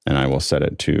 And I will set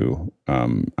it to,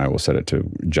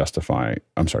 justify.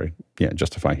 I'm sorry. Yeah,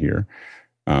 justify here.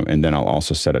 And then I'll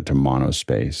also set it to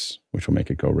monospace, which will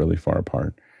make it go really far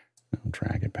apart. I'll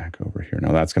drag it back over here.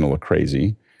 Now that's going to look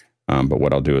crazy. But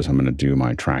what I'll do is I'm going to do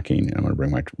my tracking, and I'm going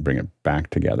to bring it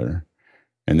back together.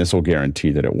 and this will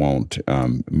guarantee that it won't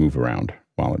move around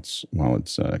while it's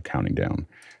counting down.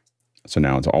 So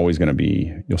now it's always going to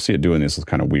be, you'll see it doing this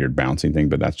kind of weird bouncing thing,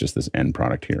 but that's just this end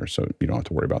product here. So you don't have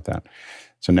to worry about that.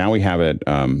 So now we have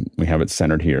it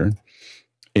centered here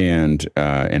and it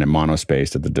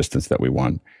monospaced at the distance that we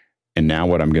want. And now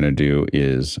what I'm going to do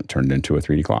is turn it into a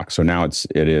 3D clock. So now it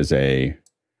is a,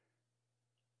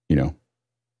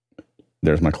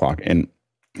 there's my clock. And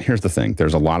here's the thing.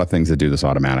 There's a lot of things that do this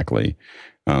automatically.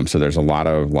 So there's a lot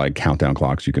of like countdown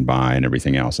clocks you can buy and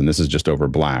everything else. And this is just over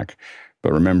black.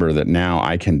 But remember that now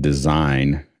I can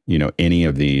design, any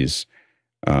of these.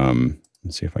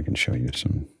 Let's see if I can show you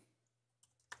some.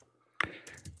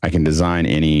 I can design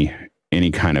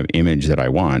any kind of image that I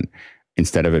want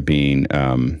instead of it being,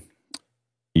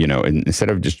 instead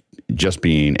of just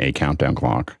being a countdown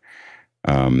clock.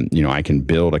 I can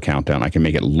build a countdown. I can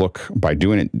make it look, by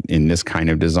doing it in this kind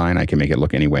of design, I can make it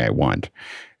look any way I want.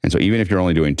 And so even if you're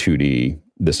only doing 2D,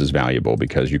 this is valuable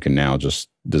because you can now just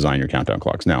design your countdown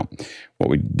clocks. Now, what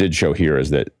we did show here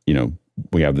is that,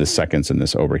 we have this seconds and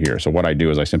this over here. So what I do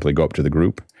is I simply go up to the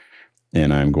group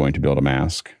and I'm going to build a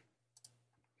mask.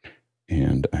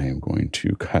 And I am going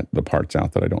to cut the parts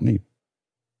out that I don't need.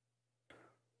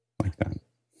 Like that.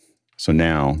 So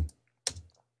now,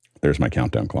 there's my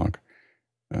countdown clock.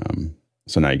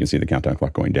 So now you can see the countdown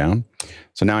clock going down.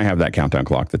 So now I have that countdown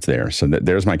clock that's there. So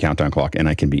there's my countdown clock, and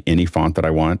I can be any font that I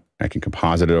want. I can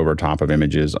composite it over top of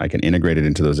images. I can integrate it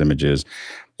into those images.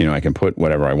 I can put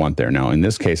whatever I want there. Now, in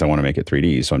this case, I want to make it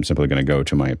 3D. So I'm simply going to go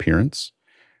to my appearance,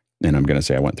 and I'm going to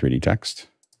say I want 3D text.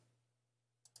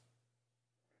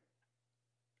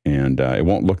 And it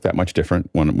won't look that much different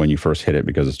when you first hit it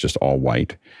because it's just all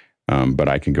white. But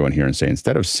I can go in here and say,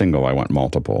 instead of single, I want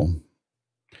multiple.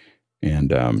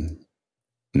 And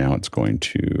now it's going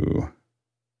to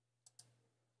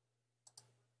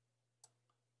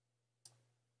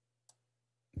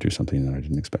do something that I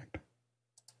didn't expect.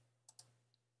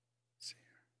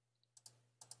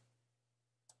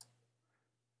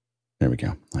 There we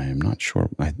go. I am not sure.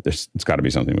 It's got to be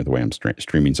something with the way I'm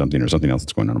streaming something or something else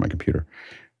that's going on my computer.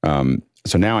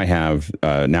 So now I have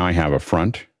a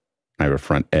front. I have a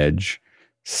front edge,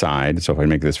 side. So if I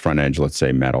make this front edge, let's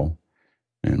say metal,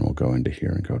 and we'll go into here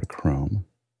and go to chrome.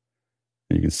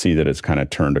 And you can see that it's kind of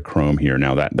turned to chrome here.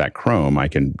 Now that chrome, I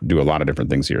can do a lot of different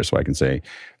things here. So I can say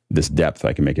this depth,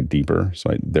 I can make it deeper.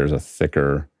 So there's a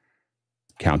thicker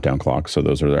countdown clock. So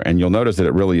those are there. And you'll notice that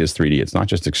it really is 3D. It's not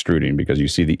just extruding because you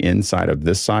see the inside of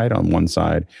this side on one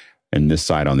side and this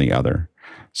side on the other.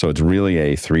 So it's really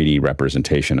a 3D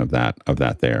representation of that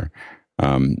there.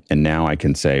 And now I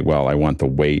can say, well, I want the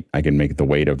weight. I can make the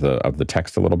weight of the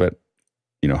text a little bit,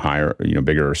 higher,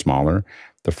 bigger or smaller.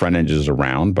 The front edge is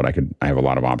around, but I have a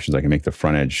lot of options. I can make the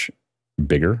front edge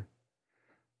bigger.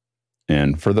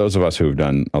 And for those of us who have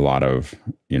done a lot of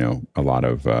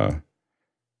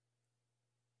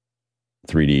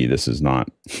 3D, this is not,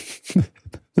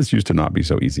 this used to not be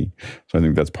so easy. So I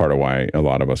think that's part of why a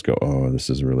lot of us go, oh, this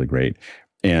is really great.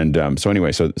 And so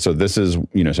anyway, so this is,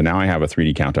 so now I have a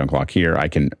 3D countdown clock here. I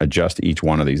can adjust each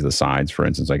one of these, the sides. For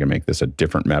instance, I can make this a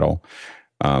different metal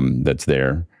that's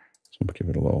there. So we'll give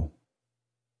it a little,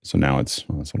 so now it's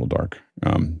a little dark.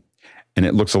 And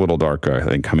it looks a little dark, I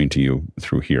think, coming to you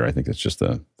through here. I think it's just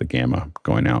the gamma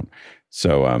going out.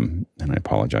 So, and I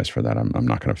apologize for that. I'm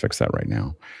not going to fix that right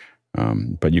now.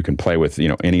 But you can play with,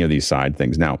 any of these side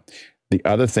things. Now, the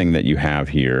other thing that you have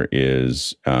here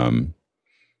is,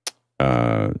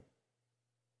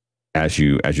 as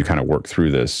you kind of work through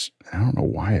this, I don't know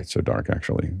why it's so dark,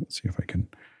 actually. Let's see if I can,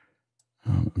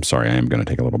 I'm sorry, I am going to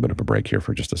take a little bit of a break here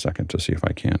for just a second to see if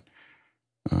I can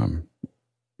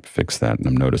fix that. And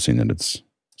I'm noticing that it's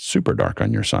super dark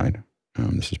on your side.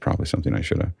 This is probably something I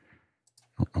should have,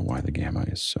 I don't know why the gamma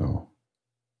is so,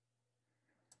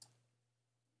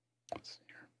 let's see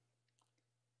here.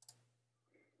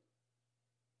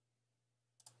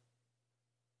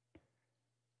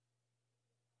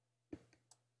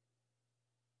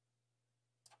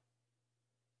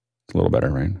 It's a little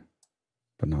better, right?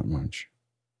 But not much.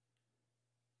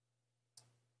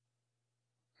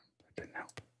 That didn't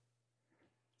help.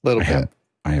 A little bit.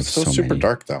 I have Still so super many.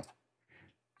 dark though.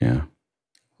 Yeah,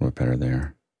 a little bit better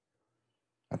there.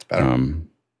 That's better.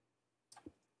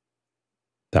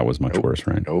 That was much worse,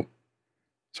 right? Nope.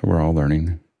 So we're all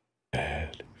learning.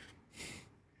 Bad.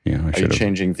 Yeah, Are you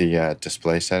changing the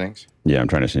display settings? Yeah, I'm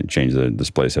trying to change the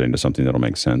display setting to something that'll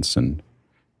make sense, and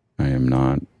I am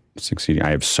not succeeding. I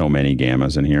have so many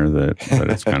gammas in here that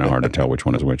it's kind of hard to tell which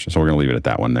one is which. So we're going to leave it at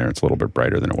that one there. It's a little bit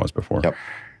brighter than it was before. Yep.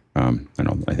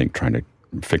 I think trying to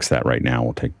fix that right now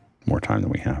will take more time than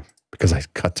we have because I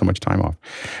cut so much time off.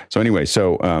 So anyway,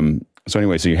 so so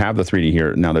anyway, so you have the 3D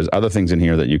here. Now there's other things in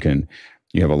here that you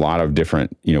have a lot of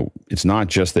different, it's not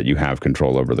just that you have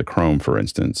control over the chrome, for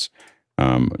instance,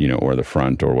 or the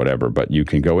front or whatever, but you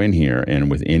can go in here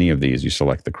and with any of these, you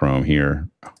select the chrome here.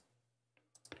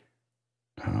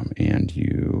 And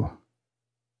you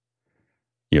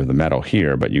have the metal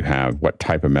here, but you have what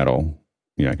type of metal,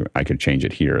 I could change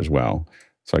it here as well.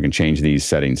 So I can change these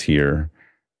settings here.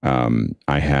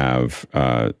 I have,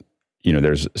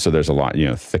 there's a lot,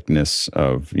 thickness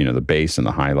of, the base and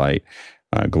the highlight,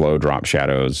 glow, drop,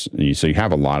 shadows. So you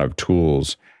have a lot of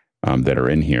tools that are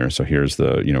in here. So here's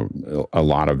a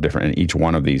lot of different, and each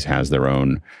one of these has their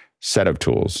own set of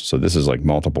tools. So this is like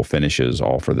multiple finishes,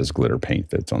 all for this glitter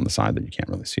paint that's on the side that you can't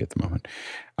really see at the moment.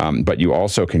 But you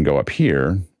also can go up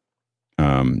here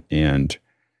and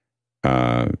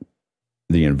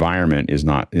the environment is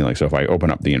not, so if I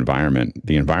open up the environment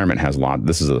has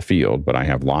this is the field, but I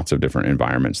have lots of different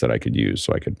environments that I could use.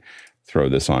 So I could throw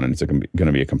this on and it's going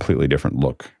to be a completely different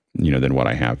look, than what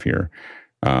I have here.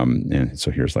 And so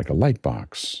here's like a light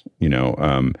box,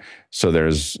 so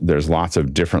there's lots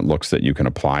of different looks that you can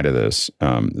apply to this,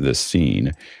 this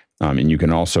scene. And you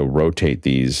can also rotate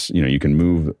these, you can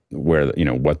move where,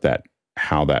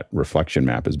 how that reflection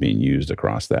map is being used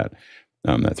across that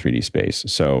 3D space.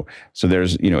 So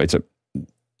there's,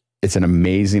 it's an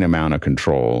amazing amount of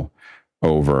control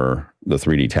over the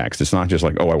 3D text. It's not just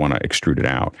like, oh, I want to extrude it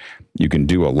out. You can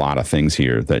do a lot of things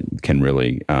here that can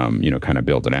really, kind of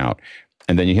build it out.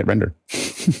 And then you hit render,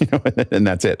 and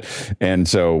that's it. And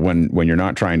so when you're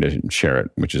not trying to share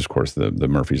it, which is of course the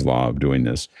Murphy's Law of doing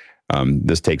this,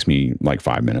 this takes me like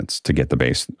 5 minutes to get the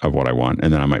base of what I want.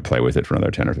 And then I might play with it for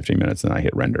another 10 or 15 minutes and I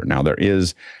hit render. Now there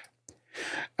is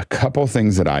a couple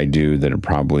things that I do that would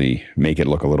probably make it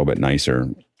look a little bit nicer.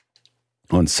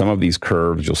 On some of these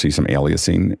curves, you'll see some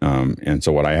aliasing. And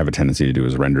so what I have a tendency to do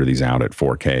is render these out at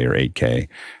 4K or 8K.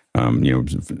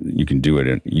 You can do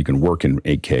it, you can work in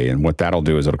 8K, and what that'll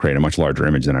do is it'll create a much larger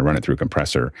image. Then I run it through a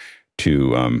compressor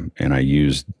and I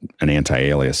use an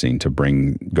anti-aliasing to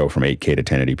go from 8K to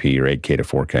 1080p or 8K to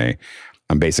 4K.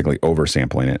 I'm basically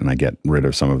oversampling it, and I get rid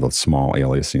of some of the small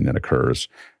aliasing that occurs,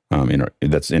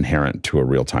 that's inherent to a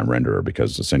real-time renderer,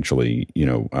 because essentially,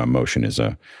 motion is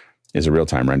a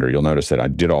real-time render. You'll notice that I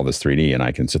did all this 3D, and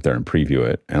I can sit there and preview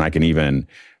it, and I can even,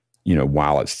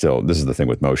 while it's still, this is the thing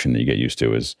with motion that you get used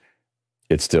to, is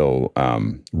it's still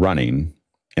running.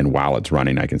 And while it's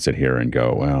running, I can sit here and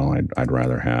go, well, I'd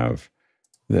rather have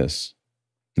this,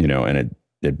 and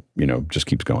it just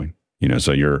keeps going,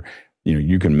 so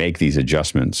you can make these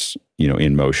adjustments,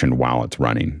 in motion while it's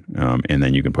running. And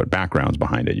then you can put backgrounds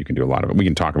behind it. You can do a lot of it. We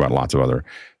can talk about lots of other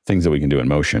things that we can do in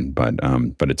motion, but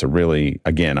it's a really,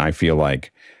 again, I feel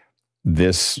like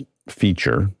this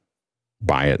feature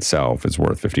by itself is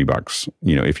worth $50,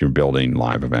 if you're building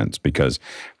live events, because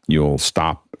you'll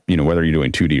stop, whether you're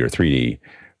doing 2D or 3D,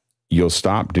 you'll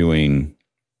stop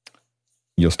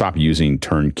using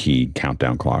turnkey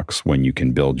countdown clocks when you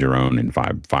can build your own in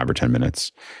five or 10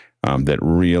 minutes, that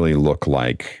really look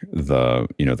like the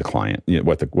client,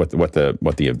 what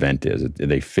the event is.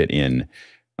 They fit in,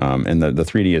 and the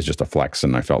 3D is just a flex,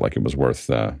 and I felt like it was worth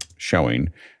showing.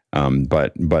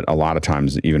 But a lot of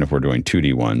times, even if we're doing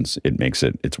 2D ones, it makes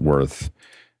it's worth.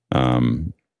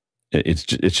 It's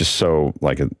just so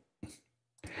like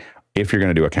if you're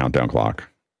going to do a countdown clock,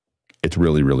 it's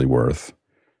really, really worth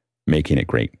making it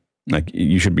great. Like,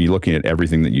 you should be looking at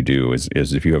everything that you do is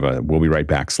if you have a "we'll be right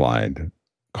back" slide,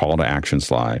 call to action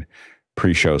slide,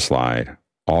 pre-show slide,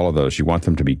 all of those, you want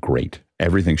them to be great.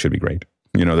 Everything should be great.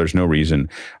 There's no reason,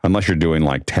 unless you're doing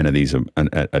like 10 of these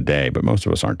a day, but most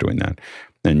of us aren't doing that.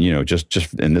 And,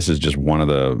 and this is just one of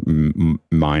the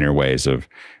minor ways of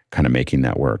kind of making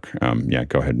that work. Yeah,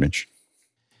 go ahead, Mitch.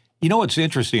 It's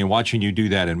interesting in watching you do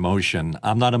that in motion.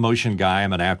 I'm not a motion guy.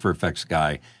 I'm an After Effects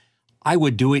guy. I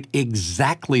would do it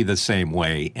exactly the same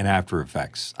way in After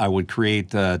Effects. I would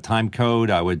create a time code.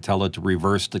 I would tell it to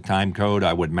reverse the time code.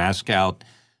 I would mask out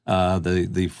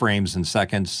the frames in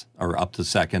seconds or up to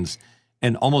seconds.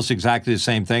 And almost exactly the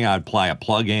same thing. I'd apply a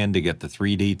plug-in to get the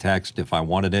 3D text if I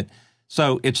wanted it.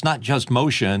 So it's not just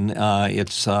motion.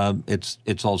 It's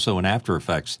also in After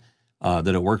Effects that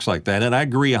it works like that. And I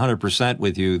agree 100%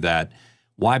 with you that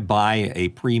why buy a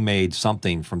pre-made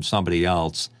something from somebody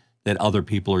else that other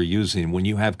people are using when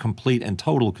you have complete and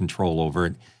total control over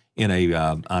it in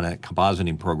on a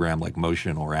compositing program like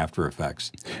Motion or After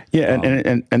Effects. Yeah,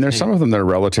 and there's some of them that are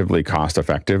relatively cost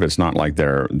effective. It's not like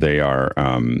they are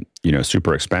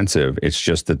super expensive. It's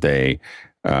just that they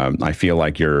I feel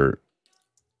like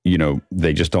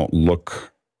they just don't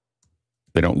look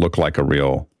like a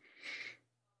real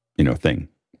thing.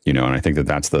 And I think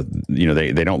that's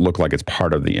they don't look like it's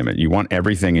part of the image. You want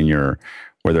everything in your,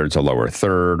 whether it's a lower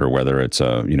third or whether it's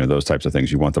those types of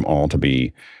things, you want them all to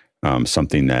be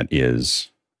something that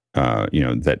is,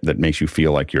 that makes you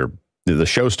feel like the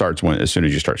show starts as soon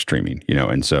as you start streaming,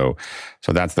 and so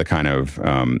that's the kind of,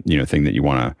 thing that you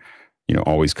want to,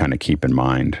 always kind of keep in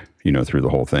mind, through the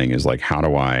whole thing is like, how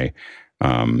do I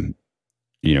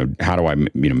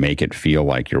make it feel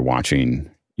like you're watching,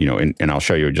 and I'll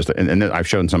show you and I've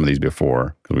shown some of these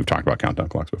before because we've talked about countdown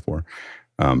clocks before.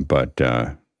 But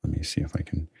let me see if I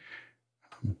can,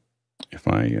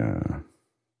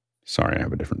 sorry, I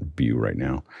have a different view right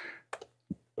now,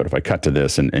 but if I cut to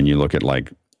this and you look at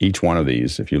like each one of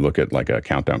these, if you look at like a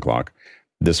countdown clock,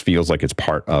 this feels like it's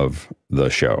part of the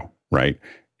show, right?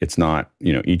 It's not,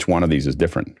 each one of these is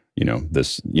different.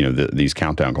 These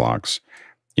countdown clocks,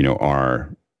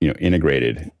 are,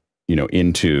 integrated,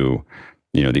 into,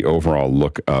 the overall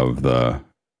look of the,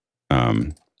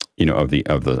 of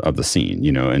the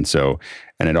scene, and so,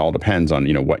 and it all depends on,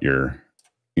 what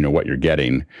you're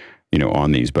getting,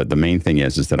 on these. But the main thing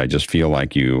is that I just feel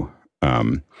like you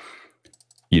want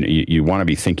to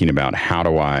be thinking about how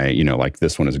do I, like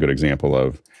this one is a good example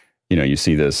of, you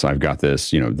see this, I've got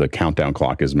this, the countdown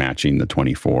clock is matching the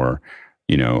 24,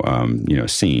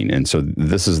 scene. And so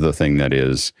this is the thing that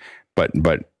is, but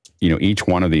each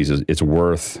one of these it's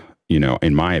worth,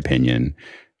 in my opinion,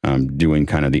 doing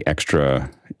kind of the extra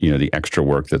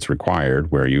work that's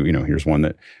required where here's one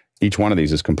that each one of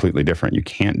these is completely different. You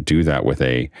can't do that with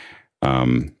a,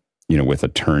 with a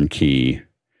turnkey,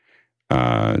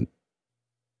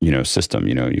 system.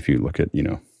 If you look at,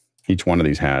 each one of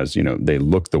these has, they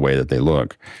look the way that they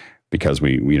look because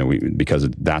because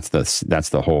that's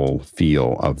the whole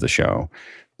feel of the show.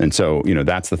 And so,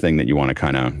 that's the thing that you want to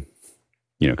kind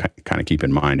of keep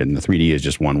in mind. And the 3D is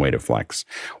just one way to flex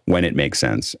when it makes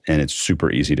sense. And it's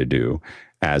super easy to do,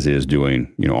 as is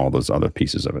doing, all those other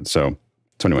pieces of it. So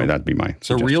anyway, that'd be my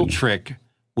suggestion. The real trick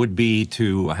would be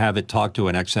to have it talk to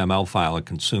an XML file and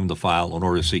consume the file in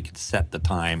order so you can set the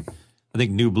time. I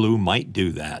think New Blue might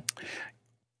do that.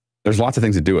 There's lots of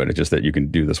things that do it. It's just that you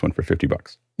can do this one for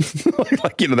 $50.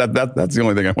 That's the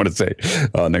only thing I want to say.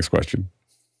 Next question.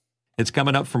 It's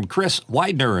coming up from Chris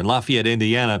Widener in Lafayette,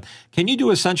 Indiana. Can you do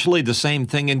essentially the same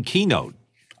thing in Keynote?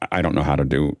 I don't know how to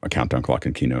do a countdown clock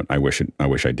in Keynote. I wish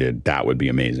I did. That would be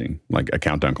amazing. Like a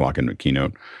countdown clock in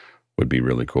Keynote would be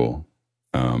really cool.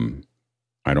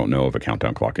 I don't know of a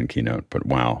countdown clock in Keynote, but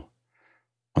wow,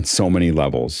 on so many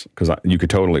levels, because you could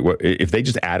totally, if they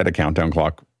just added a countdown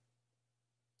clock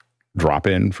drop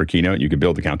in for Keynote, you could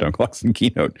build the countdown clocks in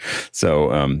Keynote.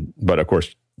 So, but of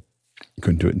course, you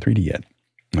couldn't do it in 3D yet.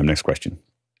 Next question.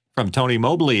 From Tony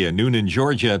Mobley in Noonan,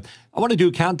 Georgia. I want to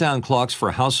do countdown clocks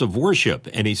for House of Worship.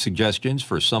 Any suggestions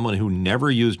for someone who never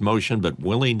used motion but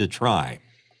willing to try?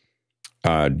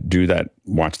 Do that.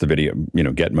 Watch the video,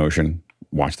 get motion.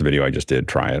 Watch the video I just did,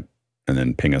 try it, and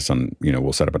then ping us on,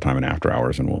 we'll set up a time in after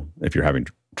hours, and if you're having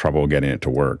trouble getting it to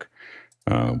work,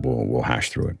 we'll hash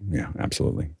through it. Yeah,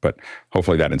 absolutely. But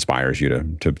hopefully that inspires you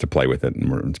to play with it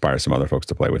and inspire some other folks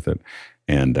to play with it.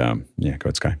 And go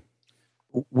ahead, Sky.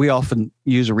 We often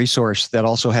use a resource that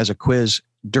also has a quiz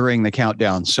during the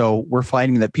countdown. So we're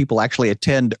finding that people actually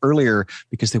attend earlier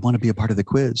because they want to be a part of the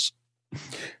quiz.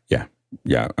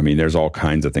 Yeah. I mean, there's all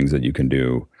kinds of things that you can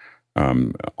do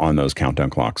on those countdown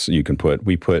clocks.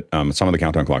 We put some of the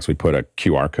countdown clocks, we put a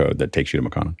QR code that takes you to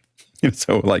Makana.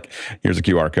 So like, here's a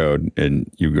QR code and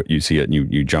you see it and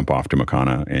you jump off to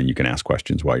Makana and you can ask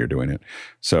questions while you're doing it.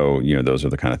 So, those are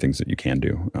the kind of things that you can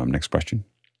do. Next question.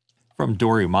 From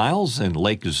Dory Miles in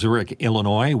Lake Zurich,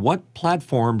 Illinois. What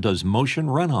platform does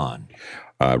Motion run on?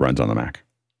 It runs on the Mac.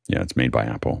 Yeah, it's made by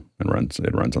Apple and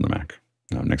it runs on the Mac.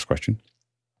 Next question.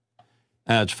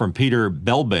 It's from Peter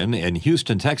Belbin in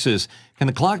Houston, Texas. Can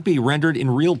the clock be rendered in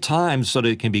real time so that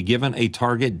it can be given a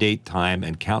target date, time,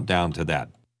 and countdown to that?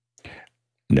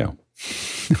 No.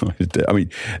 I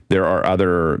mean,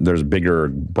 there's bigger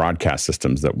broadcast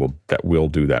systems that will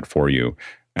do that for you.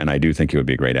 And I do think it would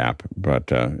be a great app, but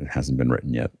it hasn't been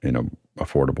written yet in an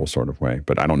affordable sort of way.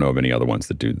 But I don't know of any other ones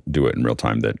that do it in real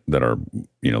time that are,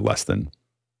 less than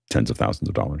tens of thousands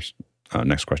of dollars.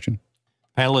 Next question.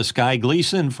 Panelist Guy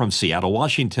Gleason from Seattle,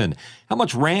 Washington. How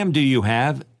much RAM do you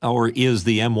have, or is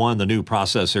the M1 the new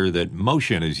processor that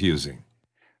Motion is using?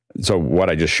 So what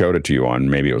I just showed it to you on,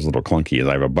 maybe it was a little clunky, is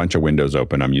I have a bunch of windows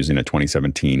open. I'm using a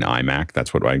 2017 iMac.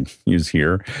 That's what I use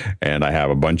here. And I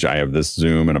have this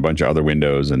Zoom and a bunch of other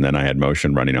windows, and then I had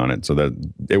Motion running on it. So that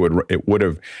it would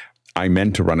have, I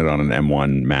meant to run it on an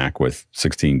M1 Mac with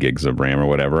 16 gigs of RAM or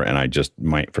whatever, and I just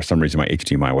for some reason my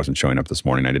HDMI wasn't showing up this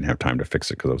morning. I didn't have time to fix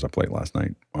it because I was up late last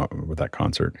night with that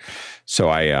concert.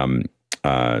 So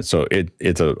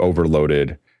it's a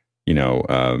overloaded,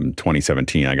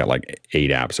 2017. I got like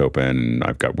 8 apps open.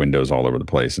 I've got windows all over the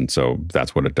place, and so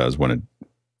that's what it does when it.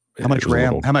 How much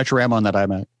RAM? How much RAM on that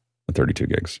iMac? 32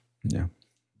 gigs. Yeah.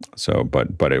 So,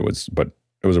 but it was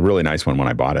a really nice one when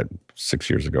I bought it 6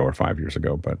 years ago or 5 years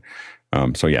ago. But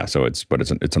it's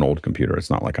an old computer. It's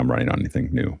not like I'm running on anything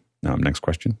new. Next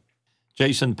question.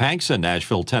 Jason Panks in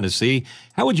Nashville, Tennessee.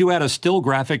 How would you add a still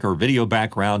graphic or video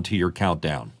background to your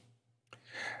countdown?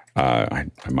 I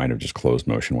might have just closed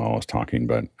Motion while I was talking,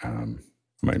 but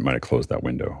might have closed that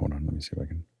window. Hold on, let me see if I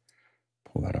can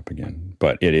pull that up again.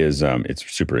 But it is it's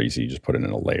super easy. You just put it in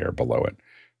a layer below it.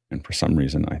 And for some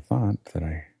reason, I thought that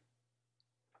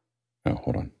oh,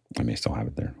 hold on. I may still have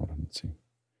it there. Hold on, let's see.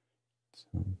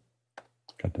 So,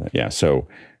 got that. Yeah, so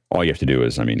all you have to do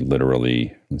is,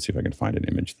 literally, let's see if I can find an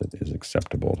image that is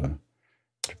acceptable to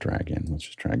drag in. Let's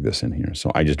just drag this in here.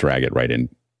 So I just drag it right in.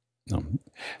 The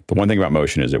one thing about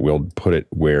Motion is it will put it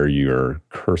where your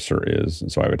cursor is.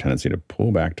 And so I have a tendency to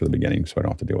pull back to the beginning so I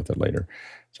don't have to deal with it later.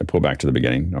 So I pull back to the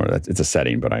beginning, or it's a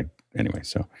setting, but anyway,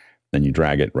 so then you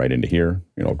drag it right into here.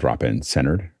 It'll drop in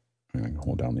centered. I can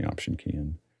hold down the Option key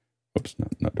and, oops,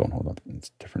 no, don't hold up. It's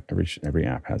different. Every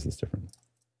app has this different.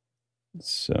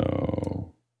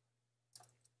 So,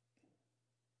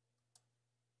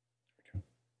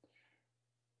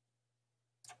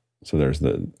 there's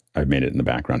I've made it in the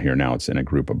background here. Now it's in a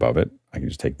group above it. I can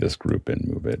just take this group and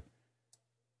move it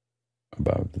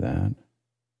above that.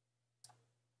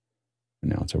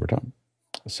 And now it's over top.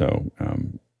 So, I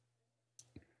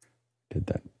did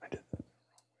that.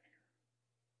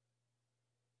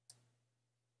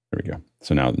 There we go.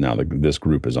 So now this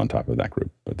group is on top of that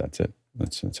group, but that's it.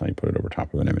 That's how you put it over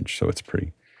top of an image. So it's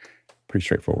pretty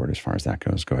straightforward as far as that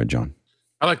goes. Go ahead, John.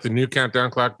 I like the new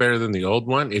countdown clock better than the old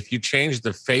one. If you change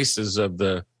the faces of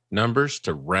the numbers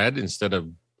to red instead of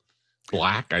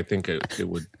black, I think it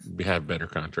would have better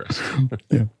contrast.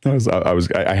 Yeah,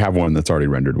 I have one that's already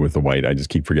rendered with the white. I just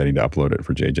keep forgetting to upload it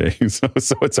for JJ, so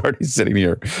it's already sitting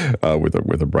here with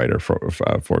a brighter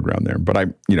foreground there. But I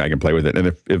can play with it,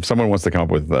 and if someone wants to come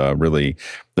up with really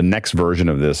the next version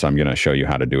of this, I'm going to show you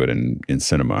how to do it in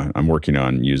Cinema. I'm working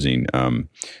on using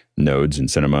nodes in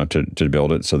Cinema to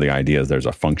build it. So the idea is there's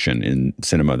a function in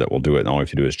Cinema that will do it, and all you have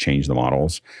to do is change the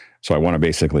models. So I want to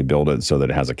basically build it so that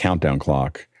it has a countdown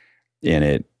clock in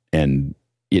it, and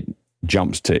it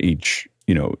jumps to each,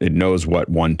 it knows what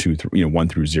 1, 2, 3, 1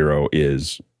 through 0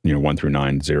 is, 1 through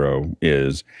 9, 0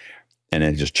 is, and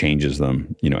it just changes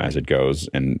them, as it goes.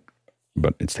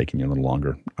 But it's taking you a little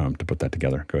longer to put that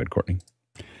together. Go ahead, Courtney.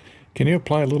 Can you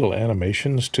apply little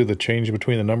animations to the change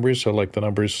between the numbers? So like the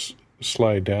numbers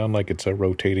slide down like it's a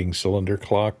rotating cylinder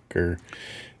clock or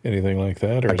anything like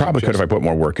that? Or I probably could if I put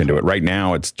more work into it. Right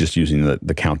now, it's just using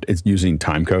the count. It's using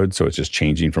time code, so it's just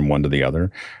changing from one to the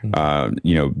other.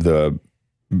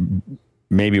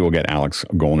 Maybe we'll get Alex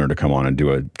Gollner to come on and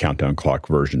do a countdown clock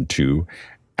version 2.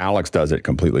 Alex does it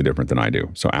completely different than I do.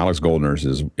 So Alex Gollner's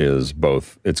is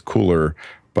both. It's cooler,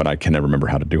 but I can never remember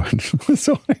how to do it.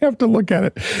 So I have to look at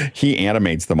it. He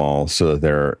animates them all so that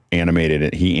they're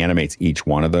animated. He animates each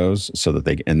one of those so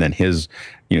that and then his,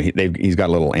 he's got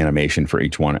a little animation for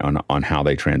each one on how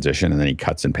they transition, and then he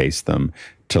cuts and pastes them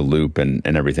to loop and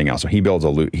everything else. So he builds a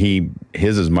loop.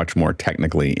 His is much more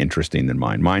technically interesting than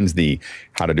mine. Mine's the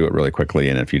how to do it really quickly,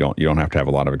 and if you don't have to have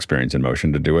a lot of experience in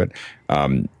Motion to do it.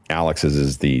 Alex's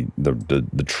is the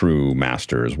true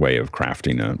master's way of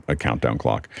crafting a countdown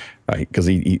clock, because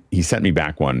he sent me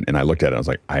back one, and I looked at it. And I was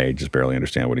like, I just barely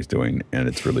understand what he's doing, and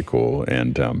it's really cool.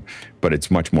 And but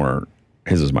it's much more.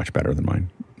 His is much better than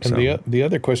mine. And the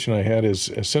other question I had is,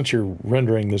 since you're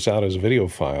rendering this out as a video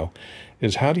file,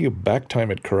 is how do you back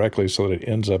time it correctly so that it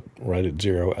ends up right at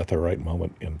 0 at the right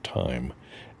moment in time,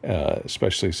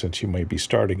 especially since you may be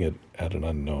starting it at an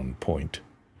unknown point?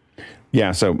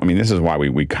 Yeah, so this is why we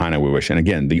wish, and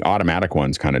again, the automatic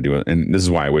ones kind of do it, and this is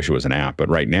why I wish it was an app. But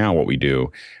right now, what we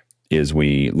do is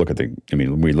we look at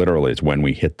we literally, it's when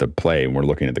we hit the play and we're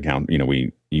looking at the count.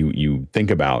 You think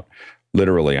about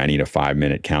literally, I need a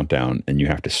 5-minute countdown, and you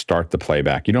have to start the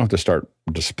playback. You don't have to start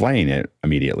displaying it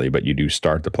immediately, but you do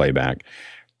start the playback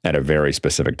at a very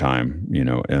specific time,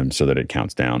 and so that it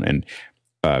counts down. And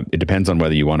it depends on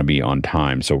whether you want to be on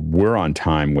time. So we're on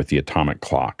time with the atomic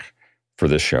clock for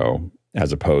this show,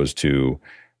 as opposed to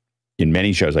in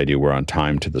many shows I do, we're on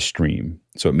time to the stream.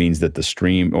 So it means that the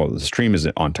stream is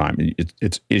on time.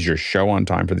 Is your show on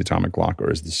time for the atomic clock, or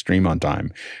is the stream on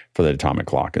time for the atomic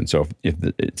clock? And so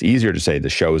it's easier to say the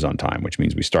show is on time, which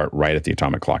means we start right at the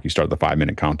atomic clock. You start the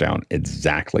 5-minute countdown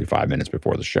exactly 5 minutes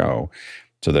before the show,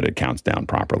 so that it counts down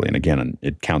properly. And again,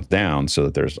 it counts down so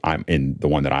that I'm in the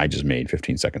one that I just made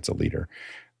 15 seconds a liter.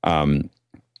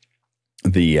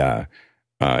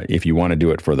 If you want to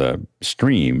do it for the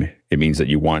stream, it means that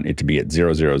you want it to be at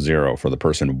 000 for the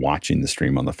person watching the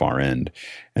stream on the far end.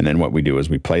 And then what we do is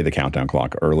we play the countdown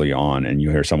clock early on, and you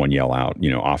hear someone yell out,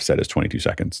 offset is 22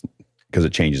 seconds, because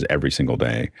it changes every single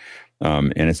day.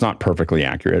 And it's not perfectly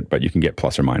accurate, but you can get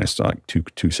plus or minus like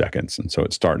two seconds. And so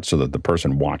it starts so that the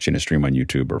person watching a stream on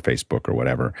YouTube or Facebook or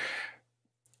whatever,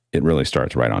 it really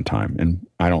starts right on time. And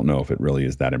I don't know if it really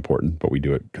is that important, but we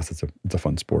do it because it's a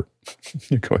fun sport.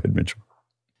 Go ahead, Mitchell.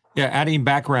 Yeah, adding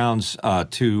backgrounds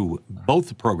to both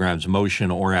the programs,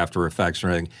 Motion or After Effects or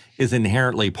anything, is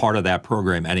inherently part of that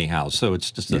program anyhow. So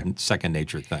it's just a second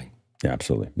nature thing. Yeah,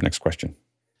 absolutely. Next question.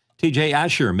 TJ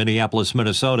Asher, Minneapolis,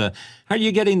 Minnesota. How are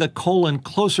you getting the colon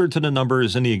closer to the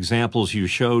numbers in the examples you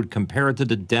showed compared to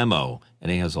the demo? And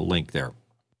he has a link there.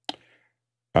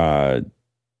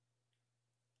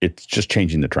 It's just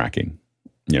changing the tracking.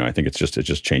 I think it's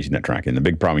just changing that tracking. The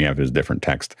big problem you have is different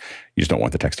text. You just don't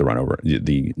want the text to run over,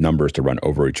 the numbers to run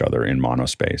over each other in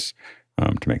monospace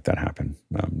to make that happen.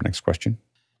 Next question.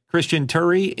 Christian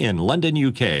Turry in London,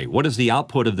 UK. What is the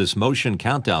output of this Motion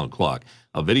countdown clock?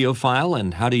 A video file,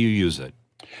 and how do you use it?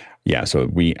 Yeah, so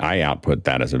I output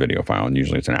that as a video file, and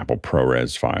usually it's an Apple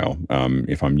ProRes file.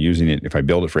 If I'm using it, if I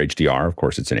build it for HDR, of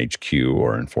course it's in HQ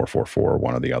or in 444,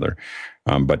 one or the other.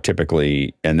 But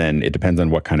typically, and then it depends on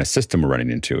what kind of system we're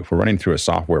running into. If we're running through a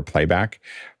software playback,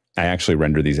 I actually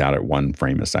render these out at 1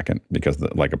 frame a second, because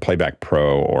like a Playback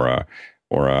Pro or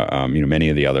many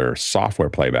of the other software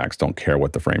playbacks don't care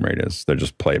what the frame rate is. They'll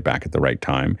just play it back at the right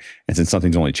time. And since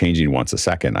something's only changing once a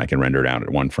second, I can render it out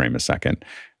at 1 frame a second.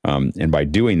 And by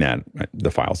doing that,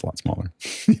 the file's a lot smaller.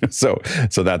 So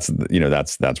that's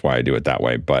why I do it that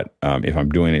way. But if I'm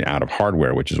doing it out of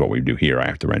hardware, which is what we do here, I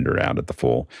have to render it out at the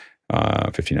full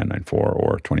 5994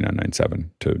 or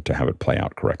 2997 to have it play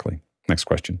out correctly. Next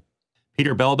question.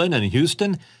 Peter Belbin in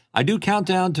Houston. I do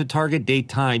countdown to target date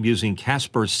time using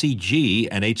Casper CG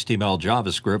and HTML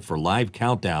JavaScript for live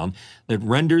countdown that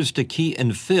renders to key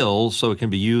and fill so it can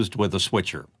be used with a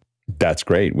switcher. That's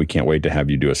great. We can't wait to have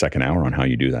you do a second hour on how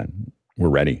you do that. We're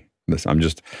ready. I'm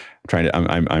just trying to,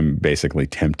 I'm basically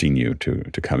tempting you to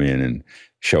come in and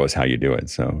show us how you do it.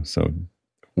 So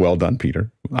well done,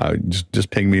 Peter. Just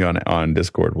ping me on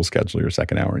Discord. We'll schedule your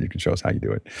second hour and you can show us how you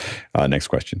do it. Next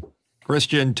question.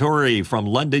 Christian Turry from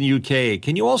London, UK.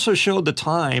 Can you also show the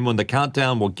time when the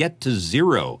countdown will get to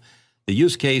 0? The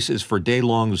use case is for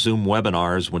day-long Zoom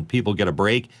webinars when people get a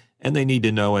break and they need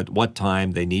to know at what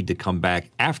time they need to come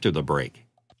back after the break.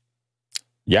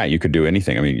 Yeah, you could do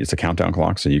anything. I mean, it's a countdown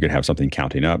clock, so you could have something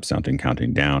counting up, something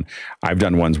counting down. I've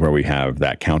done ones where we have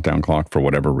that countdown clock for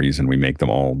whatever reason. We make them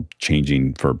all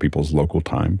changing for people's local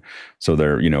time. So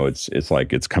they're, it's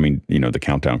like it's coming, the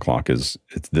countdown clock it's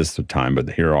this time, but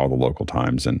here are all the local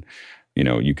times. And,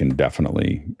 you can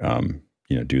definitely,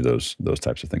 do those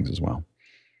types of things as well.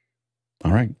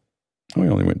 All right. We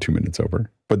only went 2 minutes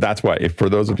over. But that's why, for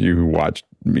those of you who watched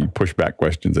me push back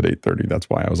questions at 8:30, that's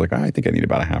why I was like, I think I need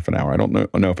about a half an hour. I don't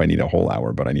know if I need a whole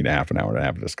hour, but I need a half an hour to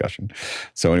have a discussion.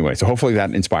 So anyway, hopefully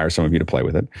that inspires some of you to play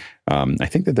with it. I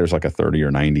think that there's like a 30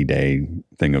 or 90 day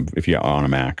thing of, if you're on a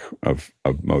Mac, of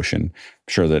Motion. I'm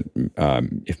sure that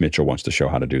if Mitchell wants to show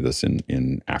how to do this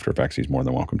in After Effects, he's more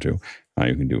than welcome to.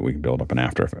 We can build up an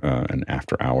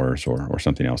after hours or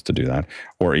something else to do that,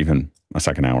 or even a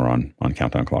second hour on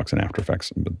countdown clocks and After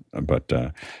Effects. But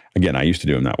again, I used to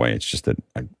do them that way. It's just that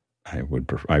I would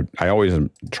prefer, I always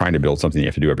am trying to build something you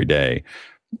have to do every day,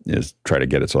 is try to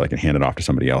get it so I can hand it off to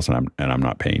somebody else, and I'm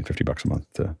not paying $50 a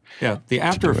month to. Yeah, the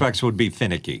After Effects would be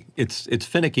finicky. It's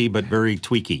finicky but very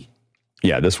tweaky.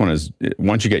 Yeah, this one is,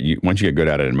 once you get good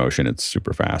at it in Motion, it's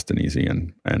super fast and easy,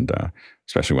 and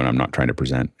especially when I'm not trying to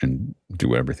present and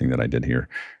do everything that I did here.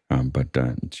 But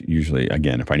it's usually,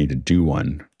 again, if I need to do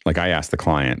one, like I ask the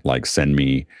client, like, send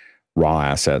me raw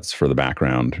assets for the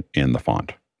background and the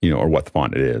font, or what the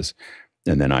font it is.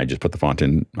 And then I just put the font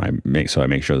in. I make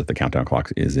sure that the countdown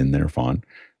clock is in their font.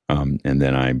 And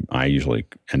then I usually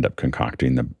end up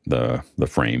concocting the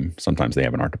frame. Sometimes they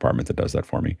have an art department that does that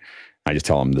for me. I just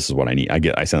tell them this is what I need.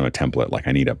 I send them a template, like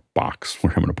I need a box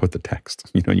where I'm going to put the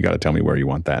text. You got to tell me where you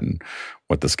want that and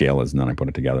what the scale is, and then I put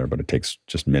it together. But it takes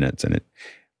just minutes, and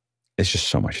it's just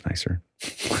so much nicer.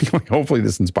 Like, hopefully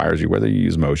this inspires you, whether you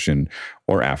use Motion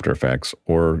or After Effects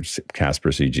or Casper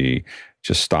CG.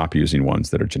 Just stop using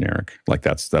ones that are generic. Like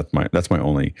that's my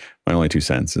only 2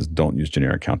 cents is don't use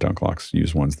generic countdown clocks.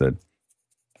 Use ones that,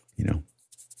 you know,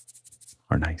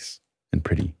 are nice and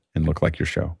pretty and look like your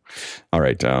show. All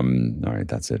right.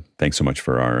 That's it. Thanks so much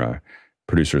for our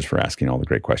producers for asking all the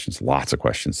great questions. Lots of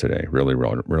questions today. Really,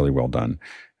 really, really well done.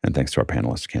 And thanks to our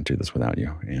panelists. Can't do this without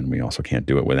you. And we also can't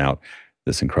do it without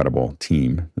this incredible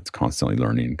team that's constantly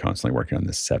learning and constantly working on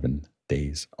this 7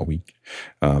 days a week.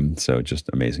 So just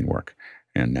amazing work.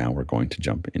 And now we're going to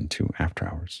jump into After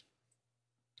Hours.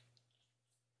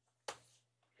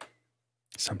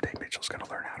 Someday Mitchell's going to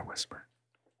learn how to whisper.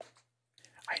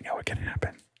 I know it can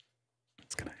happen.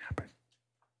 It's going to happen.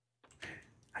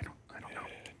 I don't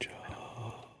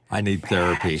know. I need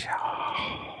therapy.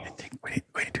 I think we need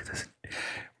to do this.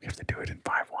 We have to do it in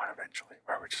 5.1 eventually,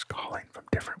 where we're just calling from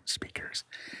different speakers.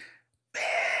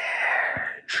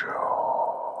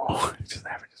 Just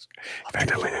have it. In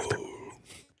fact, I might have to.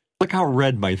 Look how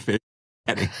red my face